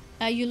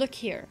 you look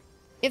here.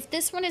 If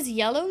this one is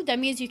yellow, that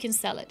means you can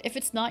sell it. If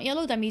it's not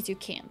yellow, that means you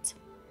can't.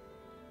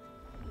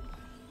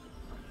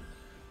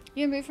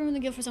 You can move from the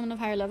guild for someone of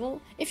higher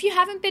level. If you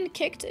haven't been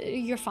kicked,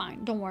 you're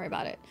fine. Don't worry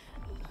about it.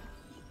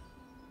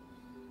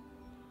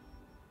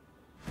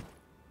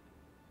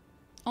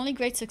 Only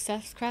great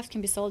success crafts can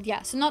be sold.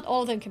 Yeah, so not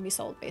all of them can be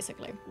sold,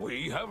 basically.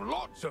 We have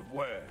lots of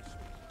wares.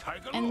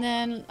 Take a And look.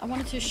 then I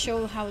wanted to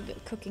show how the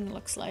cooking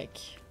looks like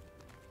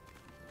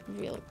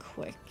real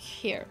quick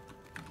here.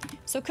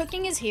 So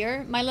cooking is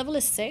here. My level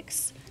is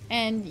 6,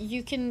 and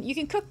you can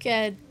cook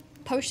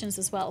potions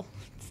as well.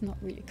 It's not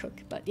really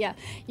cook, but yeah,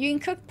 you can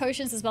cook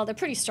potions as well. They're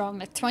pretty strong,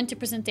 like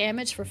 20%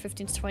 damage for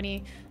 15 to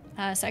 20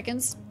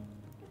 seconds.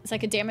 It's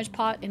like a damage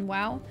pot in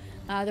WoW.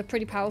 They're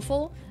pretty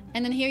powerful.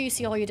 And then here you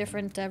see all your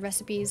different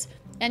recipes.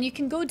 And you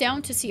can go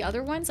down to see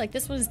other ones. Like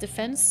this one is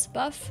defense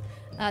buff.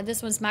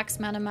 This one's max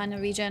mana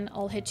regen,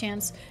 all hit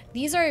chance.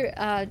 These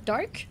are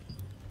dark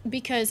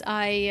because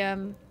I...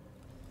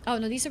 oh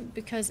no, these are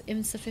because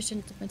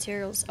insufficient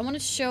materials. I want to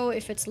show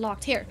if it's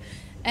locked. Here.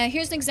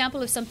 Here's an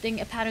example of something,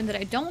 a pattern that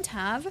I don't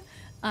have,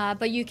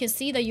 but you can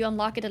see that you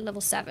unlock it at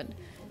level 7.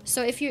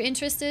 So if you're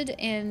interested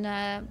in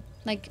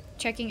like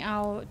checking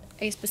out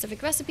a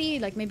specific recipe,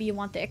 like maybe you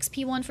want the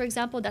XP one, for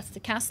example, that's the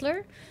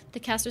Castler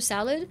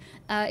salad.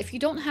 If you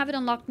don't have it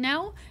unlocked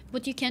now,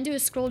 what you can do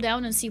is scroll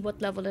down and see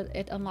what level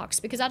it unlocks,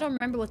 because I don't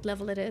remember what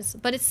level it is,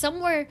 but it's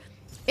somewhere,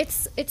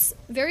 it's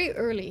very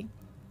early,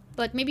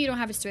 but maybe you don't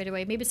have it straight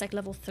away. Maybe it's like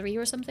level 3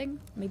 or something,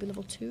 maybe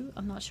level 2,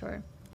 I'm not sure.